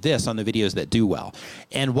usually this on the videos that do well.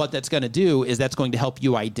 And what that's going to do is that's going to help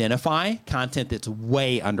you identify content that's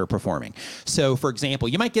way underperforming. So, for example,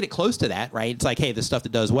 you might get it close to that, right? It's like, hey, the stuff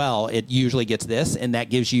that does well, it usually gets this, and that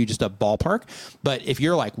gives you just a ballpark. But if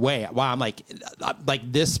you're like, wow, I'm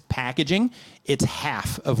like this packaging, it's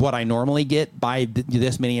half of what I normally get by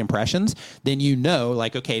this many impressions, then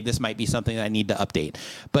like, okay, this might be something that I need to update.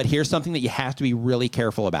 But here's something that you have to be really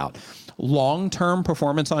careful about. Long-term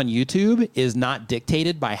performance on YouTube is not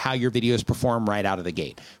dictated by how your videos perform right out of the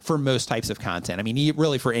gate for most types of content. I mean,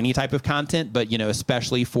 really for any type of content, but,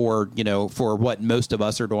 especially for what most of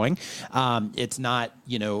us are doing. It's not,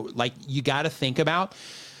 like, you got to think about,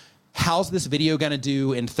 how's this video going to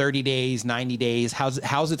do in 30 days, 90 days?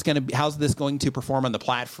 How's this going to perform on the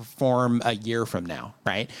platform a year from now,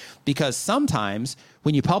 right? Because sometimes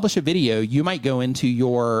when you publish a video, you might go into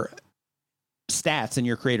your stats in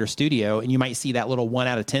your Creator Studio and you might see that little 1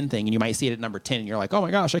 out of 10 thing, and you might see it at number 10 and you're like, oh my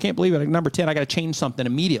gosh, I can't believe it. At number 10, I got to change something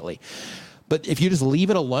immediately. But if you just leave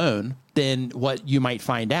it alone, then what you might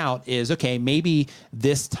find out is, okay, maybe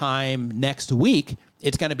this time next week,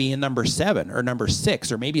 it's going to be in number 7 or number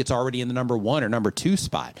 6, or maybe it's already in the number 1 or number 2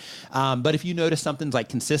 spot. But if you notice something's like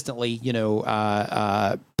consistently,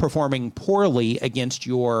 performing poorly against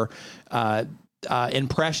your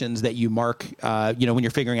impressions that you mark, when you're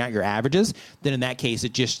figuring out your averages, then in that case,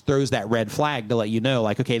 it just throws that red flag to let you know,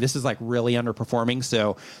 like, okay, this is like really underperforming.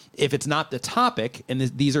 So if it's not the topic, and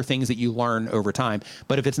these are things that you learn over time,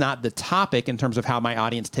 but if it's not the topic in terms of how my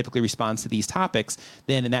audience typically responds to these topics,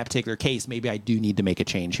 then in that particular case, maybe I do need to make a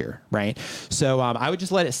change here, right? So I would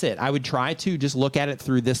just let it sit. I would try to just look at it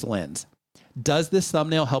through this lens. Does this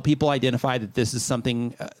thumbnail help people identify that this is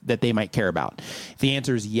something that they might care about? If the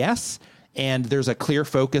answer is yes, and there's a clear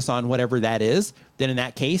focus on whatever that is, then in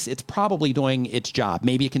that case, it's probably doing its job.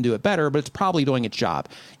 Maybe it can do it better, but it's probably doing its job.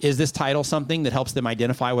 Is this title something that helps them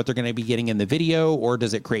identify what they're going to be getting in the video, or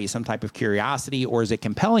does it create some type of curiosity, or is it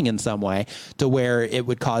compelling in some way to where it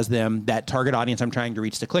would cause them, that target audience I'm trying to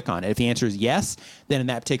reach, to click on it? If the answer is yes, then in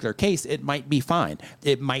that particular case, it might be fine.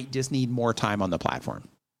 It might just need more time on the platform.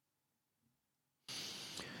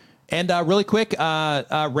 And really quick,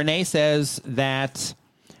 Renee says that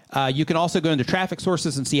you can also go into traffic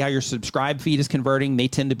sources and see how your subscribe feed is converting. They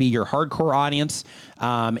tend to be your hardcore audience.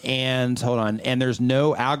 And hold on, and there's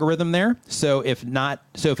no algorithm there. So if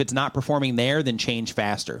it's not performing there, then change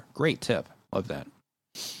faster. Great tip. Love that.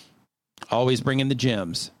 Always bring in the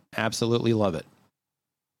gems. Absolutely love it.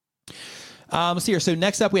 Let's see here. So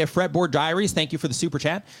next up, we have Fretboard Diaries. Thank you for the super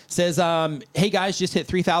chat. Says, hey guys, just hit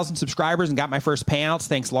 3,000 subscribers and got my first payouts.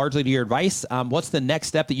 Thanks largely to your advice. What's the next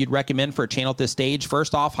step that you'd recommend for a channel at this stage?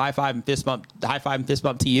 First off, high five and fist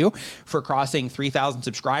bump to you for crossing 3,000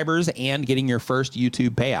 subscribers and getting your first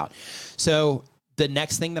YouTube payout. So the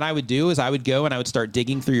next thing that I would do is I would go and I would start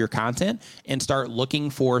digging through your content and start looking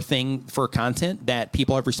for content that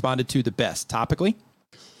people have responded to the best topically.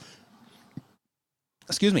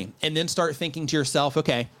 Excuse me. And then start thinking to yourself,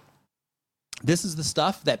 okay, this is the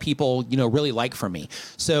stuff that people, really like from me.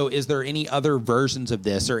 So is there any other versions of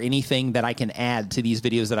this or anything that I can add to these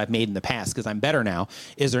videos that I've made in the past? Because I'm better now.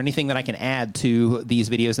 Is there anything that I can add to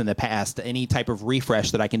these videos in the past? Any type of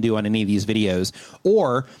refresh that I can do on any of these videos,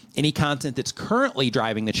 or any content that's currently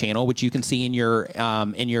driving the channel, which you can see in your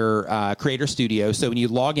Creator Studio. So when you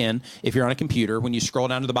log in, if you're on a computer, when you scroll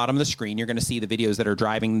down to the bottom of the screen, you're going to see the videos that are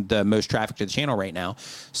driving the most traffic to the channel right now,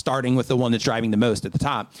 starting with the one that's driving the most at the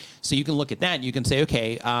top. So you can look at that. You can say,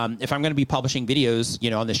 okay, if I'm going to be publishing videos,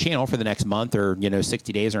 on this channel for the next month or,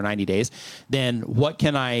 60 days or 90 days, then what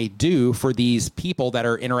can I do for these people that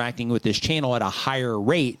are interacting with this channel at a higher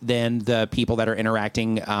rate than the people that are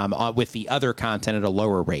interacting with the other content at a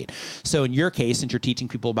lower rate? So in your case, since you're teaching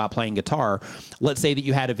people about playing guitar, let's say that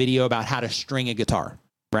you had a video about how to string a guitar.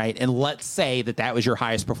 Right. And let's say that was your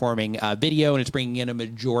highest performing video and it's bringing in a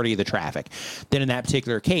majority of the traffic. Then in that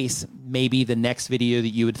particular case, maybe the next video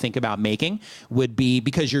that you would think about making would be,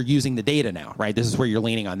 because you're using the data now, right? This is where you're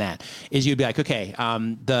leaning on that, is you'd be like, okay,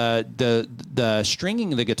 the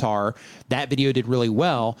stringing of the guitar, that video did really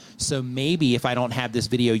well. So maybe if I don't have this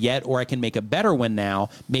video yet, or I can make a better one now,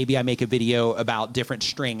 maybe I make a video about different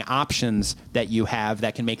string options that you have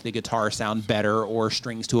that can make the guitar sound better, or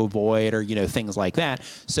strings to avoid, or, things like that.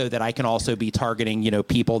 So that I can also be targeting,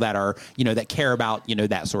 people that are, that care about,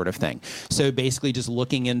 that sort of thing. So basically just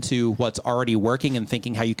looking into what's already working and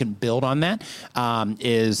thinking how you can build on that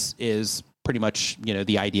is pretty much,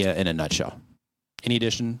 the idea in a nutshell. Any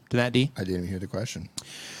addition to that, D? I didn't hear the question.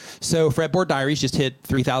 So Fretboard Diaries just hit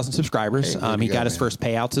 3,000 subscribers. Hey, he got his first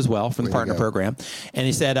payouts as well from the partner program. And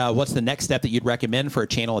he said, what's the next step that you'd recommend for a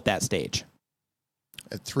channel at that stage?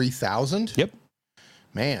 At 3,000? Yep.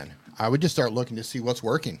 Man, I would just start looking to see what's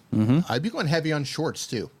working. Mm-hmm. I'd be going heavy on shorts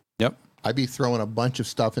too. Yep. I'd be throwing a bunch of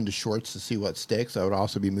stuff into shorts to see what sticks. I would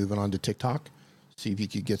also be moving on to TikTok, see if you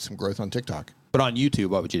could get some growth on TikTok. But on YouTube,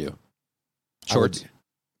 what would you do? Shorts?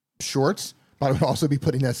 Shorts, but I would also be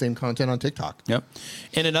putting that same content on TikTok. Yep.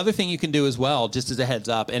 And another thing you can do as well, just as a heads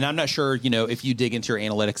up, and I'm not sure, if you dig into your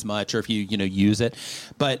analytics much or if you, use it,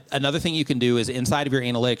 but another thing you can do is inside of your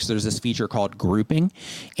analytics, there's this feature called grouping.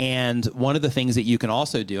 And one of the things that you can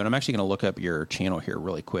also do, and I'm actually going to look up your channel here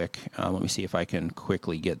really quick. Let me see if I can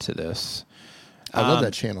quickly get to this. I love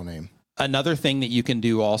that channel name. Another thing that you can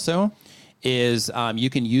do also is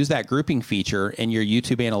you can use that grouping feature in your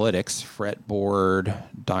YouTube analytics, Fretboard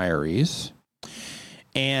Diaries.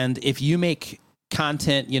 And if you make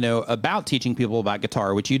content, about teaching people about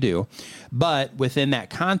guitar, which you do, but within that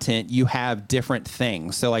content, you have different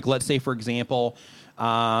things. So like, let's say, for example,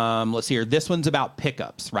 let's see here, this one's about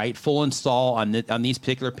pickups, right? Full install on these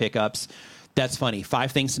particular pickups. That's funny.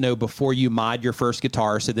 5 things to know before you mod your first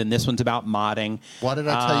guitar. So then this one's about modding. What did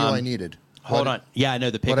I tell you I needed? Hold on. Yeah, I know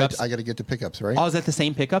the pickups. I got to get the pickups, right? Oh, is that the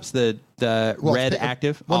same pickups? The red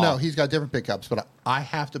active? Well, no, he's got different pickups, but I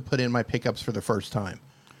have to put in my pickups for the first time.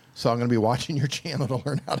 So I'm going to be watching your channel to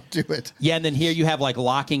learn how to do it. Yeah, and then here you have like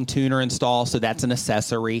locking tuner install, so that's an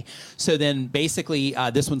accessory. So then basically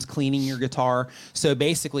this one's cleaning your guitar. So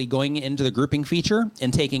basically going into the grouping feature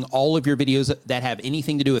and taking all of your videos that have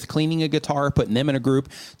anything to do with cleaning a guitar, putting them in a group,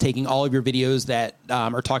 taking all of your videos that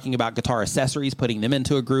are talking about guitar accessories, putting them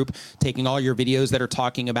into a group, taking all your videos that are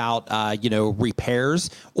talking about, repairs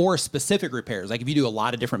or specific repairs. Like if you do a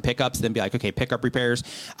lot of different pickups, then be like, okay, pickup repairs,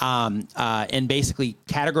 and basically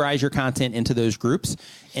categorize categorize your content into those groups.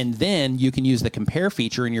 And then you can use the compare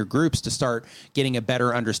feature in your groups to start getting a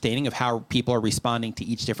better understanding of how people are responding to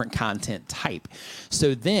each different content type.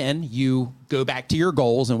 So then you go back to your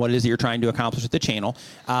goals and what it is that you're trying to accomplish with the channel.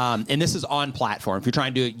 And this is on platform. If you're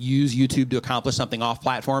trying to use YouTube to accomplish something off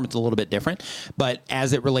platform, it's a little bit different. But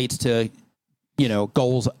as it relates to,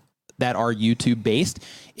 goals that are YouTube based,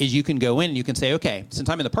 is you can go in and you can say, okay, since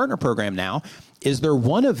I'm in the partner program now, is there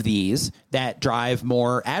one of these that drive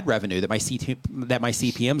more ad revenue that my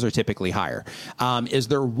CPMs are typically higher? Is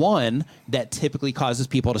there one that typically causes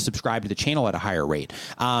people to subscribe to the channel at a higher rate?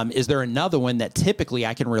 Is there another one that typically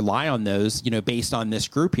I can rely on those, based on this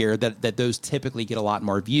group here, that those typically get a lot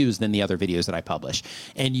more views than the other videos that I publish?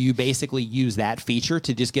 And you basically use that feature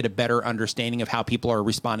to just get a better understanding of how people are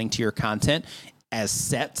responding to your content as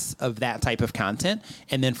sets of that type of content.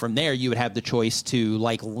 And then from there, you would have the choice to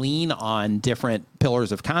lean on different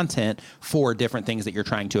pillars of content for different things that you're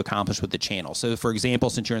trying to accomplish with the channel. So for example,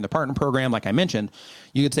 since you're in the partner program, like I mentioned,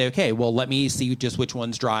 you could say, okay, well, let me see just which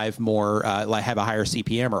ones drive more, have a higher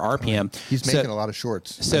CPM or RPM. He's making a lot of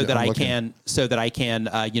shorts. So that I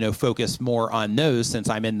can focus more on those since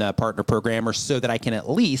I'm in the partner program, or so that I can at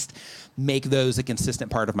least make those a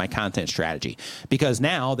consistent part of my content strategy. Because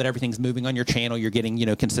now that everything's moving on your channel, you're getting,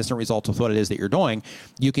 consistent results with what it is that you're doing.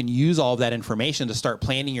 You can use all of that information to start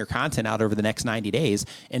planning your content out over the next 90 days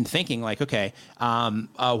and thinking okay,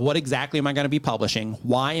 what exactly am I going to be publishing?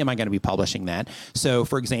 Why am I going to be publishing that? So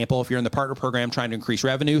for example, if you're in the partner program trying to increase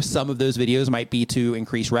revenue, some of those videos might be to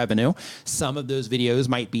increase revenue. Some of those videos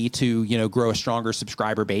might be to, grow a stronger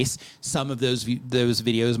subscriber base. Some of those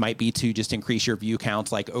videos might be to just increase your view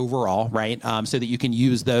counts overall, right? So that you can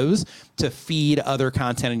use those to feed other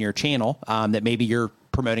content on your channel that maybe you're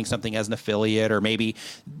promoting something as an affiliate, or maybe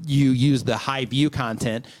you use the high view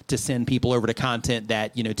content to send people over to content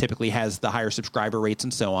that, typically has the higher subscriber rates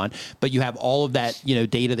and so on. But you have all of that,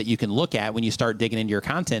 data that you can look at when you start digging into your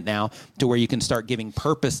content now, to where you can start giving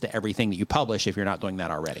purpose to everything that you publish if you're not doing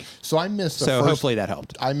that already. So hopefully that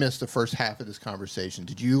helped. I missed the first half of this conversation.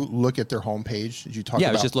 Did you look at their homepage? Did you talk about? Yeah,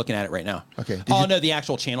 I was just looking at it right now. Okay. No, the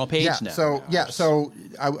actual channel page? Yeah. No. So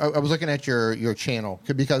I was looking at your channel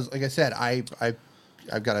because, like I said,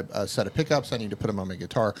 I've got a set of pickups. I need to put them on my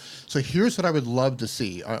guitar. So here's what I would love to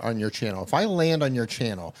see on your channel. If I land on your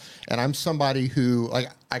channel and I'm somebody who,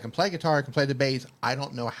 I can play guitar, I can play the bass, I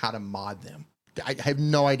don't know how to mod them. I have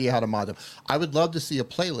no idea how to mod them. I would love to see a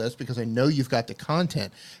playlist, because I know you've got the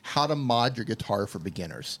content, how to mod your guitar for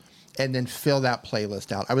beginners, and then fill that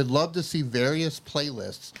playlist out. I would love to see various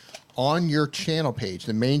playlists on your channel page,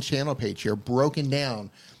 the main channel page here, broken down,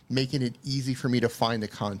 making it easy for me to find the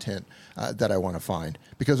content that I want to find.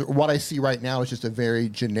 Because what I see right now is just a very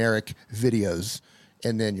generic videos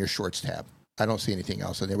and then your shorts tab. I don't see anything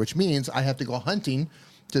else in there, which means I have to go hunting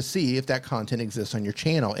to see if that content exists on your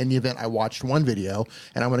channel. In the event I watched one video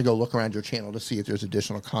and I'm going to go look around your channel to see if there's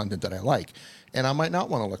additional content that I like. And I might not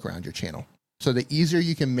want to look around your channel. So the easier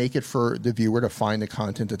you can make it for the viewer to find the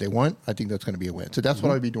content that they want, I think that's going to be a win. So that's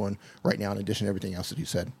what I'd be doing right now, in addition to everything else that you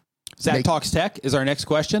said. Zach Talks Tech is our next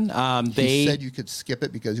question. They said you could skip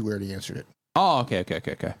it because you already answered it. Oh,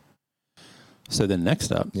 okay. So then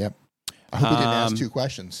next up. Yep. I hope we didn't ask two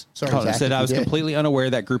questions. Sorry, Zach, said I was completely unaware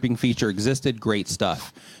that grouping feature existed. Great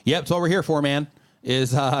stuff. Yep, it's what we're here for, man.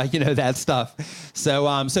 Is that stuff.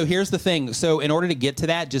 So here's the thing. So in order to get to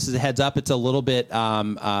that, just as a heads up, it's a little bit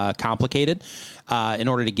complicated in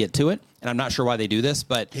order to get to it. And I'm not sure why they do this,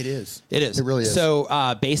 but it is. It really is.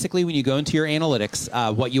 So basically, when you go into your analytics,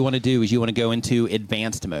 what you want to do is you want to go into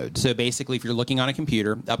advanced mode. So basically, if you're looking on a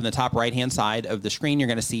computer, up in the top right-hand side of the screen, you're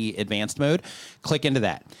going to see advanced mode. Click into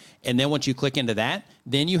that. And then once you click into that,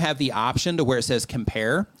 then you have the option to where it says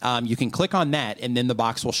compare. You can click on that, and then the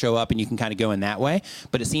box will show up, and you can kind of go in that way.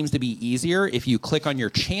 But it seems to be easier if you click on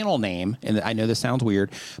your channel name, and I know this sounds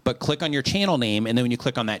weird, but click on your channel name, and then when you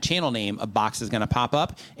click on that channel name, a box is going to pop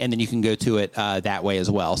up, and then you can go to it that way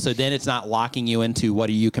as well. So then it's not locking you into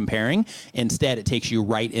what are you comparing. Instead, it takes you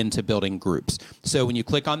right into building groups. So when you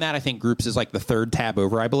click on that, I think groups is like the third tab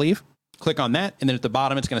over, I believe. Click on that, and then at the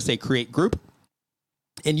bottom, it's going to say create group.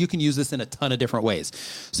 And you can use this in a ton of different ways.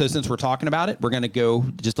 So since we're talking about it, we're going to go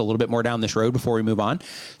just a little bit more down this road before we move on.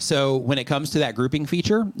 So when it comes to that grouping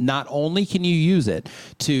feature, not only can you use it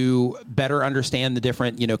to better understand the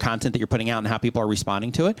different, content that you're putting out and how people are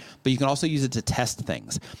responding to it, but you can also use it to test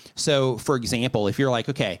things. So for example, if you're like,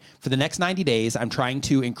 okay, for the next 90 days, I'm trying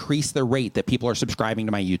to increase the rate that people are subscribing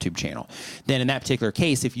to my YouTube channel. Then in that particular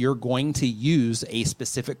case, if you're going to use a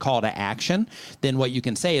specific call to action, then what you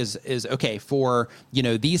can say is okay, for,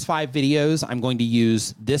 these 5 videos, I'm going to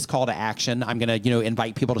use this call to action. I'm going to,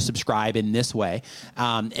 invite people to subscribe in this way.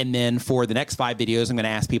 And then for the next 5 videos, I'm going to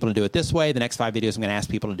ask people to do it this way. The next 5 videos, I'm going to ask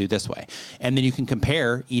people to do this way. And then you can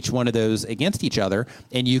compare each one of those against each other,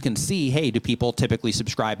 and you can see, hey, do people typically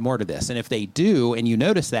subscribe more to this? And if they do, and you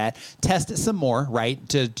notice that, test it some more, right?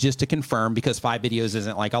 Just to confirm, because 5 videos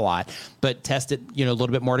isn't like a lot, but test it, a little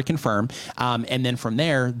bit more to confirm. And then from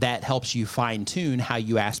there, that helps you fine tune how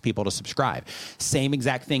you ask people to subscribe. Same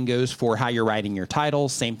exact thing goes for how you're writing your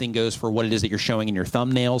titles. Same thing goes for what it is that you're showing in your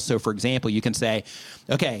thumbnails. So for example, you can say,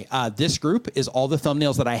 okay, this group is all the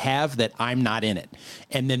thumbnails that I have that I'm not in it.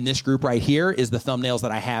 And then this group right here is the thumbnails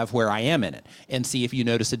that I have where I am in it, and see if you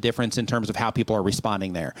notice a difference in terms of how people are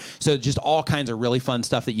responding there. So just all kinds of really fun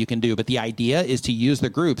stuff that you can do. But the idea is to use the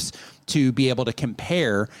groups to be able to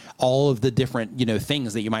compare all of the different,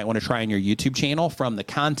 things that you might want to try on your YouTube channel, from the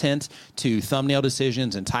content to thumbnail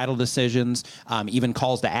decisions and title decisions, even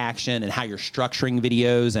calls to action and how you're structuring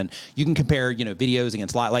videos. And you can compare, videos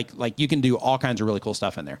against like you can do all kinds of really cool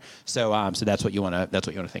stuff in there. So, so that's what you want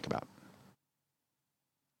to think about.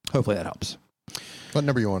 Hopefully that helps. What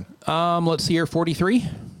number are you on? Let's see here, 43.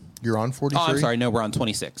 You're on 43? Oh, I'm sorry. No, we're on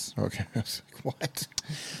 26. Okay. I was like, what?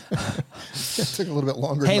 It took a little bit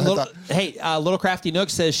longer Hey, than I thought. Little Crafty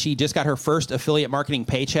Nook says she just got her first affiliate marketing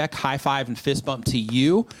paycheck. High five and fist bump to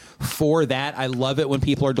you for that. I love it when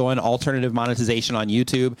people are doing alternative monetization on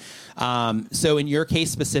YouTube. So in your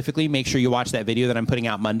case specifically, make sure you watch that video that I'm putting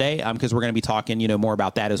out Monday, because we're going to be talking, more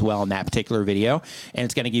about that as well in that particular video, and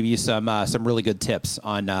it's going to give you some really good tips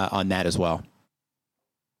on that as well.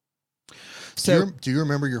 So, do you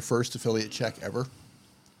remember your first affiliate check ever?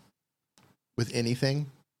 With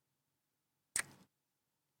anything?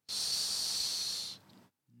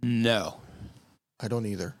 No. I don't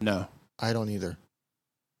either. No. I don't either.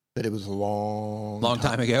 But it was a long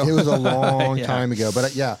time ago. It was a long Yeah. time ago.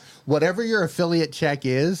 But yeah, whatever your affiliate check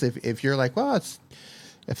is, if you're like, well,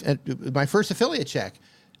 my first affiliate check,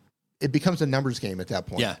 it becomes a numbers game at that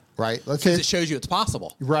point. Yeah. Right? Let's Because say it shows you it's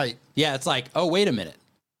possible. Right. Yeah, it's like, oh, wait a minute.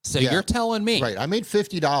 So Yeah. you're telling me. Right. I made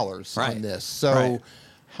 $50 Right. on this. So Right.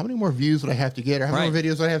 how many more views would I have to get, or how many Right. more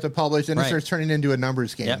videos would I have to publish? And it Right. starts turning into a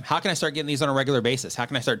numbers game. Yep. How can I start getting these on a regular basis? How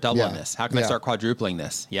can I start doubling Yeah. this? How can I Yeah. start quadrupling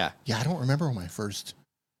this? Yeah. Yeah, I don't remember when my first.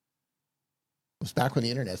 It was back when the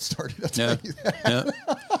internet started. I'll No. tell you that. No.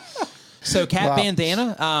 So Cat Wow.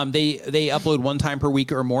 Bandana, they upload 1 time per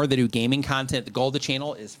week or more. They do gaming content. The goal of the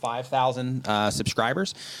channel is 5,000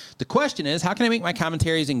 subscribers. The question is, how can I make my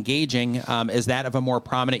commentaries engaging as that of a more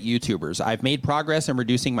prominent YouTubers? I've made progress in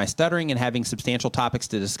reducing my stuttering and having substantial topics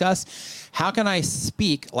to discuss. How can I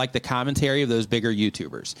speak like the commentary of those bigger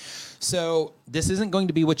YouTubers? So this isn't going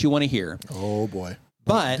to be what you want to hear. Oh boy.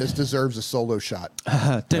 But this deserves a solo shot.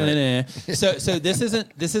 So this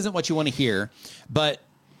isn't what you want to hear, but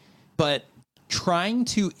trying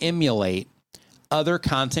to emulate other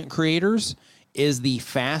content creators is the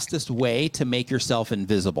fastest way to make yourself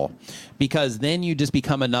invisible, because then you just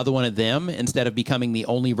become another one of them instead of becoming the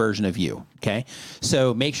only version of you. Okay.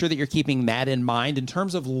 So make sure that you're keeping that in mind in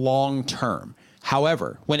terms of long term.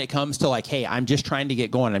 However, when it comes to like, hey, I'm just trying to get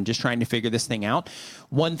going, I'm just trying to figure this thing out.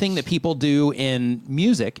 One thing that people do in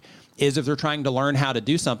music is if they're trying to learn how to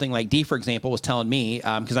do something, like D, for example, was telling me,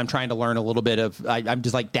 because I'm trying to learn a little bit of, I'm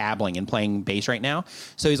just like dabbling and playing bass right now.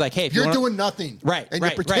 So he's like, hey, if you're doing nothing. Right. And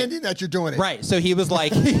right, you're pretending that you're doing it. Right. So he was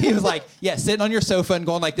like, yeah, sitting on your sofa and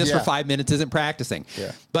going like this for 5 minutes isn't practicing.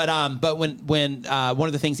 Yeah. But when one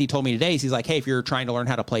of the things he told me today is he's like, hey, if you're trying to learn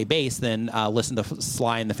how to play bass, then listen to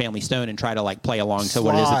Sly and the Family Stone and try to like play along to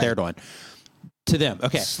what it is that they're doing. To them,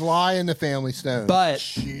 okay. Sly and the Family Stone. But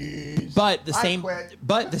Jeez.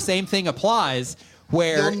 the same thing applies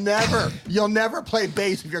where you'll never play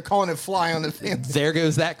bass if you're calling it Fly on the Family. There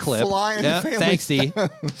goes that clip. Fly on the Family. Thanks, D. All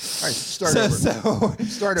right, start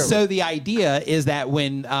over. So the idea is that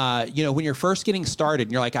when when you're first getting started,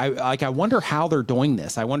 and you're like, I wonder how they're doing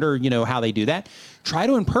this. I wonder, how they do that. Try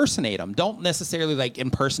to impersonate them. Don't necessarily like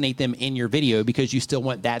impersonate them in your video, because you still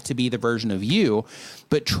want that to be the version of you,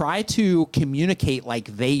 but try to communicate like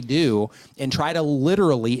they do and try to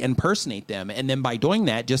literally impersonate them. And then by doing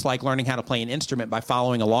that, just like learning how to play an instrument by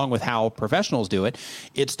following along with how professionals do it,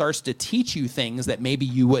 it starts to teach you things that maybe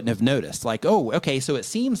you wouldn't have noticed. Like, oh, okay, so it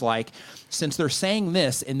seems like since they're saying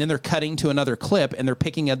this and then they're cutting to another clip and they're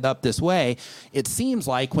picking it up this way, it seems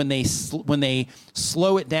like when they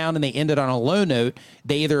slow it down and they end it on a low note,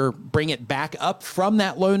 they either bring it back up from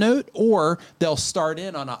that low note, or they'll start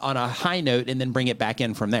in on a high note and then bring it back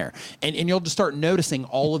in from there. And you'll just start noticing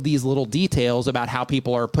all of these little details about how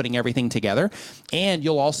people are putting everything together. And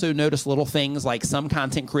you'll also notice little things like some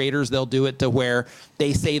content creators, they'll do it to where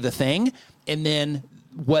they say the thing and then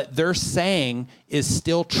what they're saying is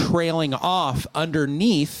still trailing off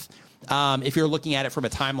underneath. If you're looking at it from a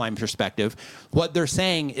timeline perspective, what they're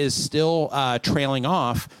saying is still trailing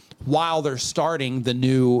off while they're starting the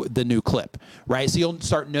new clip, right? So you'll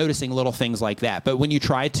start noticing little things like that. But when you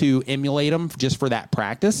try to emulate them just for that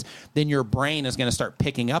practice, then your brain is going to start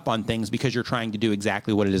picking up on things because you're trying to do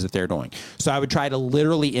exactly what it is that they're doing. So I would try to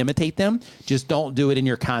literally imitate them. Just don't do it in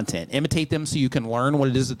your content. Imitate them so you can learn what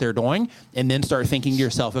it is that they're doing, and then start thinking to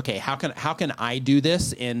yourself, okay, how can I do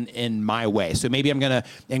this in my way? So maybe I'm going to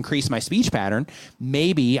increase my speech pattern.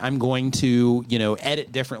 Maybe I'm going to,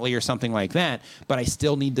 edit differently or something like that, but I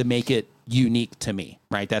still need to make it unique to me,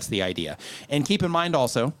 right? That's the idea. And keep in mind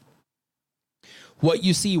also, what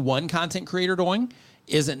you see one content creator doing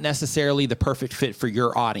isn't necessarily the perfect fit for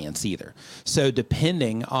your audience either. So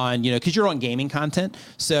depending on, because you're on gaming content,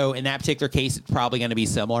 so in that particular case, it's probably going to be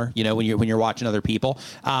similar, when you're watching other people.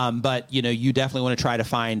 But you definitely want to try to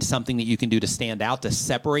find something that you can do to stand out, to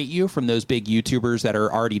separate you from those big YouTubers that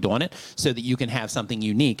are already doing it, so that you can have something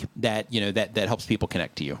unique that that helps people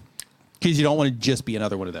connect to you. Because you don't want to just be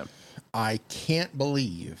another one of them. I can't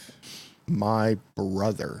believe my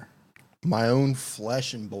brother, my own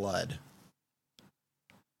flesh and blood,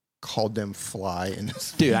 called them fly in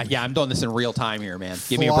this. Dude, I'm doing this in real time here, man.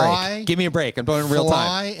 Give me a break. Give me a break. I'm doing it in real time.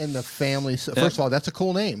 Fly in the family. First of all, that's a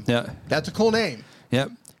cool name. Yeah. That's a cool name.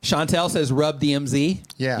 Yep. Chantel says rub DMZ.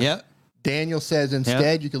 Yeah. Yep. Daniel says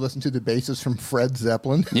instead you can listen to the basis from Fred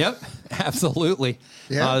Zeppelin. Yep, absolutely.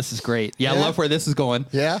 Yeah. Oh, this is great. Yeah, I love where this is going.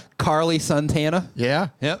 Yeah. Carly Santana. Yeah.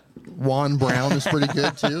 Yep. Juan Brown is pretty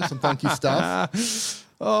good too. Some funky stuff.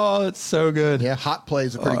 Oh, it's so good. Yeah, Hot Play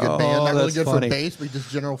is a pretty good band. Not really good funny. for bass, but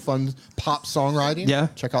just general fun pop songwriting. Yeah.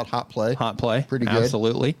 Check out Hot Play. Hot Play. Pretty good.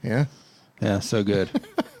 Absolutely. Yeah. Yeah, so good.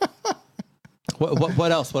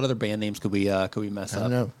 What else? What other band names could we mess up? I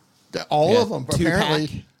don't know. All of them,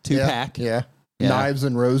 apparently. Two-pack. Yeah. Knives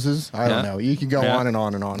and Roses. I don't know. You can go on and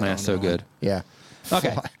on and on. Yeah, so good. Yeah.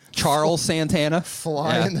 Okay. Charles Santana.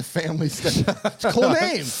 Fly in the family state. It's a cool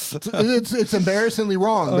name. It's embarrassingly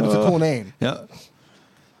wrong, but it's a cool name. Yeah.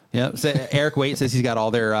 Yeah. So Eric Waite says he's got all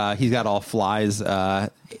Fly's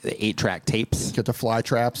 8-track tapes. Get the fly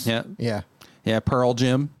traps. Yeah. Yeah. Yeah. Pearl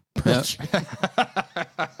Jim. Yeah.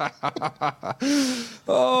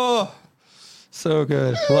 Oh. So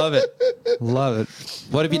good. Love it. Love it.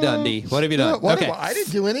 What have you done, D? What have you done? I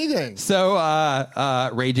didn't do anything. So,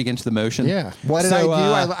 Rage Against the Motion. Yeah. What did I do?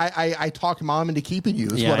 I talked mom into keeping you.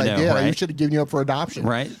 Is what I did. Right? I should have given you up for adoption.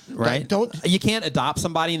 Right. You can't adopt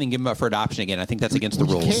somebody and then give them up for adoption again. I think that's against the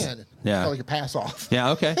rules. You can. Yeah. It's like a pass off.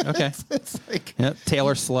 Yeah. Okay. It's like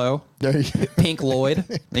Taylor Slow. There you go. Pink Lloyd.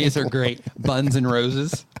 These are great. Buns and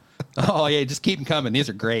Roses. Oh yeah, just keep them coming. These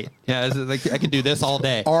are great. Yeah, I could do this all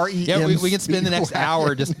day. Yeah, we can spend the next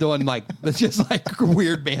hour just doing just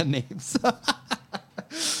weird band names.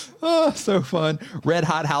 Oh, so fun. Red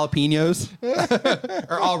Hot Jalapenos,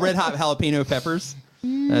 or all Red Hot Jalapeno Peppers.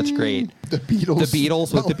 That's great. The Beatles. The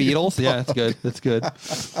Beatles with the Beatles. Yeah, that's good. That's good.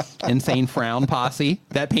 Insane Frown Posse.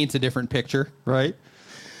 That paints a different picture, right?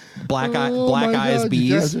 Black Eyes Bees.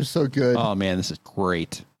 You guys are so good. Oh man, this is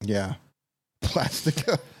great. Yeah. Plastic.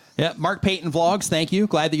 Yeah, Mark Payton Vlogs, thank you.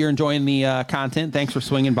 Glad that you're enjoying the content. Thanks for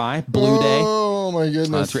swinging by. Blue Day. Oh, my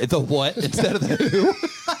goodness. The what instead of the who?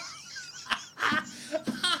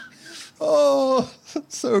 Oh,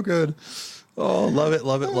 so good. Oh, love it,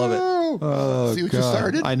 love it, love it. Oh, see what you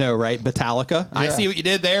started? I know, right? Metallica. Yeah. I see what you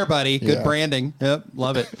did there, buddy. Good branding. Yep,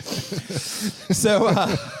 love it. So,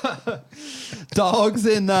 dogs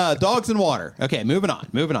in water. Okay, moving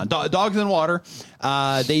on. Dogs in water.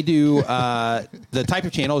 They do the type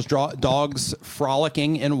of channel is dogs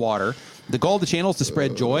frolicking in water. The goal of the channel is to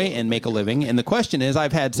spread joy and make a living. And the question is,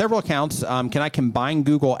 I've had several accounts. Can I combine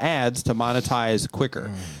Google ads to monetize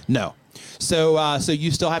quicker? No. So you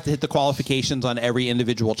still have to hit the qualifications on every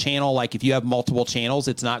individual channel. Like if you have multiple channels,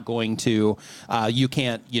 it's not going to, you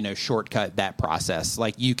can't, shortcut that process.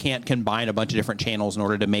 Like you can't combine a bunch of different channels in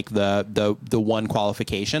order to make the one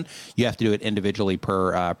qualification. You have to do it individually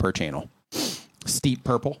per channel. Steep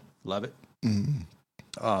Purple. Love it.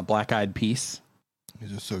 Black Eyed Peas.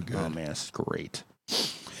 These are so good. Oh man, it's great.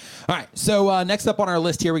 All right, so next up on our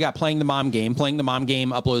list here, we got Playing the Mom Game. Playing the Mom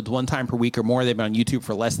Game uploads one time per week or more. They've been on YouTube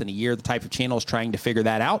for less than a year. The type of channel is trying to figure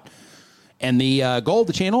that out. And the goal of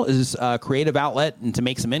the channel is a creative outlet and to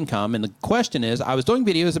make some income. And the question is, I was doing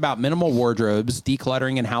videos about minimal wardrobes,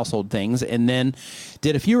 decluttering, and household things, and then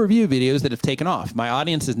did a few review videos that have taken off. My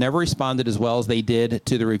audience has never responded as well as they did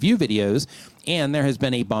to the review videos, and there has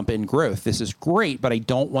been a bump in growth. This is great, but I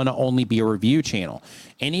don't want to only be a review channel.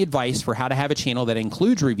 Any advice for how to have a channel that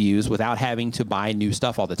includes reviews without having to buy new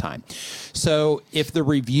stuff all the time? So if the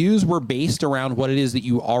reviews were based around what it is that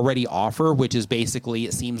you already offer, which is basically,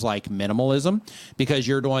 it seems like minimalism, because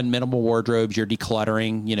you're doing minimal wardrobes, you're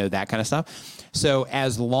decluttering, you know, that kind of stuff. So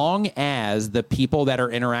as long as the people that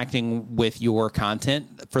are interacting with your content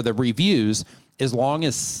for the reviews, as long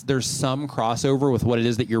as there's some crossover with what it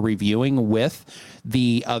is that you're reviewing with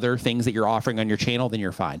the other things that you're offering on your channel, then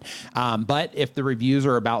you're fine. But if the reviews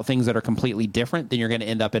are about things that are completely different, then you're going to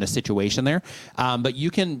end up in a situation there. But you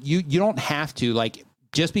don't have to, like,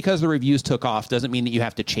 just because the reviews took off doesn't mean that you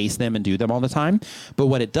have to chase them and do them all the time. But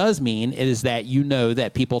what it does mean is that you know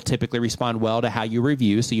that people typically respond well to how you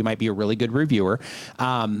review, so you might be a really good reviewer.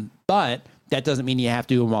 But that doesn't mean you have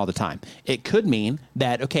to do them all the time. It could mean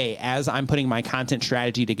that, okay, as I'm putting my content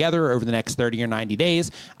strategy together over the next 30 or 90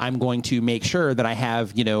 days, I'm going to make sure that I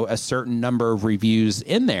have, you know, a certain number of reviews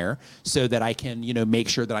in there so that I can, you know, make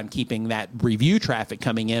sure that I'm keeping that review traffic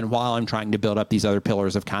coming in while I'm trying to build up these other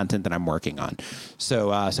pillars of content that I'm working on.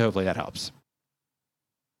 So hopefully that helps.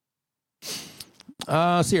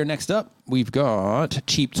 So here, next up, we've got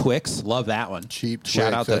Cheap Twix. Love that one. Cheap Twix.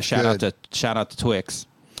 Shout out to Twix.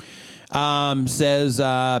 Says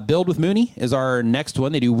Build with Mooney is our next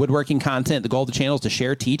one. They do woodworking content. The goal of the channel is to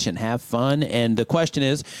share, teach, and have fun. And the question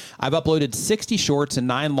is, I've uploaded 60 shorts and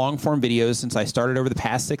 9 long-form videos since I started over the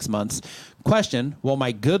past 6 months. Question, will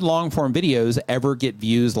my good long-form videos ever get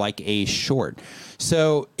views like a short?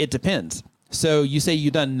 So it depends. So you say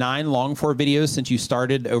you've done 9 long-form videos since you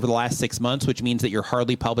started over the last 6 months, which means that you're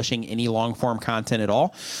hardly publishing any long-form content at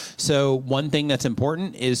all. So one thing that's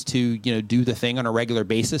important is to, you know, do the thing on a regular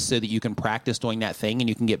basis so that you can practice doing that thing and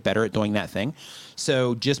you can get better at doing that thing.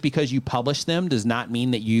 So just because you publish them does not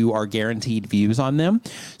mean that you are guaranteed views on them.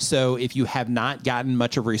 So if you have not gotten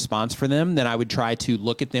much of a response for them, then I would try to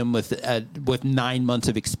look at them with 9 months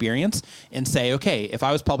of experience and say, okay, if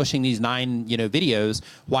I was publishing these 9, you know, videos,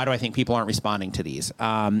 why do I think people aren't responding to these?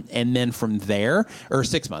 And then from there, or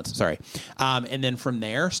 6 months, sorry. And then from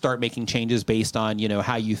there, start making changes based on, you know,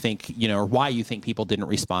 how you think, you know, or why you think people didn't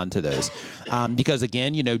respond to those. Because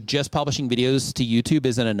again, you know, just publishing videos to YouTube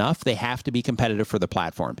isn't enough. They have to be competitive for the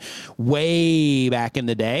platform. Way back in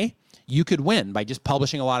the day, you could win by just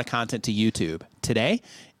publishing a lot of content to YouTube. Today,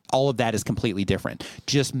 all of that is completely different.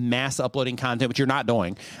 Just mass uploading content, which you're not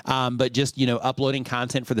doing, but just, you know, uploading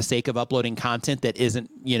content for the sake of uploading content that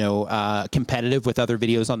isn't, you know, competitive with other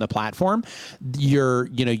videos on the platform.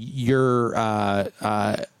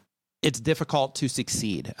 It's difficult to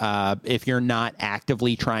succeed if you're not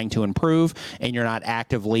actively trying to improve and you're not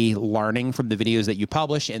actively learning from the videos that you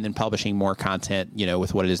publish and then publishing more content, you know,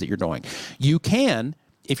 with what it is that you're doing. You can,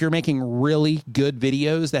 if you're making really good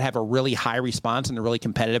videos that have a really high response and they're really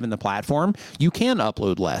competitive in the platform, you can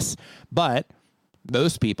upload less. But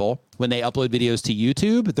most people, when they upload videos to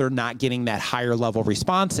YouTube, they're not getting that higher level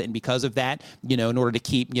response. And because of that, you know, in order to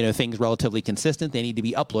keep, you know, things relatively consistent, they need to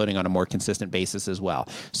be uploading on a more consistent basis as well.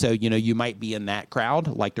 So, you know, you might be in that crowd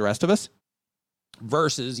like the rest of us.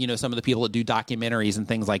 Versus, you know, some of the people that do documentaries and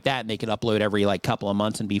things like that, and they can upload every like couple of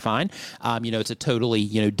months and be fine. You know, it's a totally,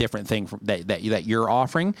 you know, different thing from that you're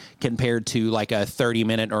offering compared to like a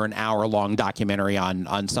 30-minute or an hour-long documentary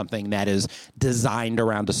on something that is designed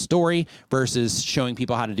around a story versus showing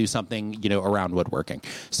people how to do something, you know, around woodworking.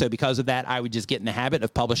 So because of that, I would just get in the habit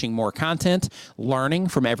of publishing more content, learning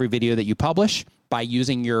from every video that you publish by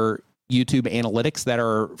using your YouTube analytics that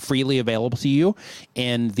are freely available to you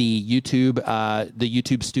in the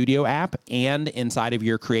YouTube Studio app and inside of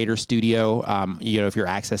your Creator Studio, you know, if you're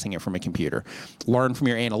accessing it from a computer. Learn from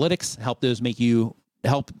your analytics,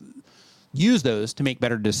 help use those to make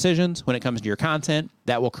better decisions when it comes to your content.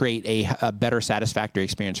 That will create a better satisfactory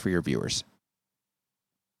experience for your viewers.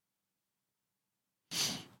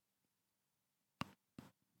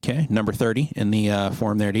 Okay, number 30 in the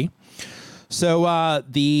form there, D. So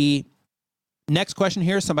the next question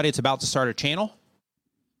here is somebody that's about to start a channel.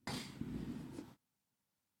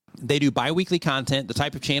 They do bi-weekly content. The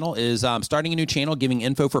type of channel is starting a new channel, giving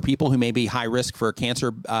info for people who may be high risk for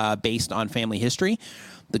cancer based on family history.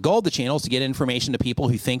 The goal of the channel is to get information to people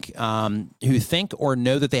who think or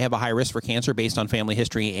know that they have a high risk for cancer based on family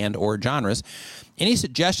history and or genres. Any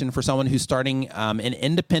suggestion for someone who's starting an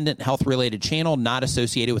independent health-related channel not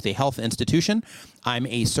associated with a health institution? I'm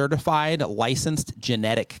a certified licensed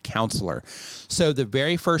genetic counselor. So the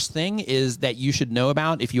very first thing is that you should know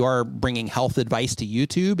about if you are bringing health advice to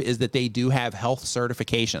YouTube is that they do have health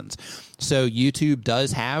certifications. So YouTube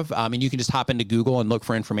does have, and you can just hop into Google and look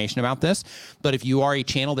for information about this. But if you are a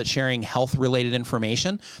channel that's sharing health-related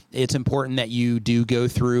information, it's important that you do go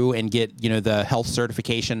through and get, the health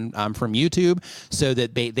certification from YouTube, so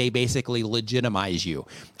that they basically legitimize you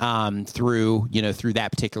through that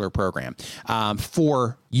particular program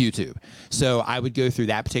for YouTube. So I would go through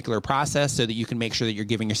that particular process so that you can make sure that you're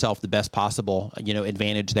giving yourself the best possible,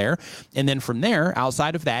 advantage there. And then from there,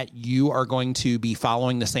 outside of that, you are going to be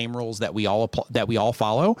following the same rules that we all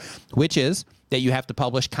follow, which is that you have to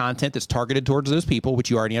publish content that's targeted towards those people, which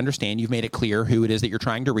you already understand. You've made it clear who it is that you're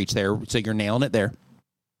trying to reach there, so you're nailing it there.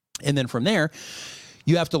 And then from there,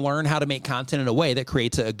 you have to learn how to make content in a way that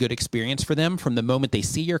creates a good experience for them. From the moment they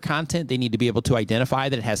see your content, they need to be able to identify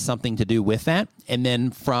that it has something to do with that. And then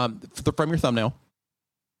from your thumbnail,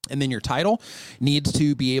 and then your title needs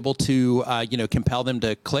to be able to, compel them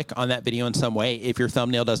to click on that video in some way. If your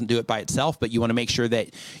thumbnail doesn't do it by itself, but you want to make sure that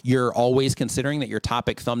you're always considering that your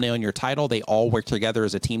topic, thumbnail, and your title, they all work together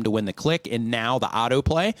as a team to win the click. And now the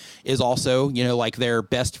autoplay is also, like their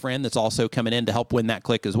best friend that's also coming in to help win that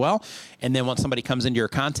click as well. And then once somebody comes into your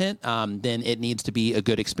content, then it needs to be a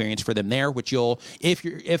good experience for them there, which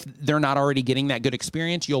if they're not already getting that good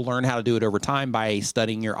experience, you'll learn how to do it over time by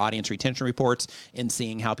studying your audience retention reports and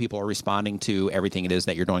seeing how people are responding to everything it is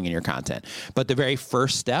that you're doing in your content. But the very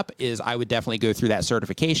first step is I would definitely go through that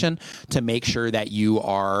certification to make sure that you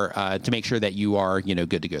are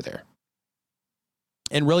good to go there.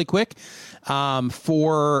 And really quick,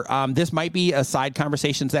 this might be a side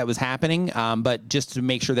conversation that was happening, but just to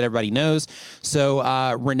make sure that everybody knows. So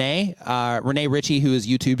Renee Ritchie, who is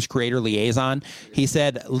YouTube's creator liaison, he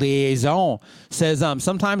said,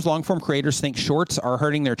 sometimes long-form creators think shorts are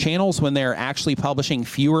hurting their channels when they're actually publishing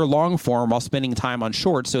fewer long-form while spending time on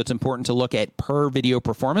shorts. So it's important to look at per video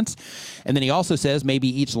performance. And then he also says maybe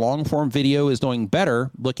each long-form video is doing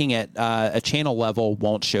better. Looking at a channel level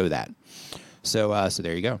won't show that. So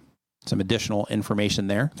there you go. Some additional information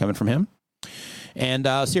there coming from him. And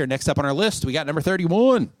so here, next up on our list, we got number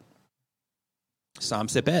 31. Sam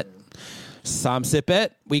Sipet.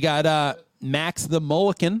 We got Max the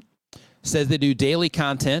Mulligan. Says they do daily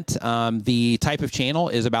content. The type of channel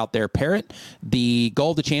is about their parrot. The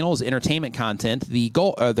goal of the channel is entertainment content. The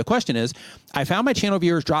question is, I found my channel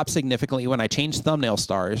viewers drop significantly when I changed thumbnail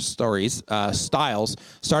styles,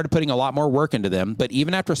 started putting a lot more work into them, but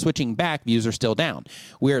even after switching back, views are still down.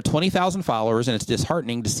 We are at 20,000 followers, and it's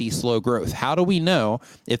disheartening to see slow growth. How do we know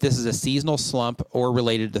if this is a seasonal slump or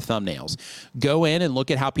related to thumbnails? Go in and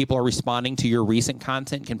look at how people are responding to your recent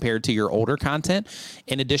content compared to your older content.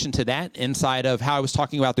 In addition to that, inside of how I was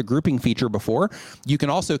talking about the grouping feature before, you can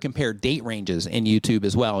also compare date ranges in YouTube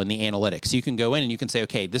as well in the analytics. You can go in and you can say,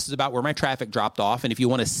 okay, this is about where my traffic dropped off. And if you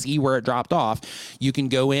want to see where it dropped off, you can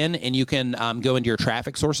go in and you can go into your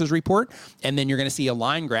traffic sources report, and then you're going to see a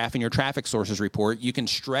line graph in your traffic sources report. You can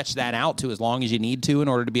stretch that out to as long as you need to in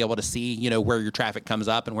order to be able to see, where your traffic comes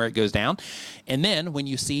up and where it goes down. And then when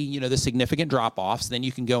you see, the significant drop-offs, then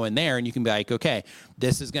you can go in there and you can be like, okay,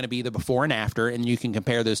 this is going to be the before and after, and you can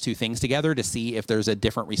compare those two things together to see if there's a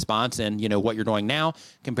different response in, what you're doing now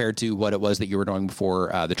compared to what it was that you were doing before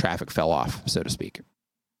the traffic fell off, so to speak.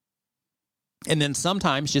 And then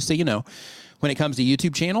sometimes, just so you know, when it comes to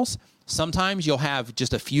YouTube channels, sometimes you'll have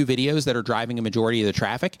just a few videos that are driving a majority of the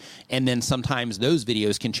traffic, and then sometimes those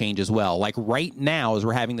videos can change as well. Like right now, as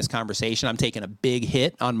we're having this conversation, I'm taking a big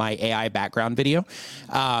hit on my AI background video.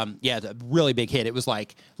 A really big hit. It was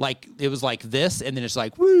like this, and then it's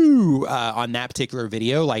like woo on that particular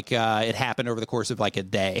video. Like it happened over the course of like a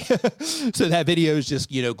day. So that video is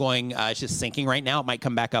just going, it's just sinking right now. It might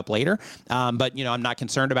come back up later, but I'm not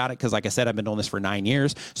concerned about it because, like I said, I've been doing this for 9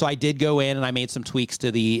 years. So I did go in and I made some tweaks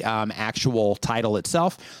to the actual title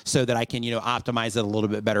itself so that I can, optimize it a little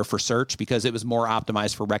bit better for search, because it was more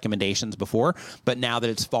optimized for recommendations before. But now that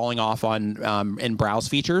it's falling off on in browse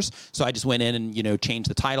features, so I just went in and, changed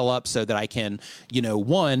the title up so that I can,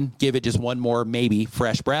 one, give it just one more maybe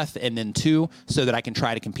fresh breath, and then two, so that I can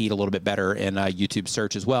try to compete a little bit better in YouTube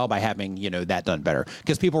search as well by having, that done better.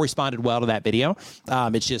 Because people responded well to that video.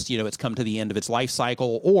 It's just, it's come to the end of its life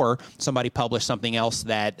cycle, or somebody published something else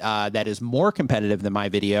that that is more competitive than my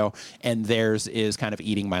video, and theirs is kind of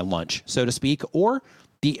eating my lunch, so to speak, or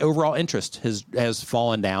the overall interest has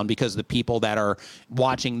fallen down because the people that are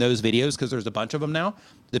watching those videos, because there's a bunch of them now,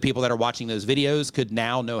 the people that are watching those videos could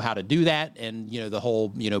now know how to do that. And, the whole,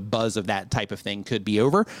 buzz of that type of thing could be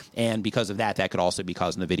over. And because of that, that could also be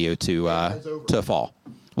causing the video to fall.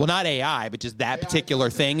 Well, not AI, but just that particular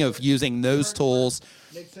thing of using those tools.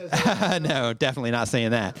 No, definitely not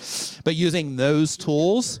saying that. But using those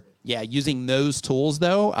tools. Yeah, using those tools,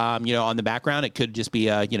 though, on the background, it could just be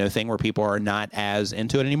a, thing where people are not as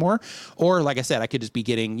into it anymore. Or, like I said, I could just be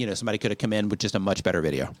getting, somebody could have come in with just a much better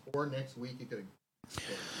video. Or next week, it could have...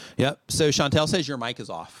 Yep. So, Chantel says your mic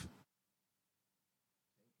is off.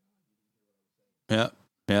 Yep.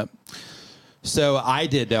 So, I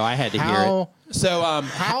did, though. I had to hear it. So,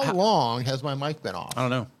 how long has my mic been off? I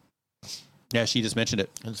don't know. Yeah, she just mentioned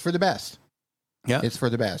it. It's for the best. Yeah, it's for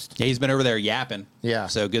the best. Yeah, he's been over there yapping. Yeah.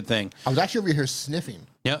 So good thing. I was actually over here sniffing.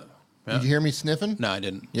 Yep. Did you hear me sniffing? No, I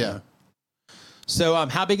didn't. Yeah. So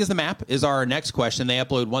how big is the map is our next question. They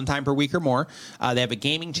upload one time per week or more. They have a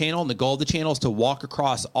gaming channel, and the goal of the channel is to walk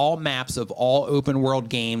across all maps of all open world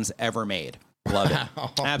games ever made. Love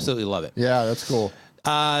it. Absolutely love it. Yeah, that's cool.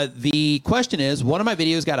 The question is, one of my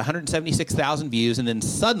videos got 176,000 views, and then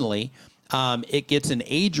suddenly... it gets an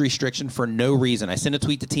age restriction for no reason. I sent a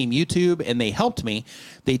tweet to Team YouTube, and they helped me.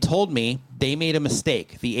 They told me they made a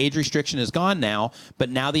mistake. The age restriction is gone now, but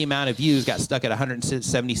now the amount of views got stuck at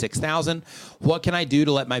 176,000. What can I do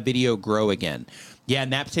to let my video grow again? Yeah,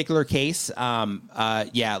 in that particular case,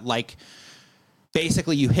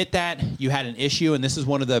 basically you hit that, you had an issue, and this is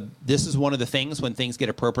one of the things when things get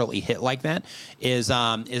appropriately hit like that is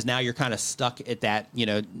now you're kind of stuck at that.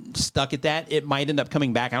 It might end up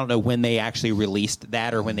coming back. I don't know when they actually released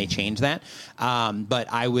that or when they changed that,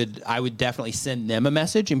 but I would definitely send them a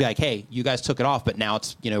message and be like, hey, you guys took it off, but now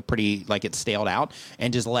it's pretty like it's staled out,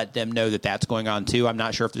 and just let them know that that's going on too. I'm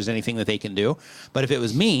not sure if there's anything that they can do, but if it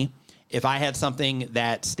was me, if I had something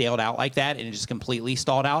that staled out like that and it just completely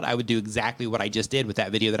stalled out, I would do exactly what I just did with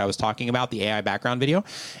that video that I was talking about, the AI background video.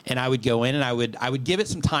 And I would go in and I would give it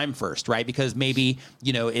some time first, right? Because maybe,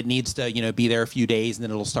 it needs to, be there a few days and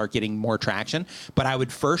then it'll start getting more traction. But I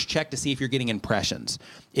would first check to see if you're getting impressions.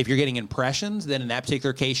 If you're getting impressions, then in that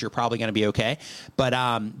particular case, you're probably going to be okay. But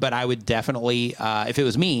I would definitely, if it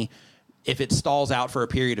was me, if it stalls out for a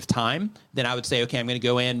period of time, then I would say, okay, I'm going to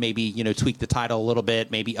go in, maybe, tweak the title a little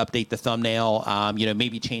bit, maybe update the thumbnail,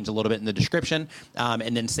 maybe change a little bit in the description,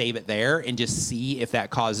 and then save it there and just see if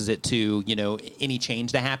that causes it to, any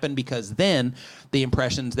change to happen, because then the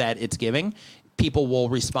impressions that it's giving, people will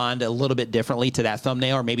respond a little bit differently to that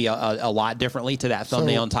thumbnail, or maybe a lot differently to that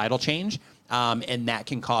thumbnail and title change. And that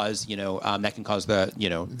can cause, the,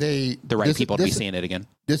 the right people to be seeing it again.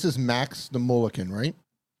 This is Max the Mulligan, right?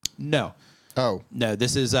 No. Oh. No,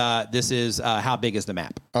 this is how big is the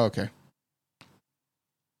map? Oh, okay.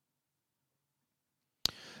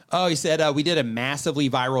 Oh, he said we did a massively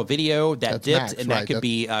viral video that dipped, Max, and that could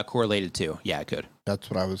be correlated too. Yeah, it could.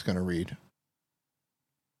 That's what I was going to read.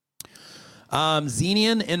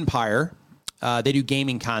 Xenian Empire. They do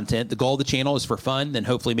gaming content. The goal of the channel is for fun, then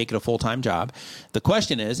hopefully make it a full-time job. The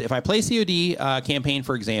question is, if I play COD campaign,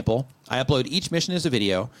 for example, I upload each mission as a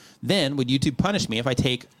video, then would YouTube punish me if I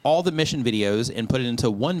take all the mission videos and put it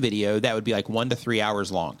into one video that would be like 1 to 3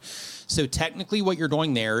 hours long? So technically what you're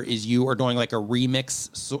doing there is you are doing like a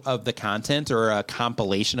remix of the content or a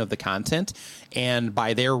compilation of the content, and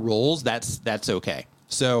by their rules, that's okay.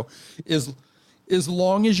 So as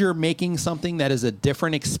long as you're making something that is a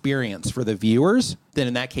different experience for the viewers, then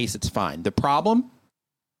in that case, it's fine. The problem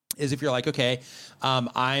is if you're like, okay,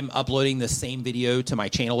 I'm uploading the same video to my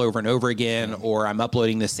channel over and over again, or I'm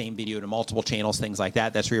uploading the same video to multiple channels, things like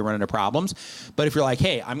that, that's where you run into problems. But if you're like,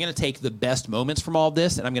 hey, I'm going to take the best moments from all of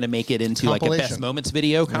this and I'm going to make it into like a best moments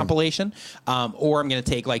video compilation, or I'm going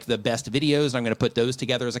to take like the best videos and I'm going to put those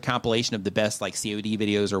together as a compilation of the best like COD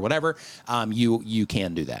videos or whatever, you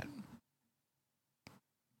can do that.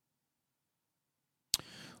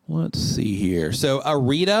 Let's see here. So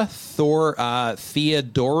Arita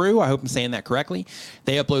Theodoru, I hope I'm saying that correctly.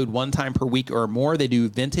 They upload one time per week or more. They do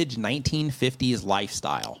vintage 1950s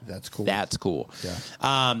lifestyle. That's cool. That's cool. Yeah.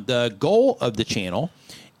 The goal of the channel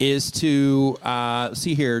is to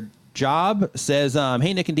see here. Job says,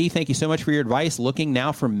 hey, Nick and D, thank you so much for your advice. Looking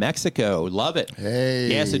now from Mexico. Love it.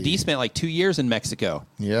 Hey. Yeah, so D spent like 2 years in Mexico.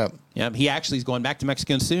 Yep. Yep. He actually is going back to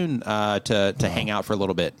Mexico soon to hang out for a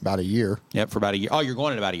little bit. About a year. Yep, for about a year. Oh, you're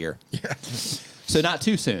going in about a year. Yeah. So not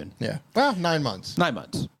too soon. Yeah. Well, 9 months. 9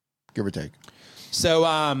 months. Give or take. So,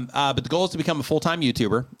 but the goal is to become a full-time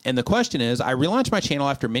YouTuber. And the question is, I relaunched my channel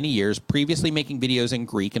after many years, previously making videos in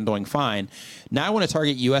Greek and doing fine. Now I want to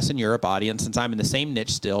target US and Europe audience since I'm in the same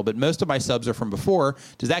niche still, but most of my subs are from before.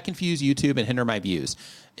 Does that confuse YouTube and hinder my views?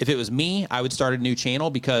 If it was me, I would start a new channel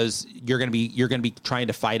because you're going to be trying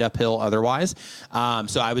to fight uphill otherwise.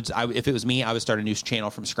 So if it was me, I would start a new channel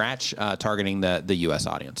from scratch, targeting the US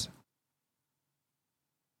audience.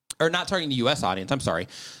 Or not targeting the U.S. audience. I'm sorry,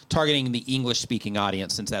 targeting the English-speaking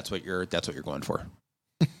audience, since that's what you're going for.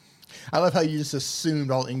 I love how you just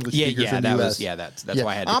assumed all English speakers in the US. That's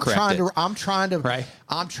why I had to correct it.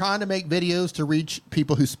 I'm trying to make videos to reach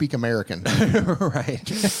people who speak American.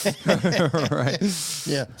 Right. Right.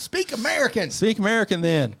 Yeah. Speak American. Speak American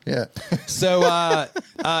then. Yeah. So,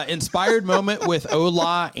 inspired moment with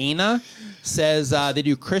Ola Ana says they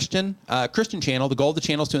do Christian channel. The goal of the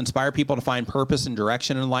channel is to inspire people to find purpose and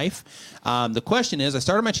direction in life. The question is, I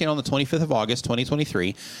started my channel on the 25th of August,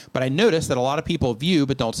 2023, but I noticed that a lot of people view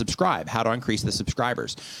but don't subscribe. How do I increase the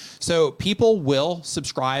subscribers? So people will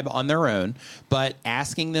subscribe on their own, but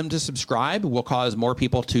asking them to subscribe will cause more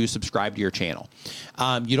people to subscribe to your channel.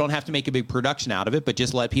 You don't have to make a big production out of it, but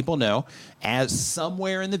just let people know as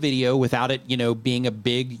somewhere in the video, without it, being a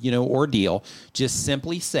big, ordeal, just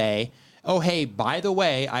simply say, oh, hey, by the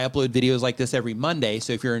way, I upload videos like this every Monday,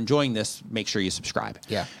 so if you're enjoying this, make sure you subscribe.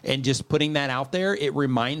 Yeah. And just putting that out there, it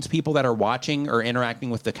reminds people that are watching or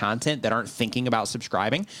interacting with the content that aren't thinking about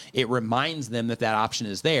subscribing. It reminds them that option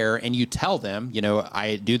is there, and you tell them,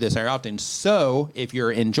 I do this very often, so if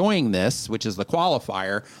you're enjoying this, which is the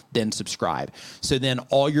qualifier, then subscribe. So then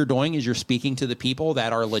all you're doing is you're speaking to the people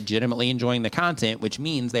that are legitimately enjoying the content, which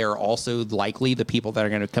means they are also likely the people that are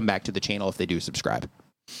going to come back to the channel if they do subscribe.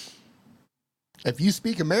 If you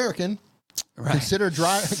speak American, right. consider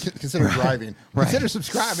driving. Right. Consider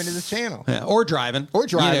subscribing to this channel. Yeah, or driving.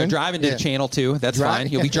 Driving to the channel too. That's fine.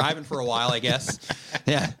 You'll be driving for a while, I guess.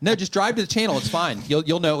 Yeah. No, just drive to the channel. It's fine.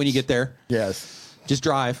 You'll know it when you get there. Yes. Just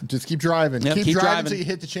drive. Just keep driving. Yep, keep driving until you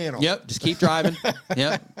hit the channel. Yep. Just keep driving.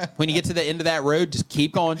 Yep. When you get to the end of that road, just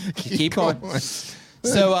keep going. Keep going.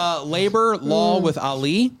 So labor law with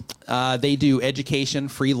Ali. They do education,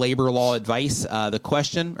 free labor law advice. The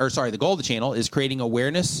goal of the channel is creating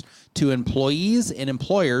awareness to employees and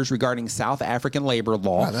employers regarding South African labor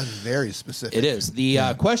law. Wow, that's very specific. It is.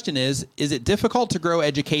 The question is it difficult to grow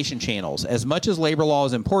education channels? As much as labor law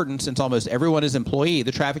is important, since almost everyone is employee,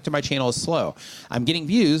 the traffic to my channel is slow. I'm getting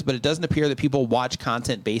views, but it doesn't appear that people watch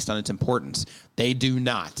content based on its importance. They do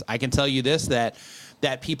not. I can tell you this,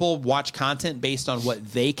 that people watch content based on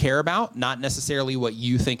what they care about, not necessarily what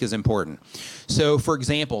you think is important. So, for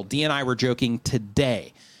example, Dee and I were joking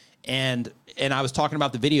today, and I was talking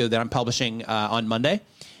about the video that I'm publishing on Monday,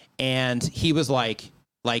 and he was like,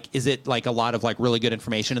 is it like a lot of like really good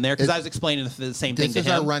information in there? Because I was explaining the same thing to him. This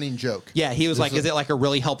is our running joke. Yeah, he was like, is it like a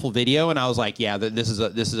really helpful video? And I was like, yeah, this is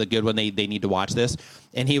a good one. They need to watch this.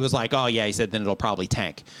 And he was like, oh yeah, he said then it'll probably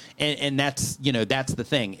tank. And that's that's the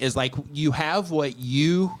thing, is like you have what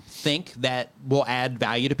you think that will add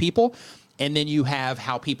value to people, and then you have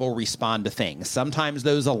how people respond to things. Sometimes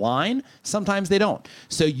those align, sometimes they don't.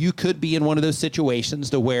 So you could be in one of those situations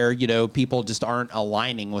to where, people just aren't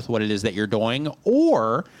aligning with what it is that you're doing,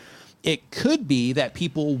 or it could be that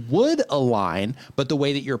people would align, but the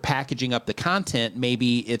way that you're packaging up the content,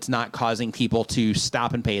 maybe it's not causing people to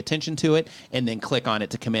stop and pay attention to it and then click on it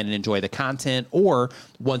to come in and enjoy the content. Or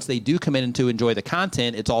once they do come in and to enjoy the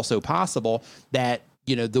content, it's also possible that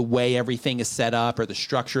the way everything is set up, or the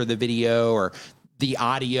structure of the video, or the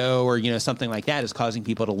audio, or something like that, is causing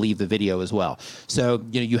people to leave the video as well. So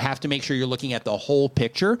you have to make sure you're looking at the whole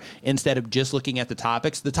picture instead of just looking at the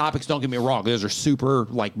topics. The topics, don't get me wrong, those are super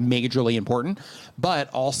like majorly important, but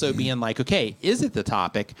also being like, okay, is it the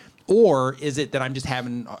topic? Or is it that I'm just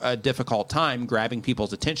having a difficult time grabbing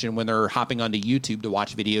people's attention when they're hopping onto YouTube to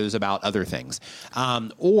watch videos about other things?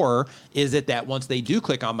 Or is it that once they do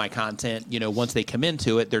click on my content, once they come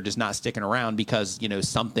into it, they're just not sticking around because,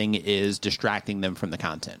 something is distracting them from the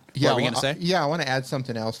content? Yeah, what were we going to say? Yeah, I want to add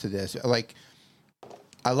something else to this. Like,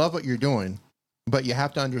 I love what you're doing, but you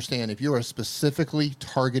have to understand, if you are specifically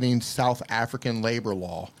targeting South African labor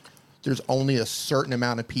law, there's only a certain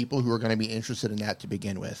amount of people who are going to be interested in that to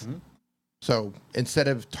begin with. Mm-hmm. So instead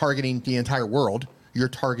of targeting the entire world, you're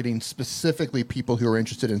targeting specifically people who are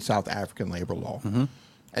interested in South African labor law. Mm-hmm.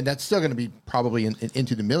 And that's still going to be probably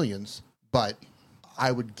into the millions, but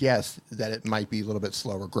I would guess that it might be a little bit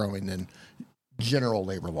slower growing than general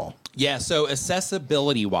labor law. Yeah, so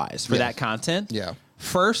accessibility-wise for that content,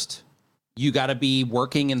 first, you got to be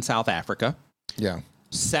working in South Africa. Yeah.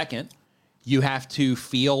 Second, You have to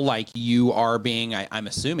feel like you are being, I'm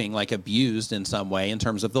assuming, like abused in some way in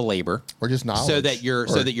terms of the labor, or just knowledge, so that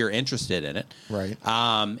you're interested in it, right?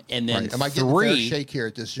 And then right. Am I getting a fair shake here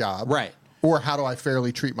at this job, right? Or how do I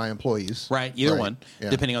fairly treat my employees? Right, either one,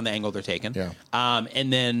 depending on the angle they're taking. Yeah.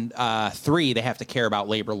 And then 3, they have to care about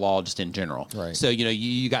labor law just in general. Right. So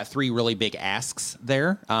you got 3 really big asks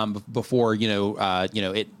there before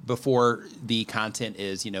before the content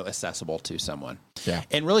is accessible to someone. Yeah.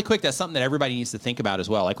 And really quick, that's something that everybody needs to think about as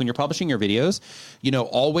well. Like when you're publishing your videos,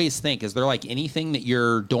 always think: is there like anything that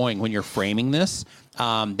you're doing when you're framing this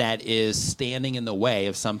that is standing in the way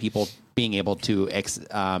of some people being able to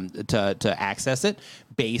access it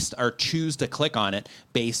based, or choose to click on it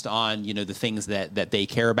based on the things that they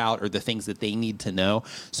care about or the things that they need to know.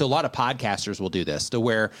 So a lot of podcasters will do this, to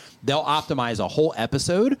where they'll optimize a whole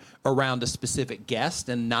episode around a specific guest,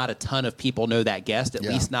 and not a ton of people know that guest, at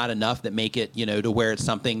least not enough that make it to where it's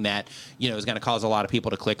something that is going to cause a lot of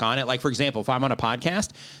people to click on it. Like, for example, if I'm on a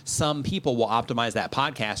podcast, some people will optimize that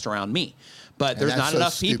podcast around me. But there's not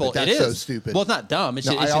enough people. That's so stupid. Well, it's not dumb. It's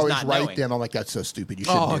I just always not write knowing. them. I'm like, that's so stupid. You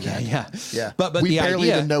shouldn't do that. Yeah. But we the barely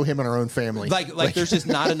idea, even know him in our own family. Like there's just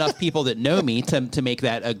not enough people that know me to make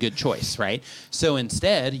that a good choice, right? So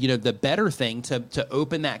instead, the better thing to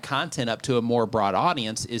open that content up to a more broad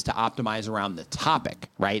audience is to optimize around the topic,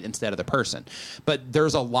 right, instead of the person. But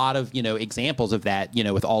there's a lot of examples of that,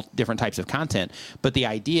 with all different types of content. But the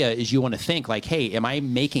idea is you want to think like, hey, am I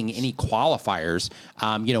making any qualifiers?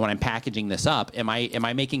 When I'm packaging this up, am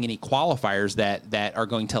I making any qualifiers that are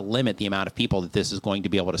going to limit the amount of people that this is going to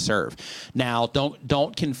be able to serve? Now,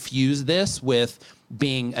 don't confuse this with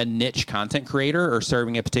being a niche content creator or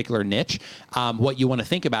serving a particular niche. What you want to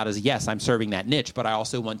think about is, yes, I'm serving that niche, but I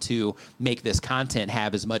also want to make this content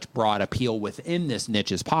have as much broad appeal within this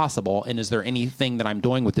niche as possible. And is there anything that I'm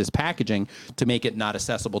doing with this packaging to make it not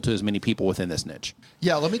accessible to as many people within this niche?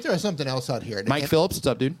 Yeah, let me throw something else out here. Mike Phillips, what's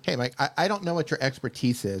up, dude? Hey, Mike, I don't know what your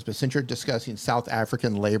expertise is, but since you're discussing South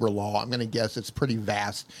African labor law, I'm going to guess it's pretty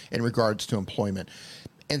vast in regards to employment.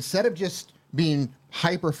 Instead of just being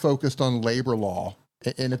hyper-focused on labor law,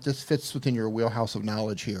 and if this fits within your wheelhouse of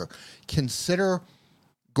knowledge here, consider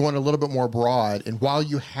going a little bit more broad. And while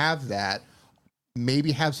you have that,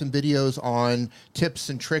 maybe have some videos on tips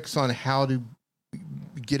and tricks on how to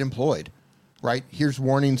get employed, right? Here's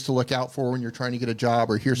warnings to look out for when you're trying to get a job,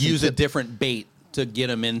 or here's use a different bait to get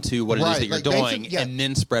them into what it is that you're doing, and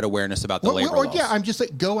then spread awareness about the labor laws. Yeah, I'm just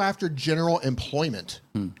like, go after general employment.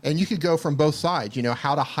 And you could go from both sides,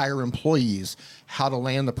 how to hire employees, how to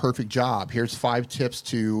land the perfect job. Here's 5 tips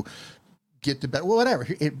to get the best, whatever,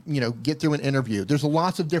 get through an interview. There's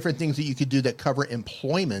lots of different things that you could do that cover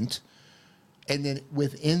employment. And then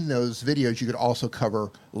within those videos, you could also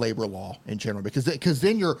cover labor law in general, because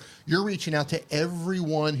then you're reaching out to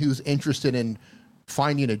everyone who's interested in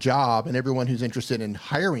finding a job and everyone who's interested in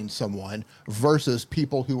hiring someone, versus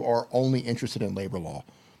people who are only interested in labor law.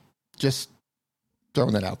 Just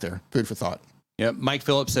throwing that out there. Food for thought. Yeah, Mike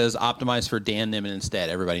Phillips says optimize for Dan Nimmin instead.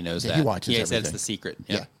 Everybody knows that. He watches everything. He said it's the secret.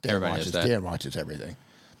 Yeah, everybody knows that. Dan watches everything.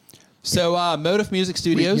 So Motive Music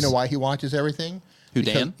Studios. You know why he watches everything? Who,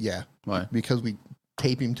 Dan? Yeah. Why? Because we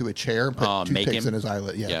tape him to a chair and put toothpicks in his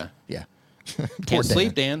eyelid. Yeah. Can't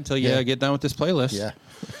sleep, Dan, until you get done with this playlist. Yeah.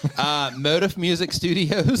 Motive Music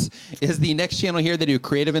Studios is the next channel here. They do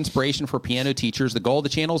creative inspiration for piano teachers. The goal of the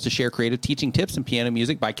channel is to share creative teaching tips in piano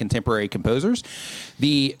music by contemporary composers.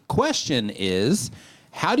 The question is,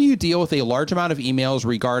 how do you deal with a large amount of emails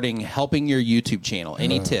regarding helping your YouTube channel?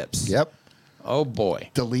 Any tips? Yep. Oh boy.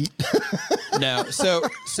 Delete. No. So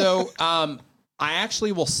I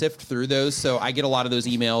actually will sift through those. So I get a lot of those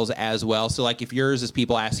emails as well. So like if yours is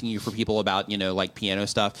people asking you for people about, like piano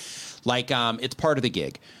stuff, like it's part of the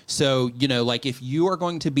gig. So, like if you are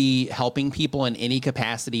going to be helping people in any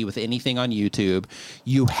capacity with anything on YouTube,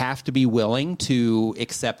 you have to be willing to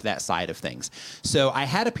accept that side of things. So I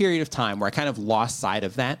had a period of time where I kind of lost sight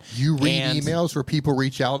of that. You read emails where people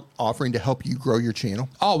reach out offering to help you grow your channel?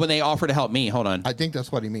 Oh, when they offer to help me, hold on. I think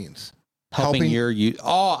that's what he means. Helping you.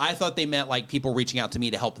 Oh, I thought they meant like people reaching out to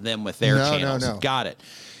me to help them with their channels. No. Got it.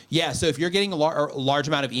 Yeah, so if you're getting a large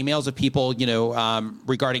amount of emails of people,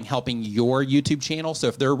 regarding helping your YouTube channel, so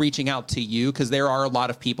if they're reaching out to you, because there are a lot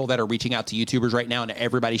of people that are reaching out to YouTubers right now, and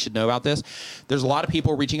everybody should know about this. There's a lot of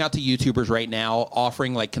people reaching out to YouTubers right now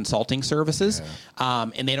offering like consulting services,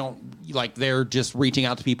 and they don't they're just reaching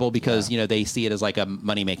out to people because they see it as like a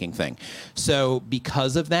money making thing. So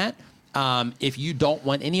because of that, If you don't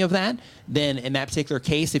want any of that, then in that particular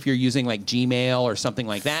case, if you're using like Gmail or something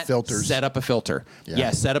like that, filters, set up a filter.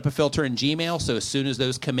 Yeah, set up a filter in Gmail. So as soon as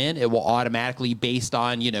those come in, it will automatically, based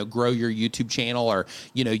on, grow your YouTube channel or,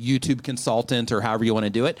 YouTube consultant or however you want to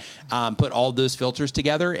do it, put all those filters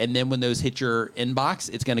together. And then when those hit your inbox,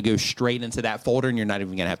 it's going to go straight into that folder and you're not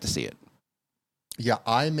even going to have to see it. Yeah,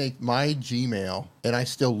 I make my Gmail, and I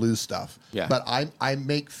still lose stuff. Yeah. But I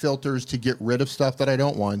make filters to get rid of stuff that I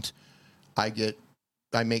don't want.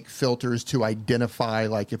 I make filters to identify,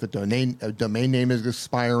 like, if a domain name is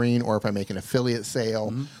expiring, or if I make an affiliate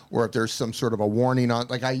sale, or if there's some sort of a warning on.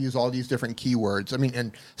 Like, I use all these different keywords. I mean,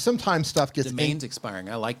 and sometimes stuff gets domains expiring.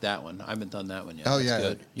 I like that one. I haven't done that one yet. Oh, That's yeah,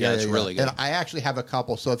 good. Yeah, it's really good. And I actually have a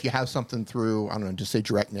couple. So if you have something through, I don't know, just say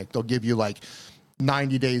DirectNick, they'll give you like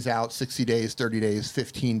 90 days out, 60 days, 30 days,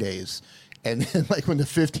 15 days. And then, like, when the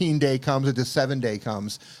 15-day comes or the 7-day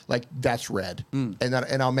comes, like, that's red. And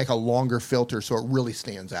I'll make a longer filter so it really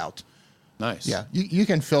stands out. Nice. Yeah. You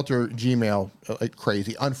can filter Gmail like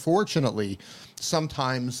crazy. Unfortunately,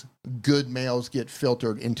 sometimes good mails get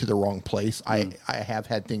filtered into the wrong place. I have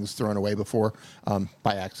had things thrown away before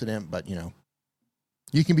by accident, but,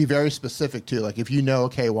 you can be very specific too. Like, if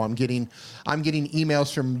okay, well, I'm getting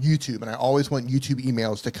emails from YouTube, and I always want YouTube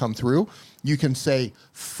emails to come through. You can say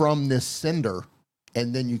from this sender,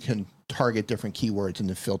 and then you can target different keywords and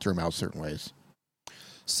then filter them out certain ways.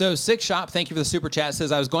 So Six Shop, thank you for the super chat.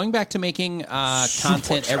 Says, I was going back to making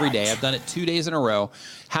content every day. I've done it 2 days in a row.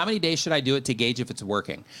 How many days should I do it to gauge if it's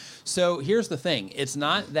working? So here's the thing. It's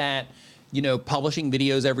not that publishing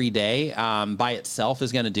videos every day by itself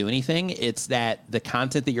is going to do anything. It's that the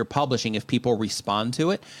content that you're publishing, if people respond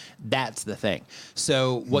to it, that's the thing.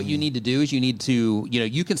 So what you need to do is you need to,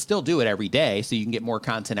 you can still do it every day so you can get more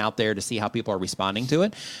content out there to see how people are responding to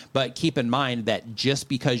it. But keep in mind that just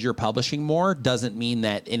because you're publishing more doesn't mean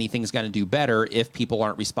that anything's going to do better if people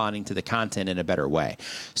aren't responding to the content in a better way.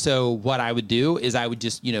 So what I would do is I would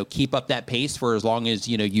just, keep up that pace for as long as,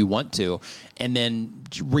 you want to, and then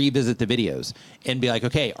revisit the videos and be like,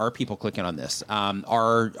 okay, are people clicking on this?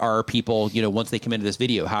 Are people, once they come into this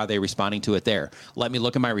video, how are they responding to it there? Let me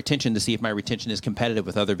look at my retention to see if my retention is competitive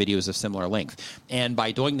with other videos of similar length. And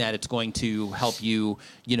by doing that, it's going to help you,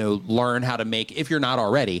 learn how to make, if you're not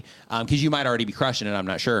already, because you might already be crushing it, I'm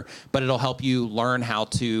not sure, but it'll help you learn how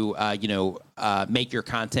to, make your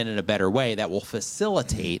content in a better way that will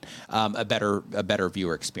facilitate a better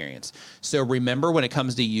viewer experience. So remember, when it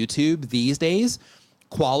comes to YouTube these days,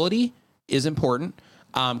 quality is important.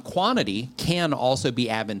 Quantity can also be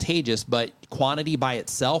advantageous, but quantity by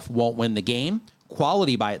itself won't win the game.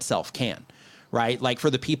 Quality by itself can, right? Like, for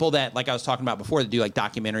the people that, like I was talking about before, that do like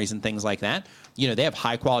documentaries and things like that, they have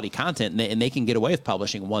high quality content, and they can get away with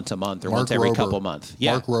publishing once a month or once every couple of months.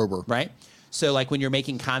 Yeah. Mark Rober. Right? So, like, when you're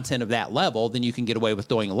making content of that level, then you can get away with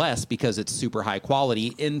doing less because it's super high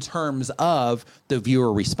quality in terms of the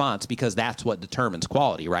viewer response, because that's what determines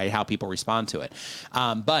quality, right? How people respond to it.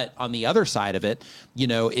 But on the other side of it,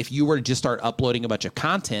 if you were to just start uploading a bunch of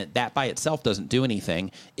content, that by itself doesn't do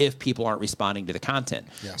anything if people aren't responding to the content.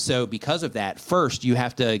 Yeah. So because of that, first you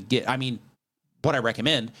have to what I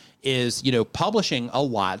recommend is, publishing a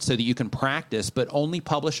lot so that you can practice, but only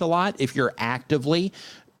publish a lot if you're actively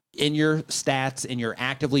in your stats and you're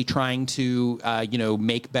actively trying to,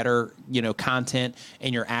 make better, content,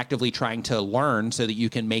 and you're actively trying to learn so that you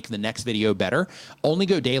can make the next video better. Only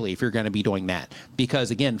go daily if you're going to be doing that,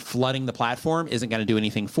 because again, flooding the platform isn't going to do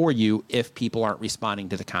anything for you if people aren't responding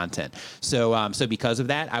to the content. So, because of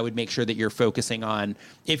that, I would make sure that you're focusing on,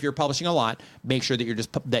 if you're publishing a lot, make sure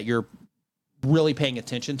that you're really paying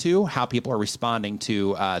attention to how people are responding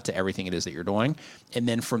to everything it is that you're doing. And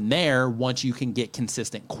then from there, once you can get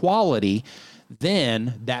consistent quality,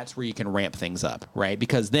 then that's where you can ramp things up, right?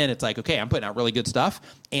 Because then it's like, okay, I'm putting out really good stuff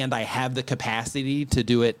and I have the capacity to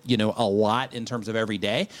do it, a lot in terms of every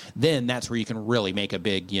day. Then that's where you can really make a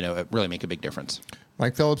big difference.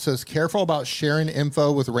 Mike Phillips says, careful about sharing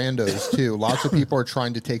info with randos too. Lots of people are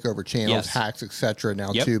trying to take over channels, hacks, etc.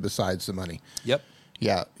 now too, besides the money. Yep.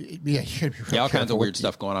 Yeah. You gotta be real all kinds of weird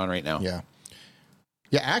stuff going on right now. Yeah.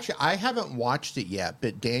 Yeah, actually, I haven't watched it yet,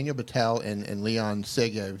 but Daniel Battelle and Leon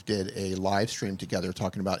Segev did a live stream together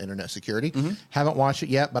talking about internet security. Haven't watched it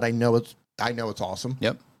yet, but I know it's awesome.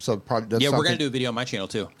 Yep. So probably we're going to do a video on my channel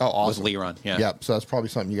too. Oh, awesome. With Leron. Yeah. Yep. So that's probably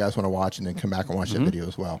something you guys want to watch and then come back and watch that video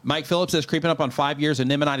as well. Mike Phillips says, creeping up on 5 years of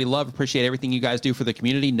Nimminati love. Appreciate everything you guys do for the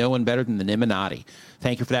community. No one better than the Nimminati.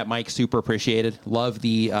 Thank you for that, Mike. Super appreciated. Love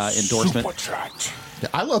the endorsement. Yeah,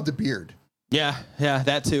 I love the beard. Yeah.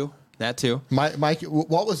 That too. Mike,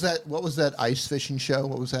 what was that ice fishing show?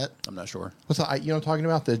 What was that? I'm not sure. What's that? You know what I'm talking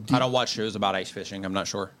about? I don't watch shows about ice fishing. I'm not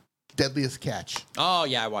sure. Deadliest Catch. Oh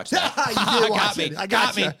yeah, I watched that. You did watch it. I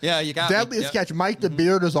got me. you. Yeah, you got me. Deadliest Catch. Mike, the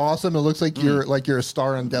beard is awesome. It looks like you're a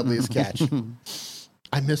star on Deadliest Catch.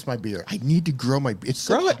 I miss my beard. I need to grow my beard.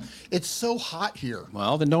 It's so hot here.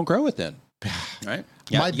 Well, then don't grow it then. Right?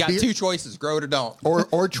 Yeah, you got two choices: grow it or don't.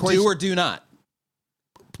 Or choice do or do not.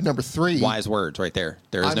 Number 3. Wise words right there.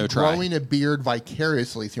 There is no try. I'm growing a beard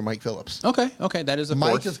vicariously through Mike Phillips. Okay, that is a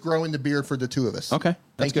fourth. Mike is growing the beard for the two of us. Okay,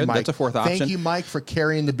 that's good. Mike. That's a fourth option. Thank you, Mike, for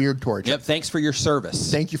carrying the beard torch. Yep, thanks for your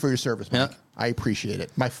service. Thank you for your service, Mike. I appreciate it.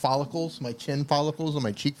 My follicles, my chin follicles, and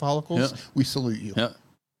my cheek follicles, we salute you.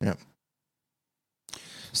 Yeah.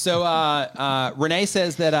 So Renee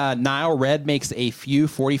says that Nile Red makes a few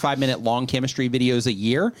 45-minute long chemistry videos a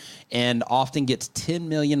year and often gets 10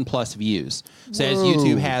 million plus views. Says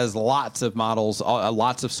YouTube has lots of models,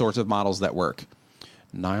 lots of sorts of models that work.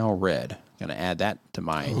 Nile Red. Going to add that to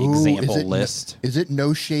my example list. Is it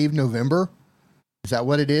No Shave November? Is that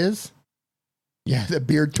what it is? Yeah, the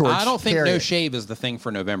beard torch. I don't think No Shave is the thing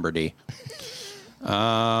for November, D.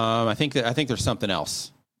 I think there's something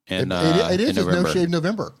else. It is No Shave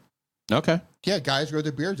November. Okay. Yeah, guys grow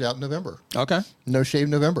their beards out in November. Okay. No Shave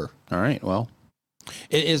November. All right. Well,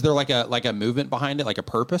 is there like a movement behind it, like a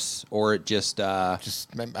purpose, or it just I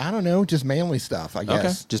don't know, just manly stuff, I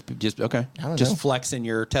guess. Okay. Just okay. I don't just know. Flexing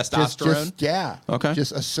your testosterone. Okay.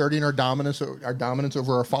 Just asserting our dominance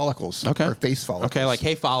over our follicles. Okay. Our face follicles. Okay. Like,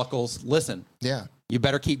 hey, follicles, listen. Yeah. You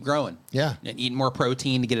better keep growing. Yeah. And eating more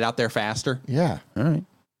protein to get it out there faster. Yeah. All right.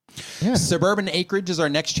 Yeah. Suburban Acreage is our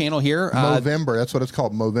next channel here. Movember. That's what it's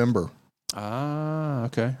called. Movember.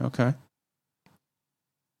 Okay.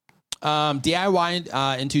 DIY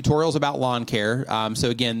and tutorials about lawn care. So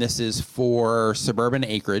again, this is for Suburban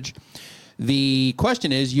Acreage. The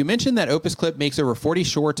question is, you mentioned that Opus Clip makes over 40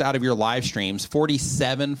 shorts out of your live streams.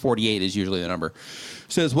 47, 48 is usually the number.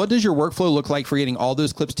 Says, what does your workflow look like for getting all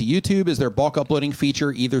those clips to YouTube? Is there a bulk uploading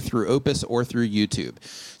feature either through Opus or through YouTube?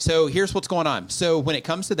 So here's what's going on. So when it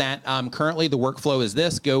comes to that, currently the workflow is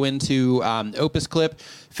this. Go into Opus Clip,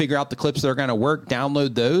 figure out the clips that are going to work,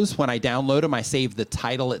 download those. When I download them, I save the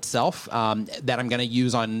title itself that I'm going to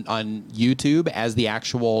use on YouTube as the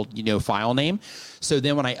actual file name. So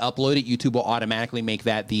then when I upload it, YouTube will automatically make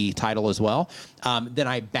that the title as well. Then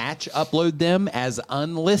I batch upload them as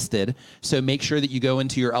unlisted. So make sure that you go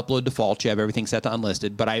into your upload defaults. You have everything set to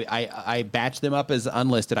unlisted. But I batch them up as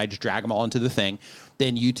unlisted. I just drag them all into the thing.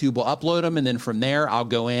 Then YouTube will upload them. And then from there, I'll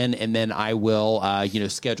go in and then I will,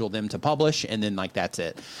 schedule them to publish. And then that's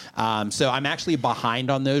it. So I'm actually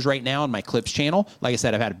behind on those right now on my Clips channel. Like I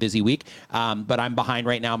said, I've had a busy week. But I'm behind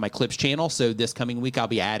right now on my Clips channel. So this coming week, I'll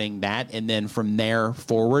be adding that. And then from there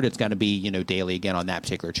forward, it's going to be, daily again on that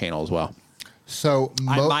particular channel as well. So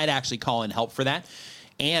I might actually call in help for that.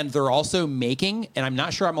 And they're also making, and I'm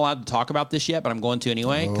not sure I'm allowed to talk about this yet, but I'm going to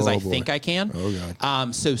anyway because I think I can. Oh,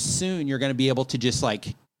 God. So soon you're going to be able to just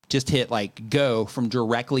hit go from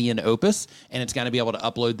directly in Opus, and it's going to be able to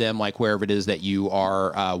upload them wherever it is that you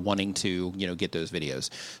are wanting to get those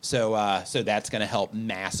videos. So that's going to help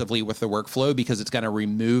massively with the workflow because it's going to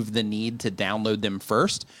remove the need to download them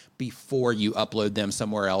first before you upload them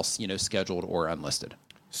somewhere else, scheduled or unlisted.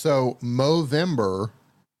 So Movember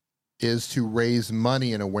is to raise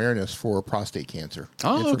money and awareness for prostate cancer.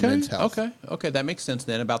 Oh, okay. Okay. That makes sense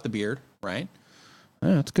then about the beard, right?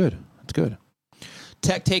 Yeah, that's good.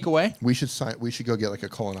 Tech takeaway. We should go get a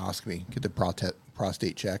colonoscopy, get the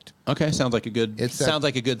prostate checked. Okay, sounds like a good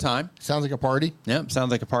time. Sounds like a party. Yeah,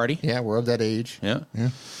 sounds like a party. Yeah, we're of that age. Yeah.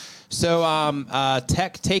 So,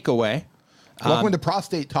 tech takeaway. Welcome to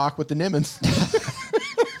Prostate Talk with the Nimmins.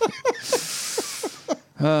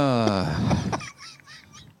 I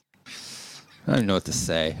don't know what to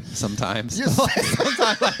say sometimes.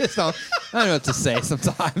 Sometimes I just don't. I don't know what to say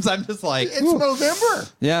sometimes. I'm just like, it's November.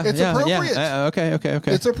 Yeah, it's appropriate. Yeah. Okay.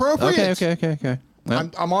 It's appropriate. Okay.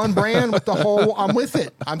 Well. I'm on brand with the whole. I'm with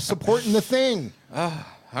it. I'm supporting the thing. All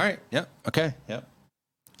right. Yep. Okay. Yep.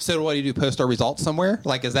 So what do you do? Post our results somewhere?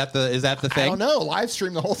 Is that the thing? I don't know. Live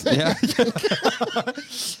stream the whole thing. Yeah.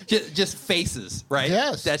 just faces, right?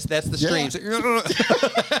 Yes. That's the streams.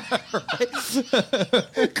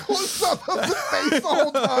 Close up of the face the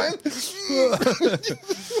whole time.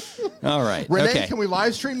 All right. Renee, okay. Can we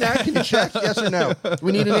live stream that? Can you check? Yes or no?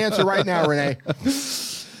 We need an answer right now, Renee.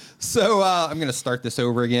 So I'm going to start this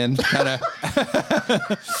over again.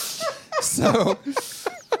 So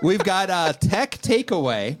we've got Tech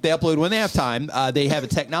Takeaway. They upload when they have time. They have a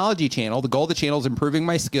technology channel. The goal of the channel is improving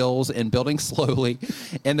my skills and building slowly.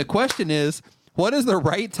 And the question is, what is the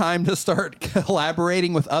right time to start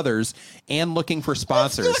collaborating with others and looking for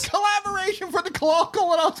sponsors? Let's do a collaboration for the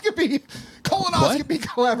colonoscopy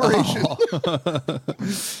collaboration. Oh.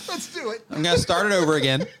 Let's do it. I'm going to start it over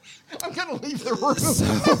again. I'm going to leave the room.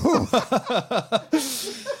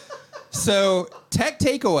 So Tech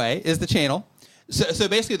Takeaway is the channel. So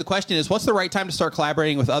basically the question is, what's the right time to start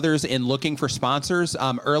collaborating with others and looking for sponsors?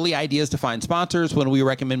 Early ideas to find sponsors. When we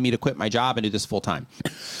recommend me to quit my job and do this full time.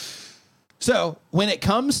 So when it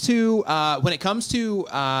comes to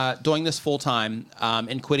doing this full time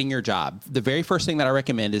and quitting your job, the very first thing that I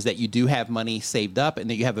recommend is that you do have money saved up and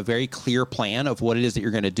that you have a very clear plan of what it is that you're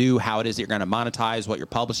going to do, how it is that you're going to monetize, what your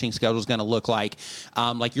publishing schedule is going to look like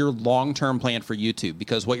your long-term plan for YouTube.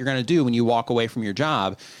 Because what you're going to do when you walk away from your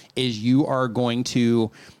job is you are going to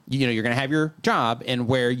you're going to have your job and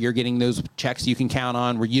where you're getting those checks you can count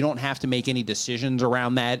on, where you don't have to make any decisions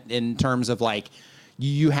around that in terms of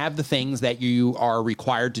you have the things that you are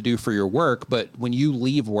required to do for your work, but when you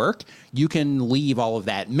leave work, you can leave all of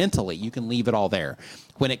that mentally. You can leave it all there.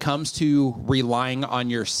 When it comes to relying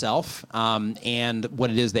on yourself and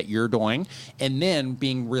what it is that you're doing, and then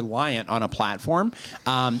being reliant on a platform,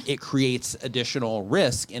 it creates additional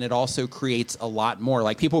risk, and it also creates a lot more.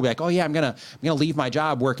 Like people will be like, "Oh yeah, I'm gonna leave my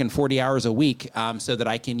job working 40 hours a week so that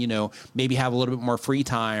I can maybe have a little bit more free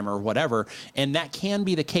time or whatever." And that can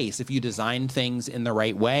be the case if you design things in the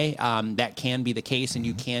right way. That can be the case, and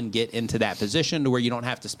you can get into that position to where you don't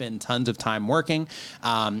have to spend tons of time working,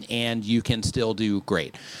 and you can still do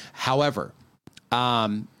great. However,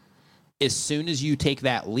 as soon as you take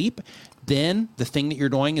that leap, then the thing that you're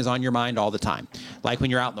doing is on your mind all the time. Like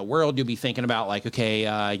when you're out in the world, you'll be thinking about okay,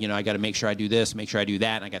 I got to make sure I do this, make sure I do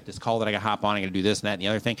that. And I got this call that I got to hop on. I got to do this and that and the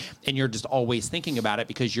other thing. And you're just always thinking about it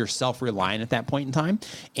because you're self-reliant at that point in time,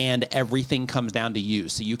 and everything comes down to you.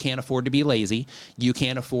 So you can't afford to be lazy. You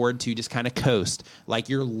can't afford to just kind of coast. Like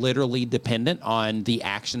you're literally dependent on the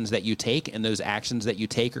actions that you take, and those actions that you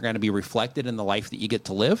take are going to be reflected in the life that you get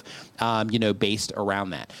to live, based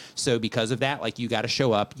around that. So because of that, you got to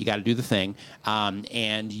show up, you got to do the thing,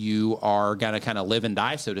 and you are going to kind of live and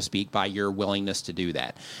die, so to speak, by your willingness to do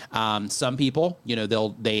that. Some people,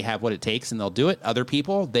 they have what it takes and they'll do it. Other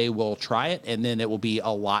people, they will try it and then it will be a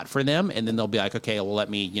lot for them, and then they'll be like, okay, well, let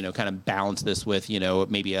me, kind of balance this with,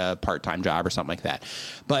 maybe a part-time job or something like that.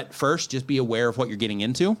 But first, just be aware of what you're getting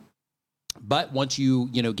into. But once you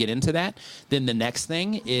get into that, then the next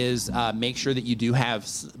thing is make sure that you do have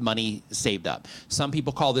money saved up. Some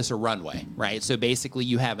people call this a runway, right? So basically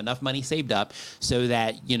you have enough money saved up so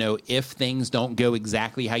that, if things don't go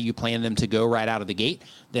exactly how you plan them to go right out of the gate,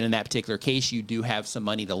 then in that particular case, you do have some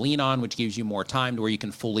money to lean on, which gives you more time to where you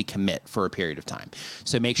can fully commit for a period of time.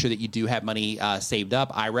 So make sure that you do have money saved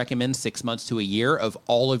up. I recommend 6 months to a year of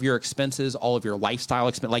all of your expenses, all of your lifestyle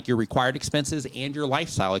expenses, like your required expenses and your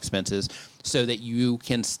lifestyle expenses, so that you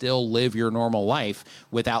can still live your normal life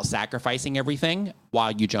without sacrificing everything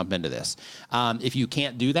while you jump into this. If you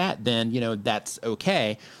can't do that, then, that's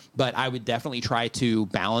okay. But I would definitely try to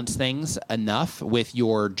balance things enough with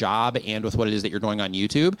your job and with what it is that you're doing on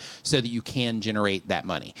YouTube so that you can generate that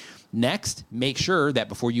money. Next, make sure that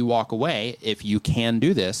before you walk away, if you can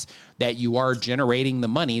do this, that you are generating the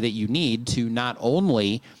money that you need to not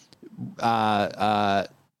only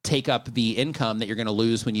take up the income that you're going to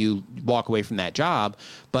lose when you walk away from that job,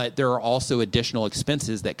 but there are also additional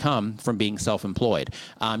expenses that come from being self-employed.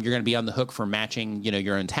 You're going to be on the hook for matching,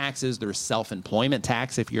 your own taxes. There's self-employment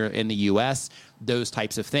tax if you're in the U.S., those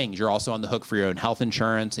types of things. You're also on the hook for your own health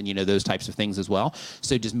insurance and, those types of things as well.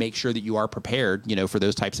 So just make sure that you are prepared, for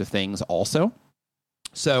those types of things also.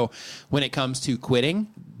 So when it comes to quitting,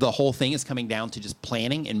 the whole thing is coming down to just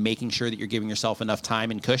planning and making sure that you're giving yourself enough time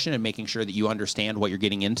and cushion and making sure that you understand what you're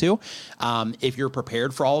getting into. If you're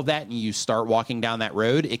prepared for all of that and you start walking down that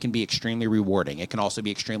road, it can be extremely rewarding. It can also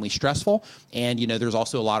be extremely stressful. And, there's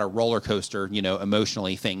also a lot of roller coaster,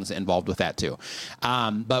 emotionally things involved with that too.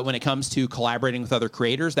 But when it comes to collaborating with other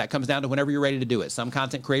creators, that comes down to whenever you're ready to do it. Some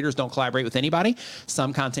content creators don't collaborate with anybody.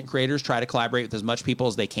 Some content creators try to collaborate with as much people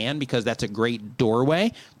as they can because that's a great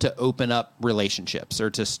doorway to open up relationships or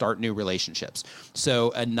to start new relationships.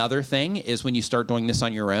 So another thing is when you start doing this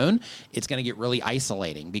on your own, it's going to get really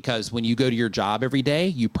isolating because when you go to your job every day,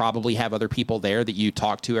 you probably have other people there that you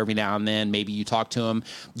talk to every now and then. Maybe you talk to them,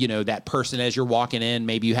 that person as you're walking in,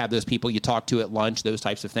 maybe you have those people you talk to at lunch, those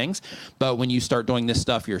types of things. But when you start doing this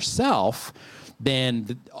stuff yourself,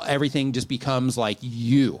 then everything just becomes like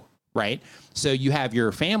you. Right? So you have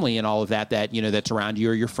your family and all of that, that's around you,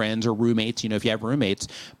 or your friends or roommates, if you have roommates,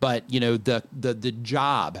 but the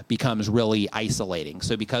job becomes really isolating.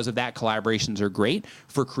 So because of that, collaborations are great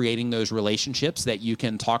for creating those relationships that you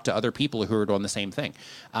can talk to other people who are doing the same thing.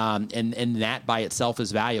 And that by itself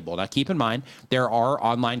is valuable. Now, keep in mind, there are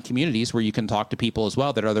online communities where you can talk to people as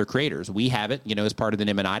well that are other creators. We have it, as part of the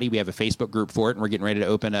Nimmin. We have a Facebook group for it, and we're getting ready to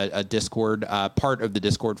open a Discord, part of the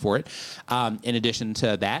Discord for it. In addition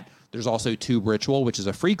to that, there's also Tube Ritual, which is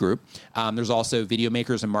a free group. There's also Video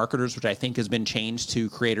Makers and Marketers, which I think has been changed to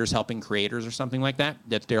Creators Helping Creators or something like that.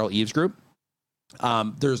 That's Daryl Eves' group.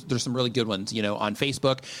 There's some really good ones, on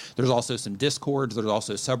Facebook. There's also some Discords. There's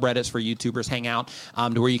also subreddits for YouTubers hang out,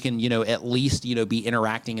 to where you can, at least, be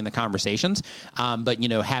interacting in the conversations. But,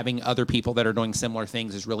 having other people that are doing similar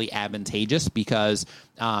things is really advantageous because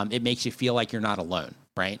it makes you feel like you're not alone.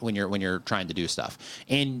 Right, when you're trying to do stuff,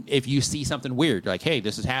 and if you see something weird, you're like, hey,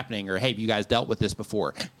 this is happening, or hey, have you guys dealt with this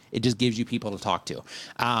before? It just gives you people to talk to.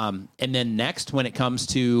 And then next, when it comes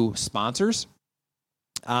to sponsors,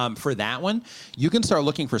 for that one, you can start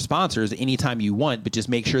looking for sponsors anytime you want, but just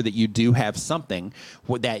make sure that you do have something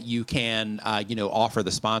that you can, offer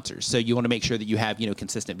the sponsors. So you want to make sure that you have,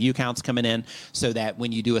 consistent view counts coming in so that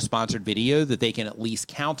when you do a sponsored video, that they can at least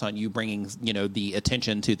count on you bringing, the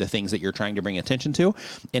attention to the things that you're trying to bring attention to.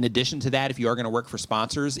 In addition to that, if you are going to work for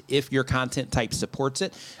sponsors, if your content type supports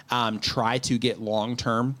it, try to get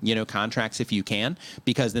long-term, contracts if you can,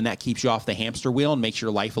 because then that keeps you off the hamster wheel and makes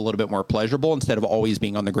your life a little bit more pleasurable instead of always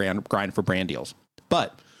being on the grind for brand deals.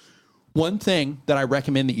 But one thing that I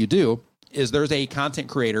recommend that you do is there's a content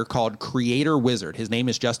creator called Creator Wizard. His name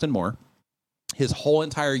is Justin Moore. His whole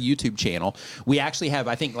entire YouTube channel. We actually have,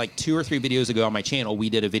 I think, like 2 or 3 videos ago on my channel, we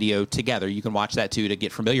did a video together. You can watch that too to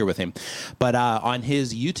get familiar with him. But on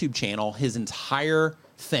his YouTube channel, his entire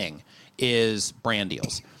thing is brand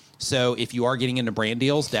deals. So if you are getting into brand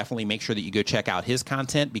deals, definitely make sure that you go check out his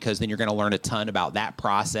content, because then you're going to learn a ton about that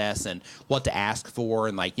process and what to ask for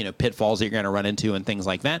and pitfalls that you're going to run into and things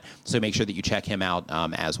like that. So make sure that you check him out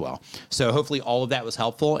as well. So hopefully all of that was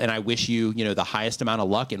helpful, and I wish you, the highest amount of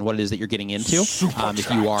luck in what it is that you're getting into.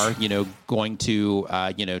 If you are, going to,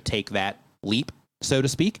 take that leap, so to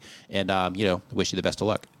speak, and, wish you the best of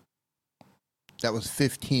luck. That was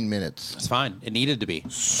 15 minutes. It's fine. It needed to be.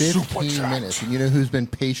 15 minutes. And you know who's been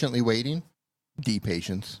patiently waiting?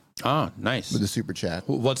 D-Patience. Oh, nice. With the super chat.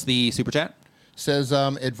 What's the super chat? Says,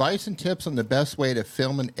 advice and tips on the best way to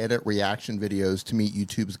film and edit reaction videos to meet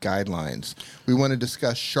YouTube's guidelines. We want to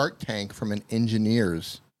discuss Shark Tank from an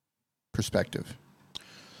engineer's perspective.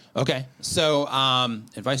 Okay, so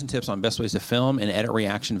advice and tips on best ways to film and edit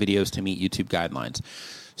reaction videos to meet YouTube guidelines.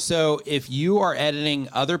 So if you are editing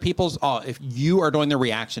other people's, if you are doing the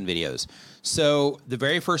reaction videos, so the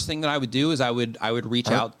very first thing that I would do is I would reach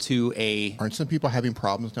out to a. Aren't some people having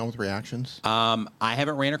problems now with reactions? I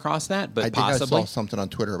haven't ran across that, but I possibly. I saw something on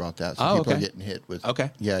Twitter about that. Some people are getting hit with. Okay.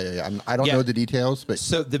 Yeah. I don't know the details, but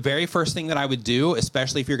so the very first thing that I would do,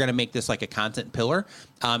 especially if you're going to make this like a content pillar,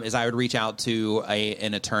 is I would reach out to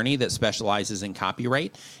an attorney that specializes in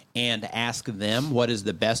copyright and ask them what is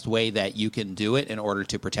the best way that you can do it in order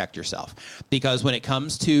to protect yourself. Because when it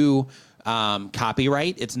comes to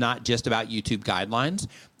copyright, it's not just about YouTube guidelines.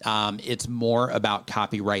 It's more about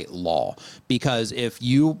copyright law, because if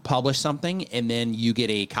you publish something and then you get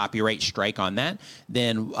a copyright strike on that,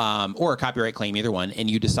 then or a copyright claim, either one, and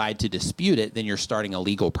you decide to dispute it, then you're starting a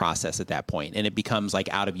legal process at that point, and it becomes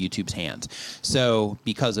like out of YouTube's hands. So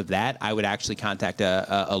because of that, I would actually contact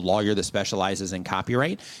a lawyer that specializes in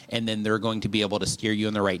copyright, and then they're going to be able to steer you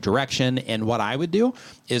in the right direction. And what I would do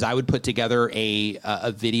is I would put together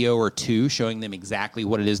a video or two showing them exactly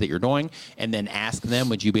what it is that you're doing, and then ask them,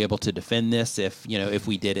 would you be able to defend this if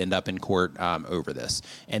we did end up in court over this?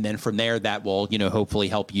 And then from there, that will hopefully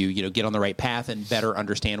help you get on the right path and better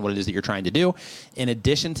understand what it is that you're trying to do. In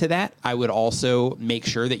addition to that, I would also make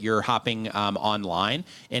sure that you're hopping online.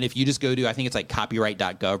 And if you just go to, I think it's like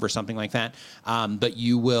copyright.gov or something like that, but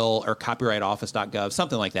you will, or copyrightoffice.gov,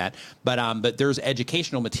 something like that. But there's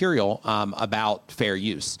educational material about fair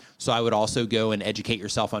use. So I would also go and educate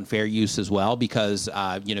yourself on fair use as well, because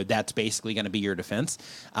that's basically going to be your defense,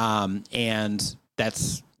 and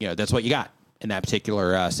that's what you got in that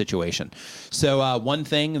particular situation. So one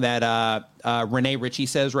thing that Renee Ritchie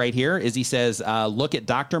says right here is, he says, look at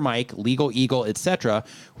Dr. Mike, Legal Eagle, etc.,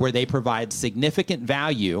 where they provide significant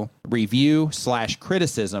value, review /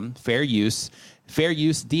 criticism, fair use. Fair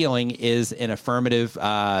use dealing is an affirmative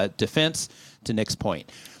defense. To Nick's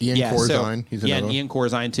point. Ian Corzine. He's another one. Ian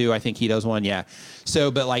Corzine too. I think he does one. Yeah.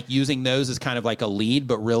 So, but like using those as kind of like a lead,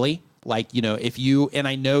 but really Like, you know, if you, and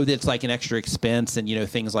I know that's like an extra expense and, you know,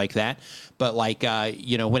 things like that, but like,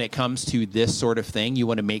 you know, when it comes to this sort of thing, you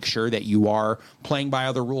want to make sure that you are playing by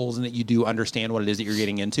other rules and that you do understand what it is that you're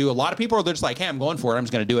getting into. A lot of people are just like, hey, I'm going for it. I'm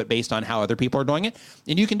just going to do it based on how other people are doing it.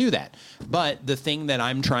 And you can do that. But the thing that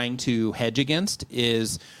I'm trying to hedge against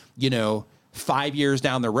is, you know, 5 years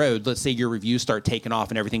down the road, let's say your reviews start taking off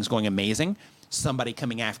and everything's going amazing, somebody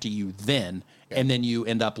coming after you then, and then you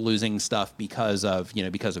end up losing stuff because of, you know,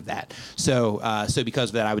 because of that. So, because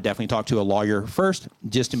of that, I would definitely talk to a lawyer first,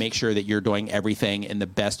 just to make sure that you're doing everything in the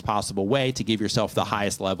best possible way to give yourself the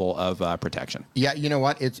highest level of protection. Yeah, you know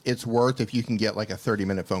what? It's worth if you can get like a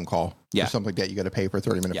 30-minute phone call or something like that. You got to pay for a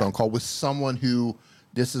 30-minute phone call with someone who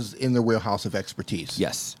this is in their wheelhouse of expertise.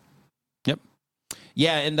 Yes. Yep.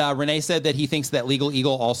 Yeah, and Renee said that he thinks that Legal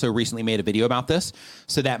Eagle also recently made a video about this,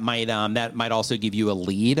 so that might also give you a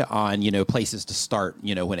lead on, you know, places to start,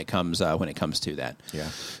 you know, when it comes to that. Yeah.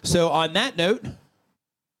 So on that note,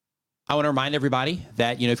 I want to remind everybody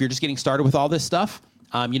that, you know, if you're just getting started with all this stuff,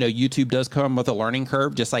 you know, YouTube does come with a learning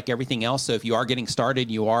curve, just like everything else. So if you are getting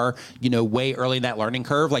started, you are, you know, way early in that learning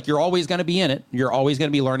curve, like you're always going to be in it. You're always going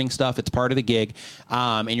to be learning stuff. It's part of the gig.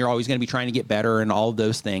 And you're always going to be trying to get better and all of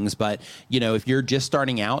those things. But, you know, if you're just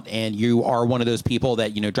starting out and you are one of those people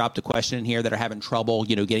that, you know, dropped a question in here that are having trouble,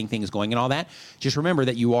 you know, getting things going and all that, just remember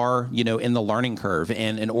that you are, you know, in the learning curve.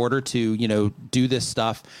 And in order to, you know, do this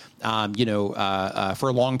stuff, for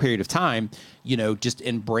a long period of time, you know, just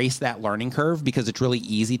embrace that learning curve, because it's really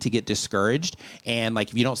easy to get discouraged. And like,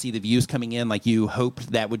 if you don't see the views coming in like you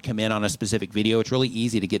hoped that would come in on a specific video, it's really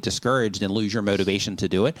easy to get discouraged and lose your motivation to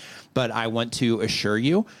do it. But I want to assure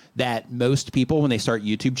you that most people, when they start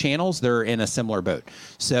YouTube channels, they're in a similar boat.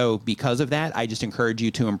 So because of that, I just encourage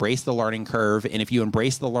you to embrace the learning curve. And if you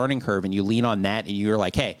embrace the learning curve and you lean on that and you're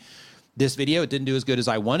like, hey, this video, it didn't do as good as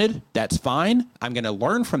I wanted. That's fine. I'm going to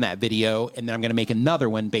learn from that video, and then I'm going to make another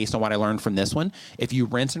one based on what I learned from this one. If you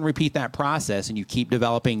rinse and repeat that process and you keep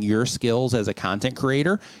developing your skills as a content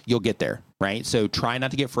creator, you'll get there, right? So try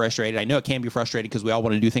not to get frustrated. I know it can be frustrated because we all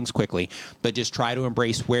want to do things quickly, but just try to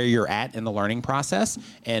embrace where you're at in the learning process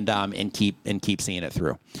and keep seeing it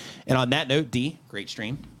through. And on that note, D, great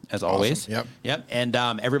stream, as always. Awesome. Yep. And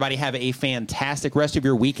everybody have a fantastic rest of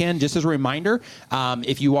your weekend. Just as a reminder,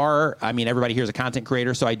 if you are, I mean, everybody here is a content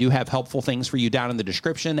creator, so I do have helpful things for you down in the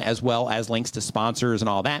description, as well as links to sponsors and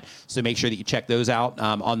all that. So make sure that you check those out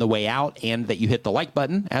on the way out, and that you hit the like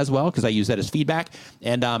button as well, because I use that as feedback.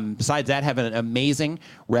 And besides that, have an amazing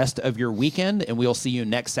rest of your weekend, and we'll see you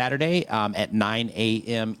next Saturday at 9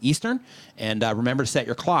 a.m. Eastern. And remember to set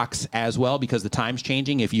your clocks as well, because the time's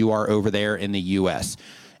changing if you are over there in the U.S.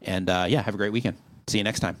 And have a great weekend. See you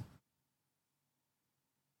next time.